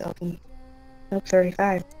 She's up in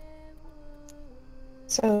 35.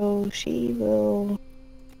 So she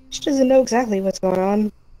doesn't know exactly what's going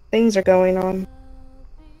on. Things are going on.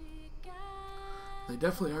 They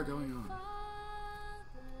definitely are going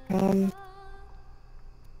on.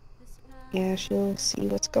 Yeah, she'll see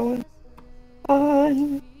what's going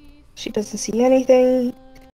on. She doesn't see anything.